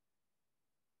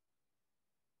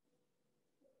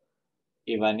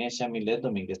 Ivania Chamilet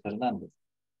Domínguez Hernández.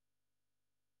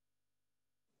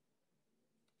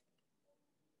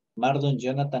 Mardon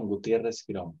Jonathan Gutiérrez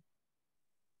Girón.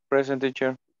 Present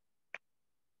teacher.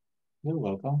 You're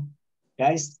welcome.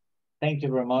 Guys, thank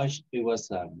you very much. It was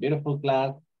a beautiful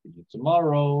class. See you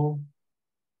tomorrow.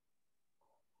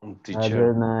 Have a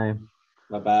Teacher. good night.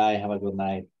 Bye-bye. Have a good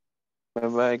night.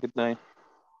 Bye-bye. Good night.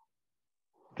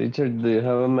 Teacher, do you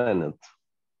have a minute?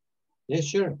 Yes,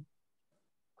 sure.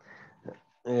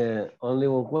 Only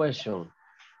one question.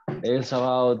 It's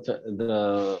about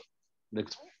the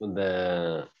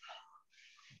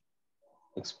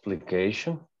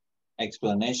explication.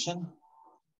 Explanation.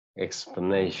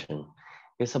 Explanation.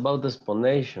 It's about the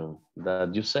explanation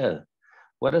that you said.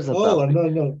 What is the Oh, topic?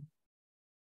 no.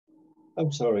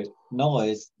 I'm sorry. No,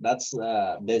 that's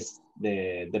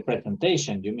the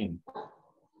presentation, you mean?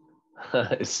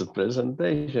 It's a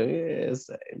presentation. Yes,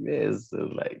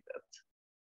 like that.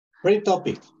 Free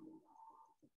topic.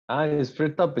 It's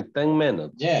free topic, 10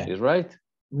 minutes. Yeah. Is right?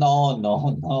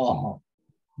 No.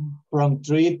 From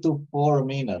 3 to 4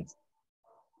 minutes.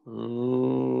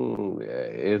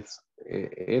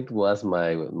 It was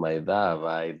my dab.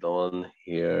 I don't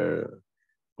hear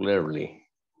clearly.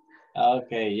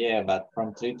 Okay, yeah, but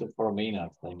from 3 to 4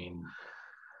 minutes. I mean,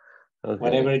 Okay.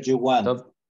 whatever you want.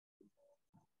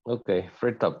 Okay,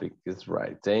 free topic is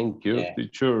right. Thank you, Yeah.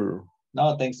 teacher.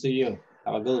 No, thanks to you.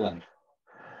 Have a good one.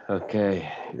 Okay,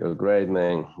 you're great,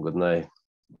 man. Good night.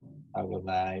 Have a good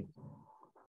night.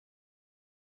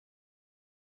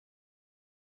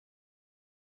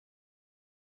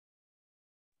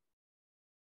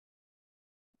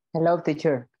 Hello,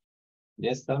 teacher.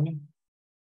 Yes, tell me.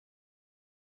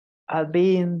 I've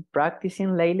been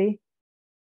practicing lately.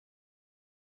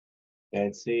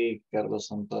 Let's see,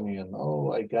 Carlos Antonio.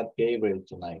 No, I got Gabriel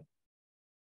tonight.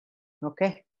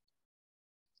 Okay.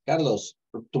 Carlos,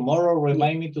 tomorrow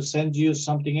remind me to send you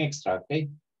something extra, okay?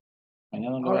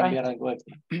 Mañana le voy a enviar algo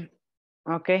extra.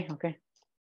 Okay.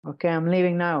 Okay, I'm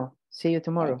leaving now. See you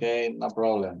tomorrow. Okay, no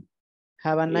problem.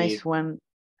 Have a nice one.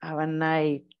 Have a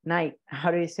night.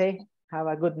 How do you say? Have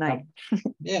a good night.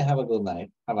 Yeah, have a good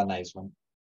night. Have a nice one.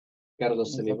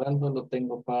 Carlos Elivaldo lo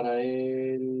tengo para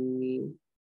el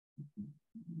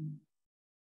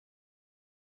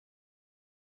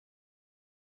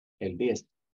 10.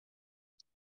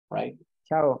 Right?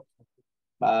 Ciao.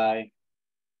 Bye.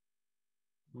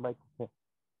 Bye.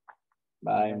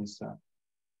 Bye, Mr.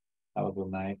 Have a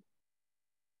good night.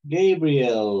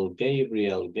 Gabriel.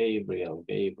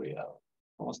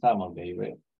 ¿Cómo estamos,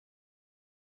 Gabriel?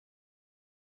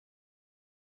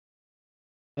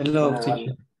 Hello,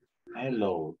 teacher.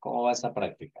 Hello. ¿Cómo va esa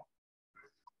práctica?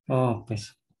 Oh,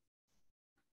 pues.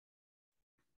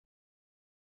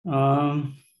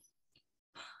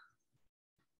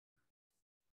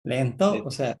 Lento,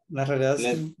 o sea, la realidad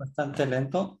es bastante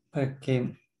lento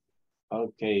porque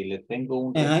ok, le tengo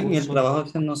un en el recurso. trabajo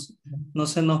no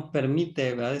se nos permite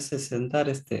a veces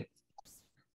sentar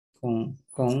con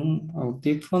un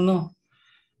audífono,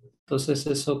 entonces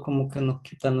eso como que nos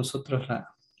quita a nosotros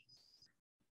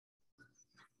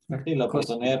la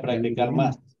oportunidad de practicar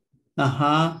más.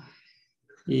 Ajá,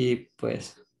 y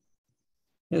pues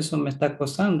eso me está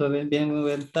costando,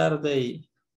 bien tarde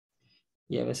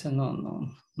y a veces no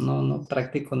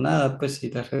practico nada, pues y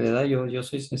la realidad yo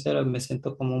soy sincero, me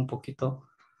siento como un poquito,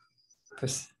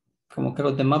 pues como que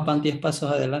los demás van 10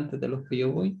 pasos adelante de los que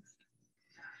yo voy.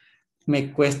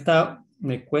 Me cuesta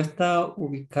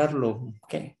ubicarlo,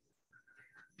 ¿qué?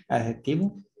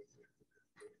 Adjetivo.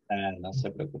 No se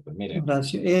preocupe, mire.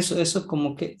 Eso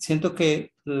como que siento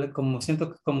que como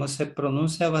se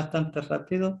pronuncia bastante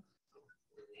rápido,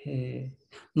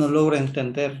 no logro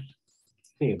entender.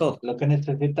 Sí, todo. Lo que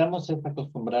necesitamos es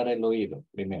acostumbrar el oído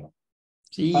primero.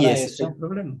 Sí, Para ese eso, es el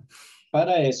problema.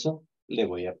 Para eso le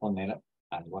voy a poner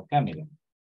algo acá, miren.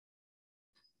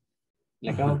 Le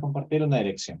acabo de compartir una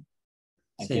dirección.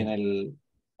 Aquí Sí.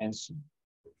 en Zoom.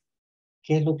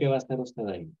 ¿Qué es lo que va a hacer usted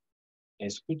ahí?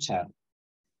 Escuchar.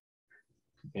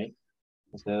 ¿Ok?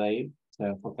 Usted ahí se va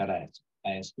a enfocar a eso.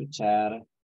 A escuchar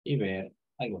y ver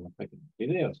algunos pequeños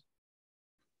videos.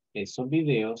 Esos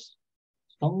videos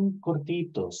son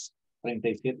cortitos.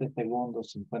 37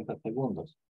 segundos, 50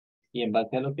 segundos. Y en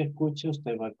base a lo que escuche,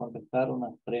 usted va a contestar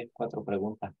unas 3, 4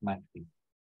 preguntas máximo.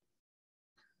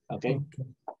 ¿Ok?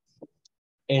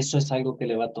 Eso es algo que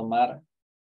le va a tomar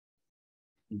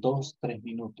 2, 3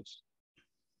 minutos.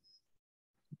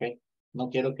 ¿Ok? No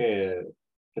quiero que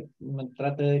me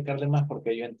trate de dedicarle más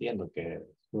porque yo entiendo que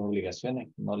sus obligaciones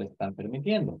no le están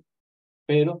permitiendo.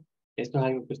 Pero esto es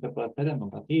algo que usted puede hacer en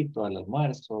un ratito, al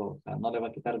almuerzo, o sea, no le va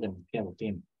a quitar demasiado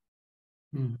tiempo.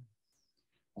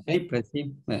 ¿Ok? Sí, pues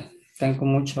sí, tengo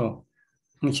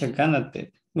muchas ganas,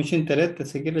 mucho interés de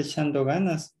seguir echando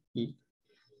ganas y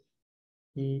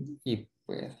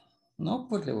pues, no,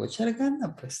 pues le voy a echar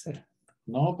ganas, pues.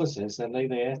 No, pues esa es la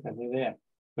idea, esa es la idea.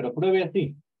 Pero pruebe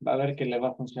así, va a ver que le va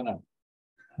a funcionar.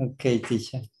 Ok,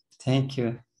 teacher, thank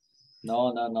you.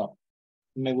 No, no, no.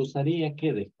 Me gustaría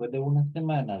que después de una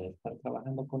semana de estar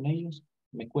trabajando con ellos,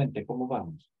 me cuente cómo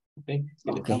vamos, ¿ok?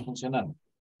 Si le están funcionando.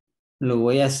 Lo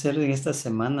voy a hacer en esta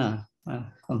semana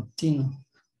continuo.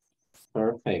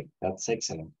 Perfect, that's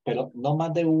excellent. Pero no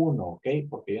más de uno, ¿ok?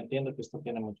 Porque yo entiendo que usted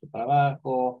tiene mucho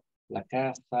trabajo, la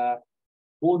casa,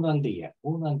 uno al día,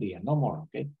 no more,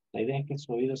 ¿ok? La idea es que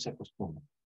su oído se acostumbre.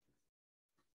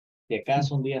 Si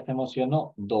acaso un día se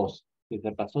emocionó, 2. Si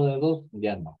se pasó de 2,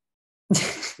 ya no.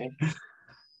 ¿Ok?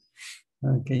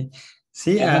 Okay.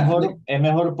 Sí, Es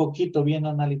mejor poquito bien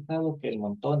analizado que el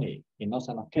montón y no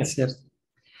se nos queda. es cierto.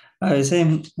 A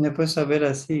veces me puedo saber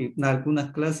así,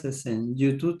 algunas clases en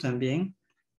YouTube también.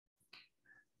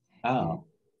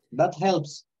 That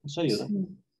helps. Eso ayuda.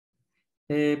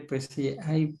 Sí. Pues sí,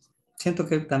 siento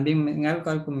que también en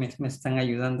algo me están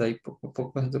ayudando ahí poco a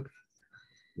poco.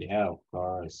 Yeah, of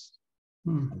course.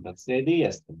 And that's the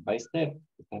idea, step by step.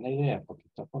 Esa es la idea,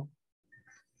 poquito a poco.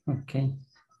 Ok.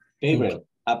 Gabriel,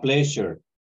 a pleasure.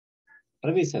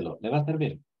 Revíselo, le va a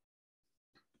servir.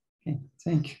 Okay,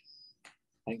 thank you.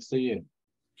 Thanks to you.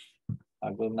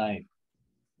 A good night.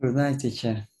 Good night,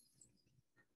 teacher.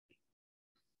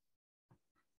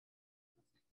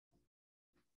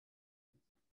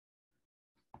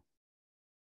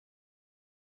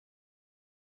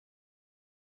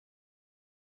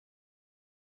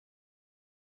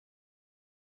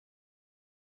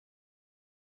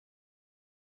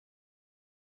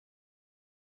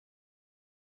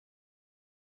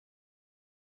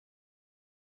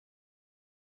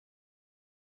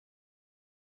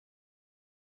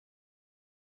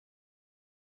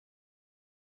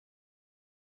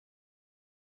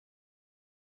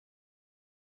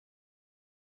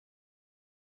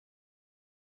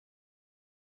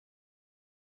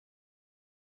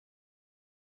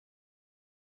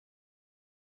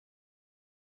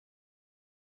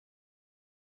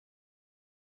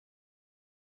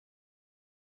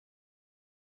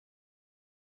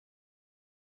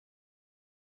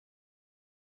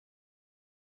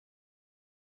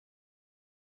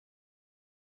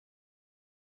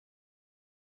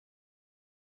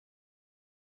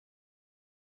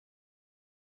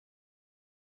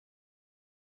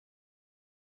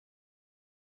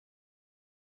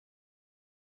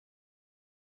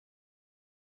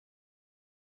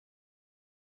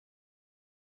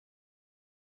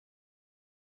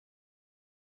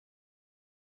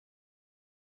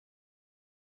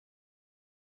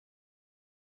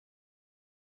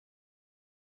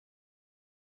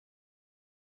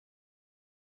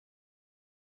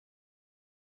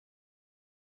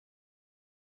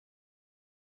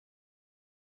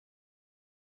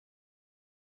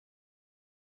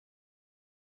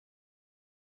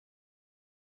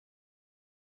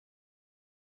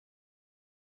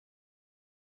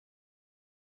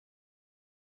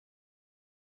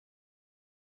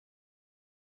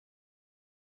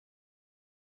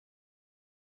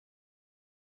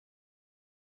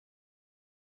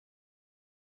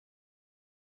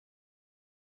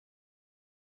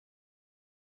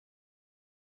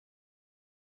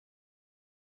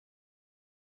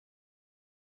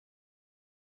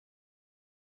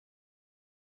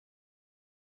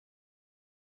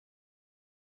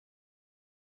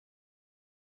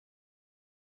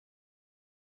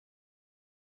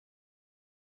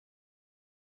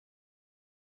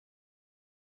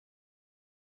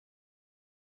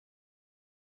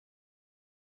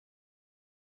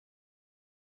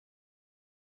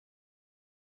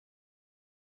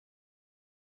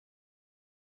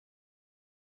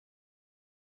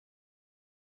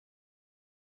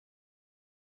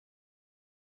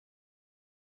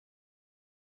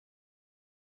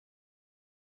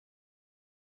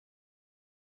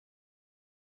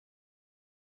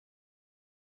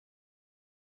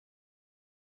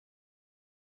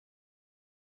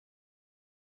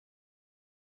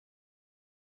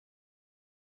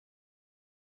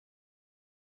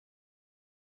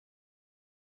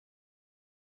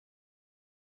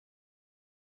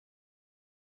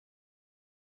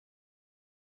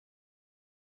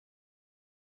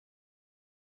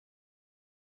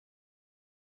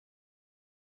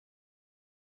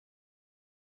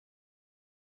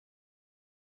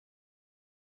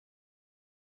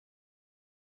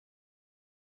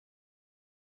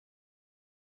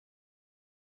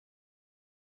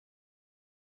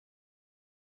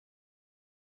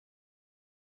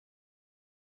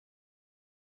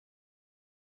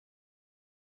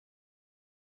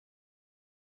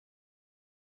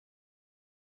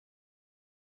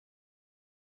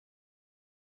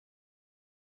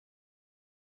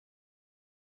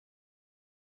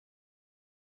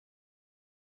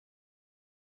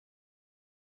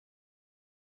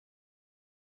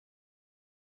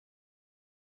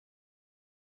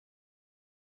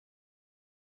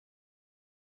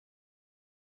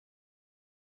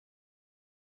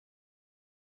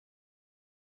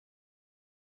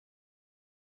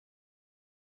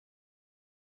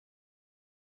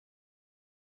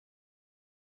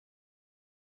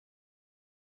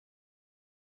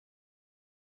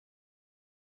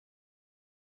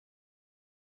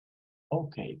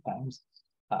 Okay, time's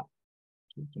up.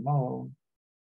 See you tomorrow.